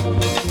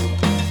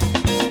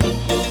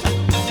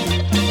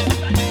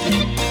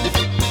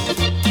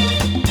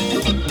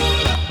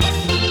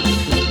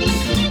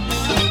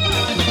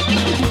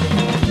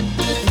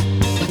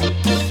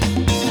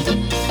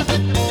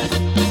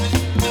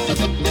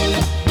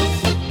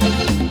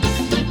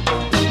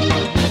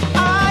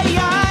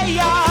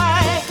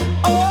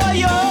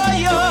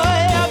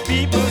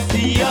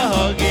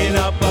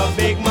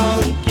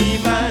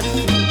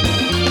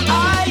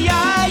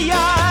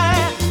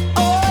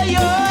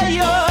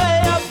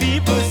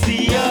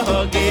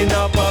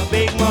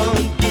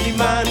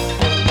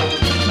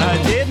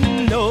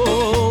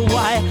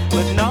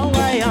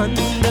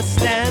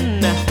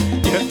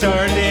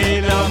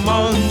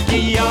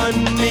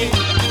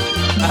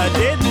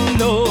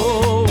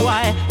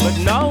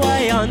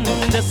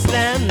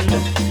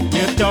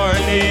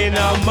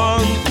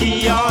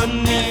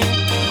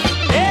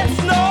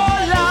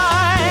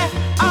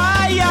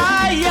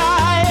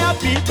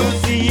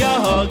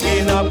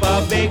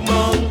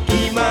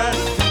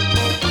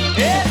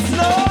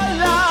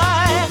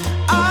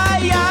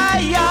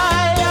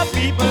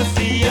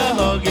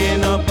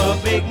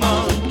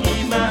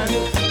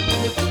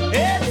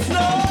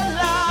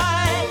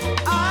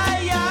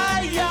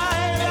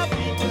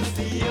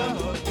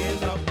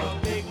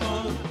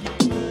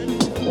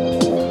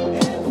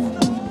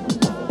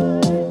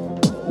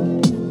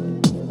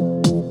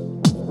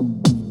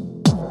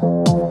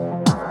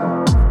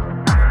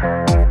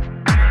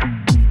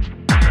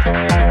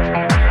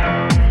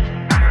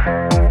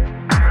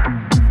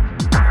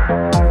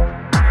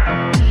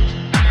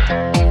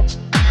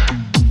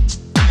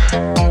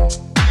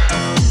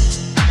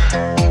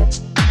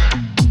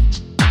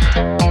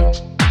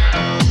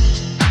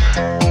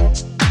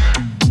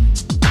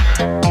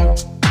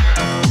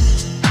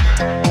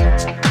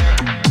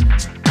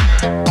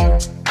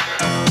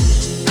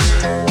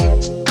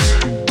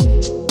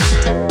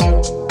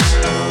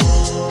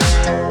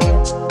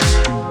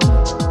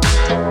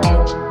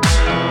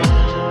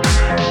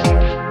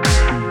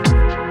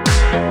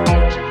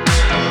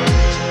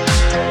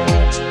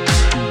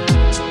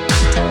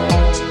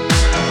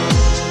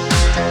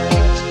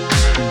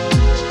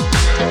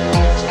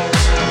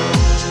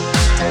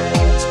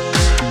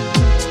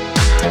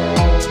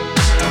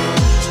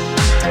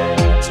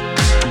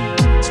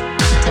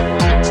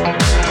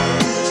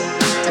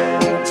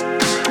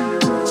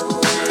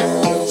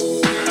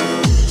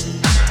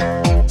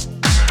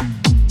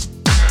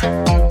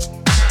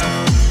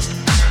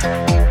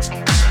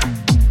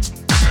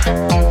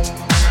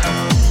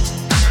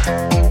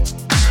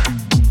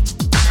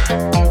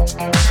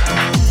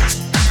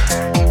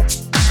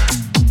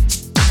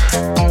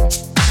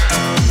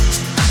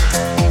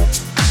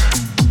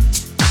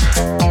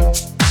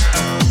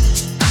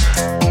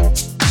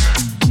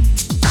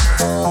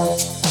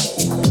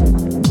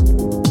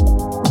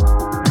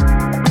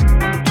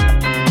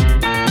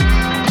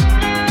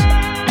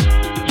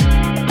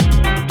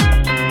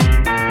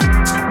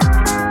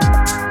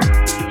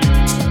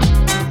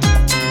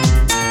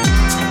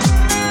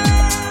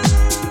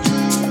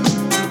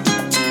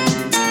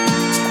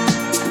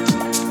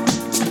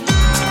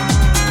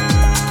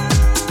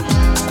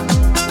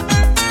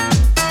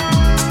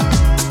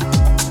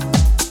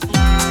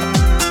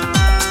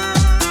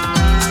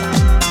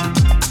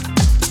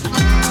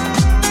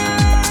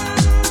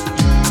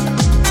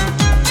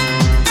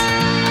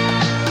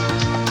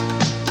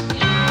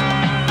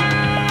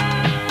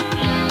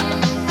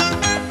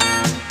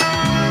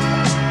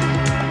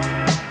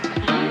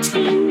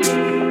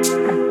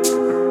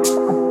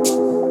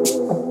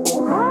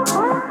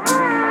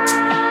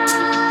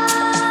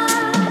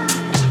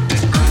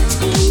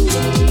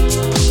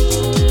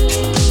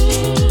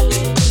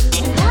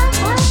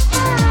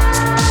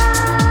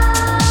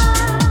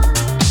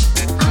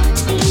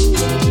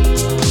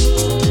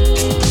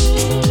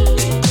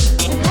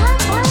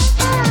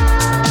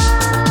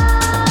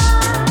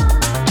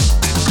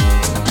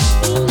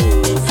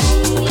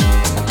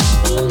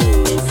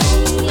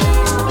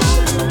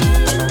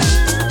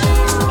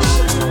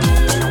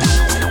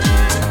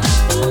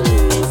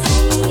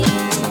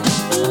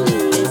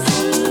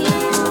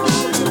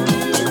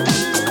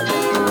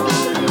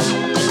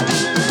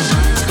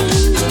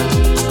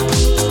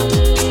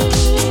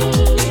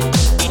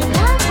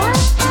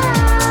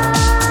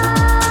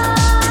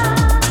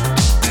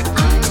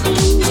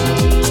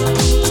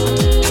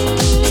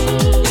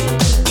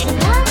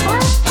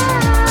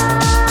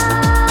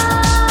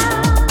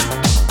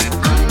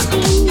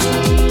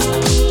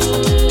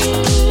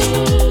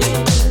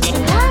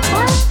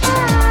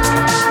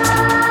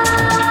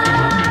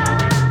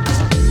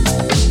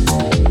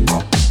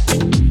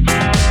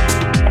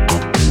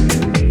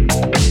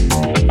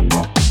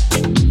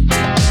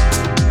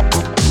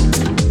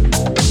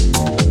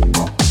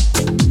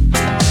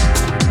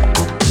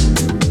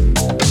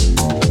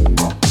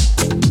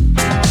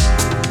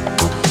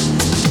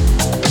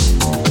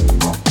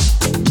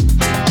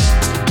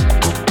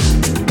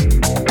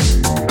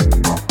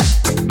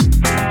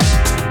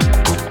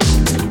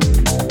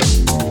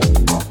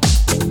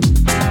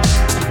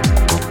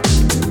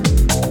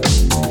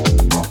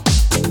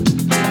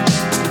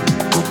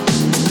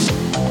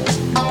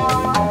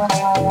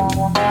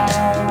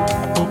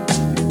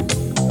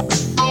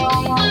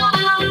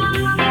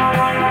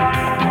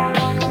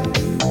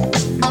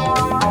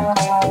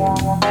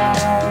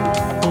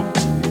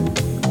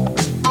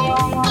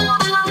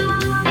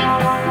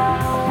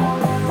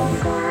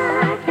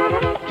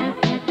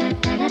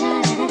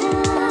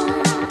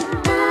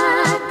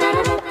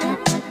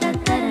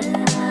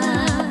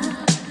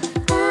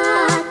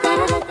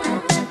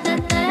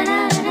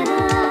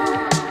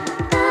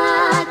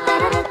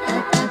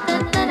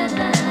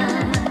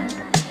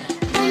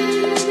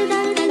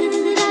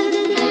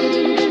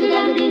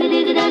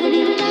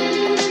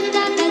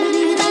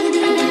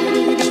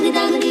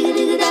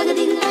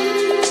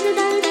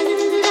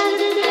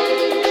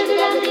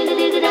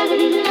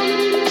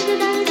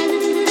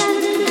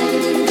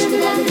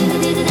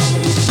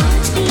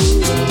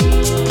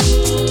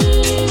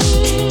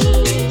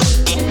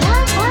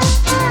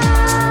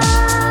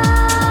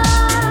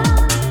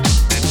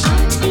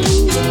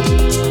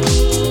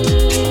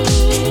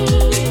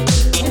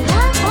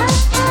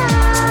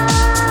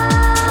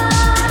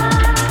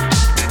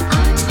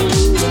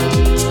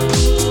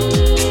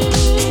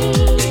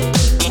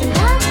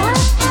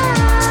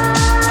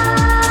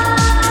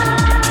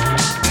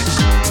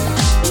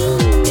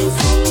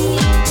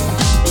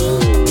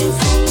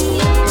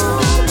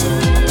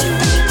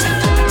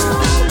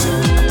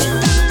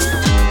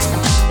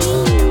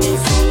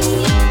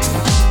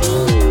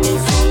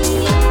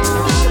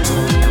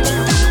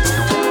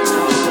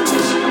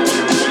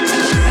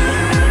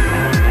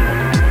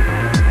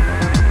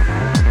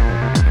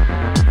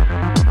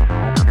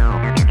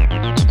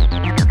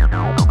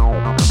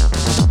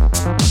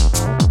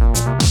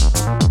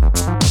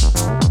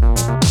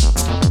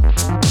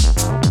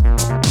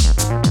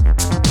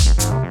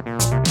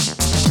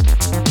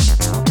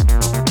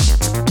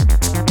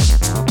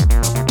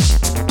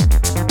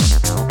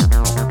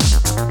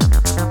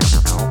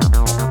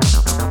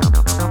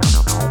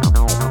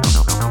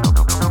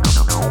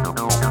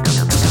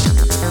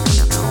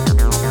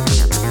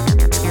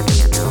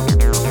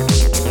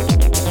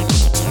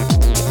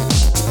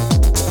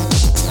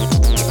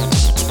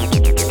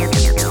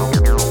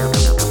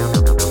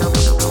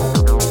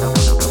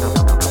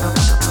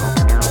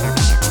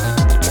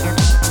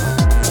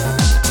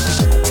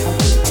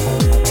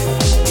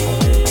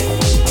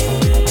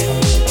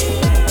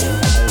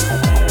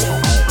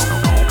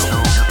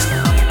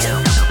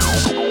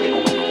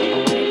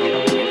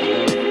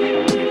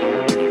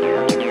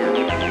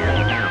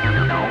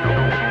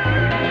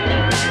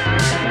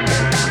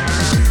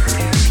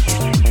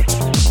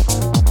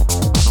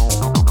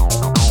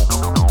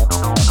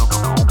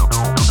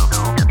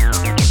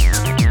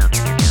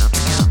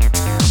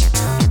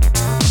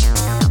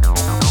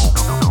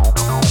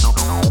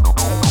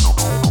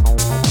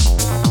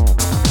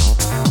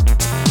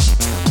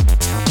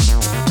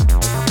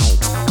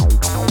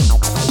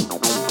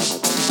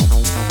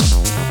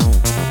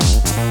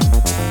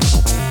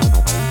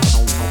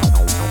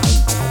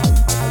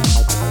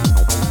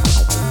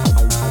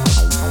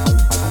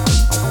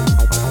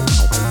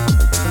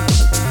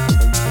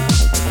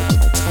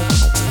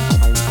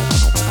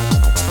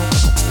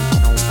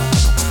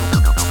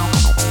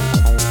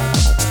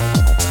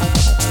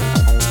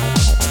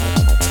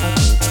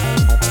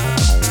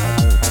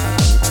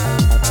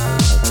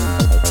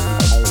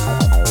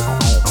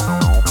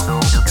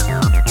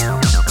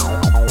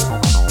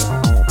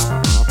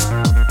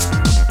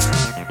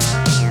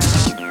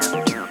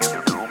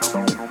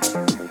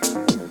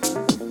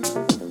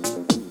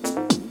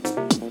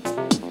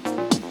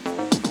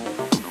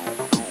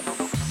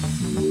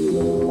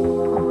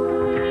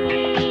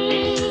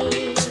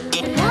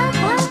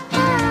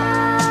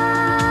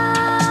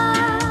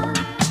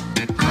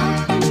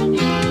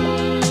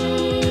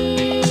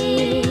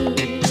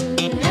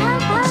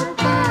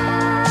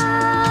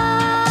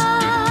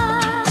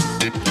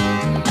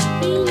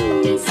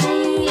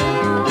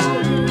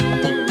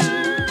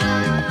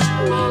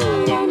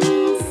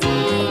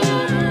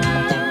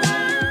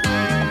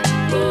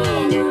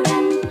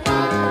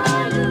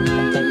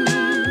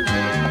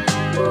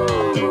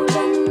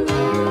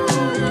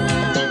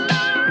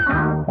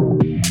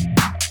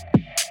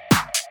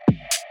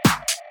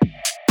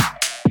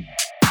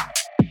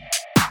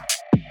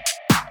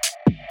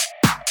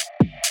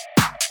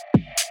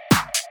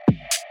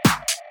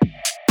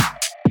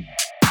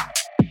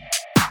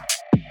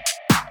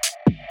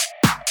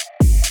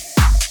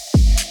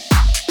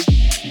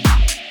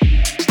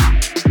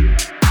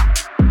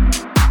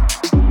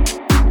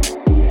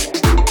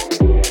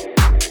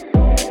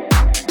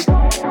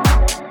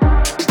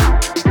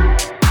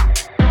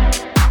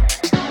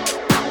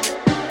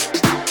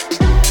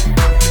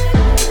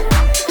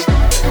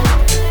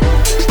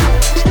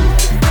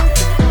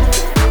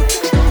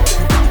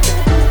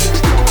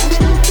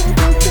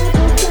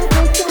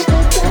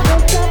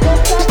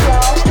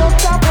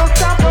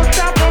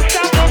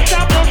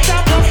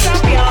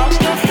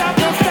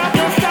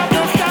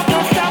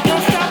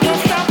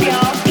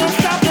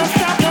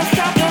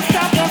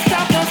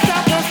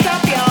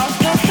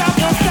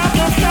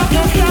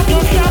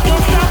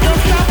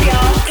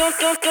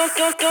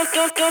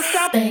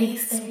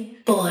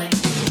 Boy.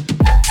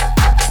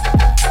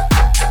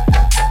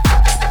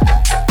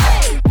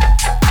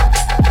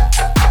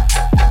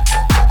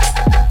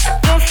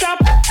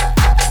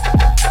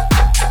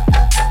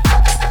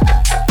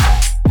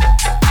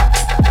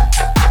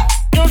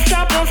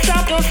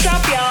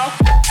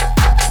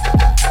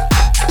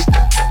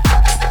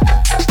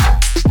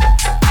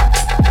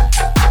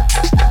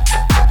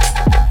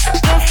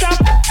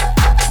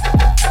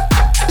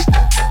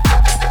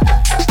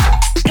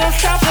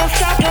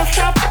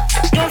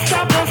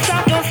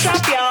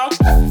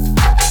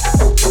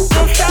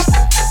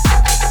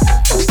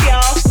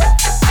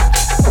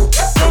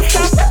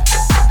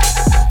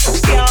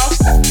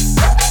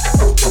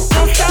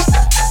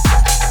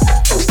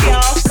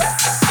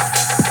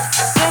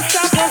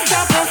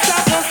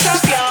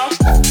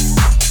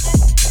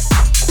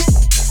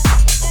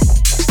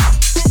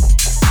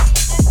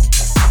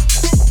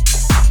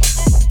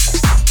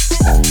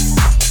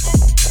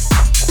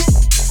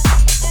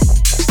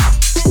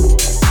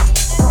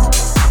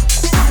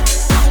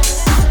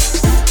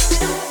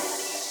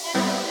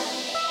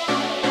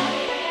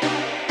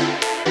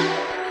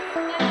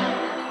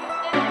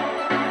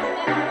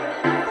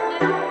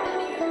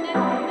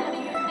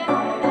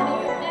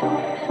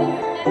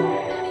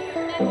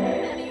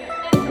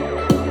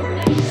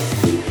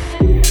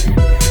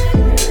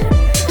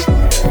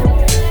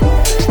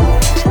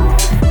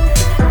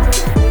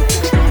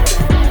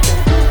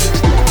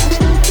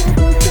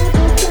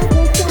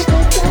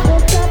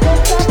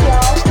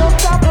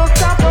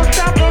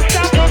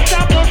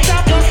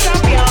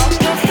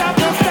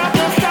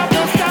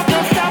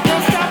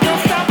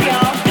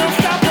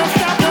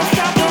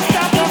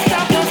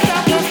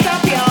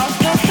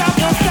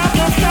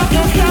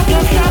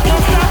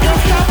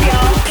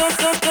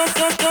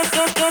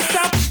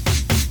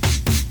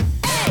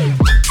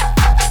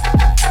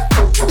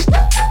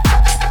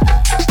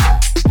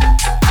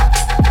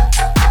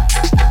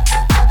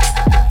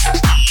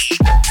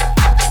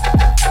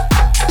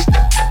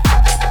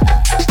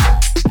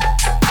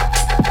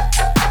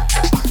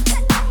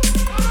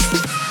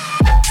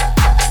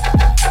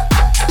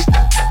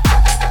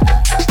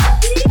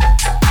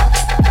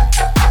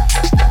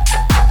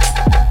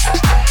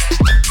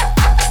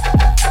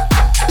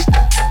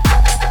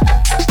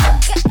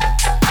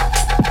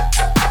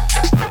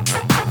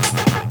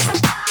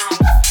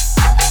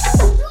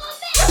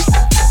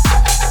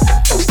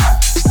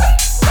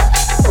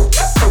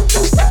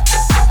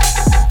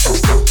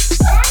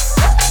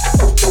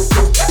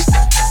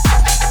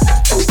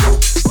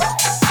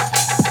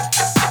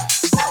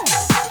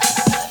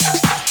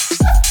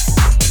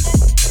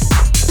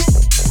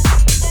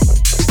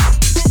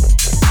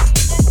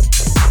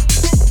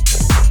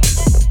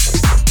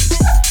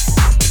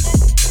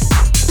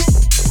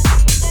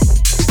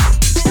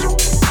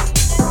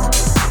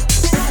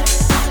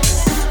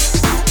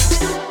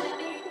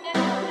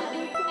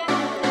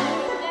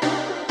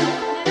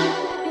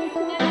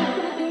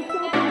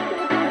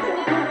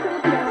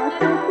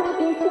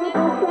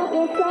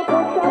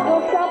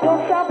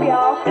 Don't stop,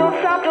 y'all. Don't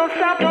stop. Don't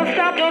stop, don't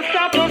stop, don't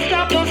stop. Don't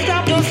stop, don't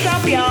stop, don't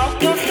stop, y'all.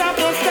 Don't stop,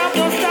 y'all.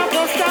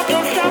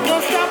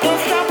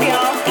 Don't stop,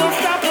 y'all. Don't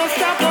stop,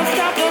 y'all.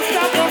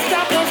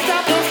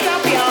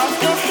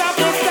 Don't stop,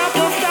 don't stop,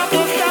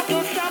 don't stop,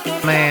 don't stop,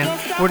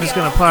 y'all. We're just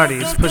gonna party.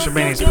 It's Pusher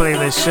Mania's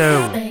playlist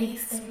show.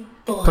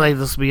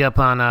 Playlist will be up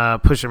on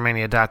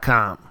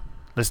pushermania.com.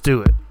 Let's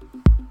do it.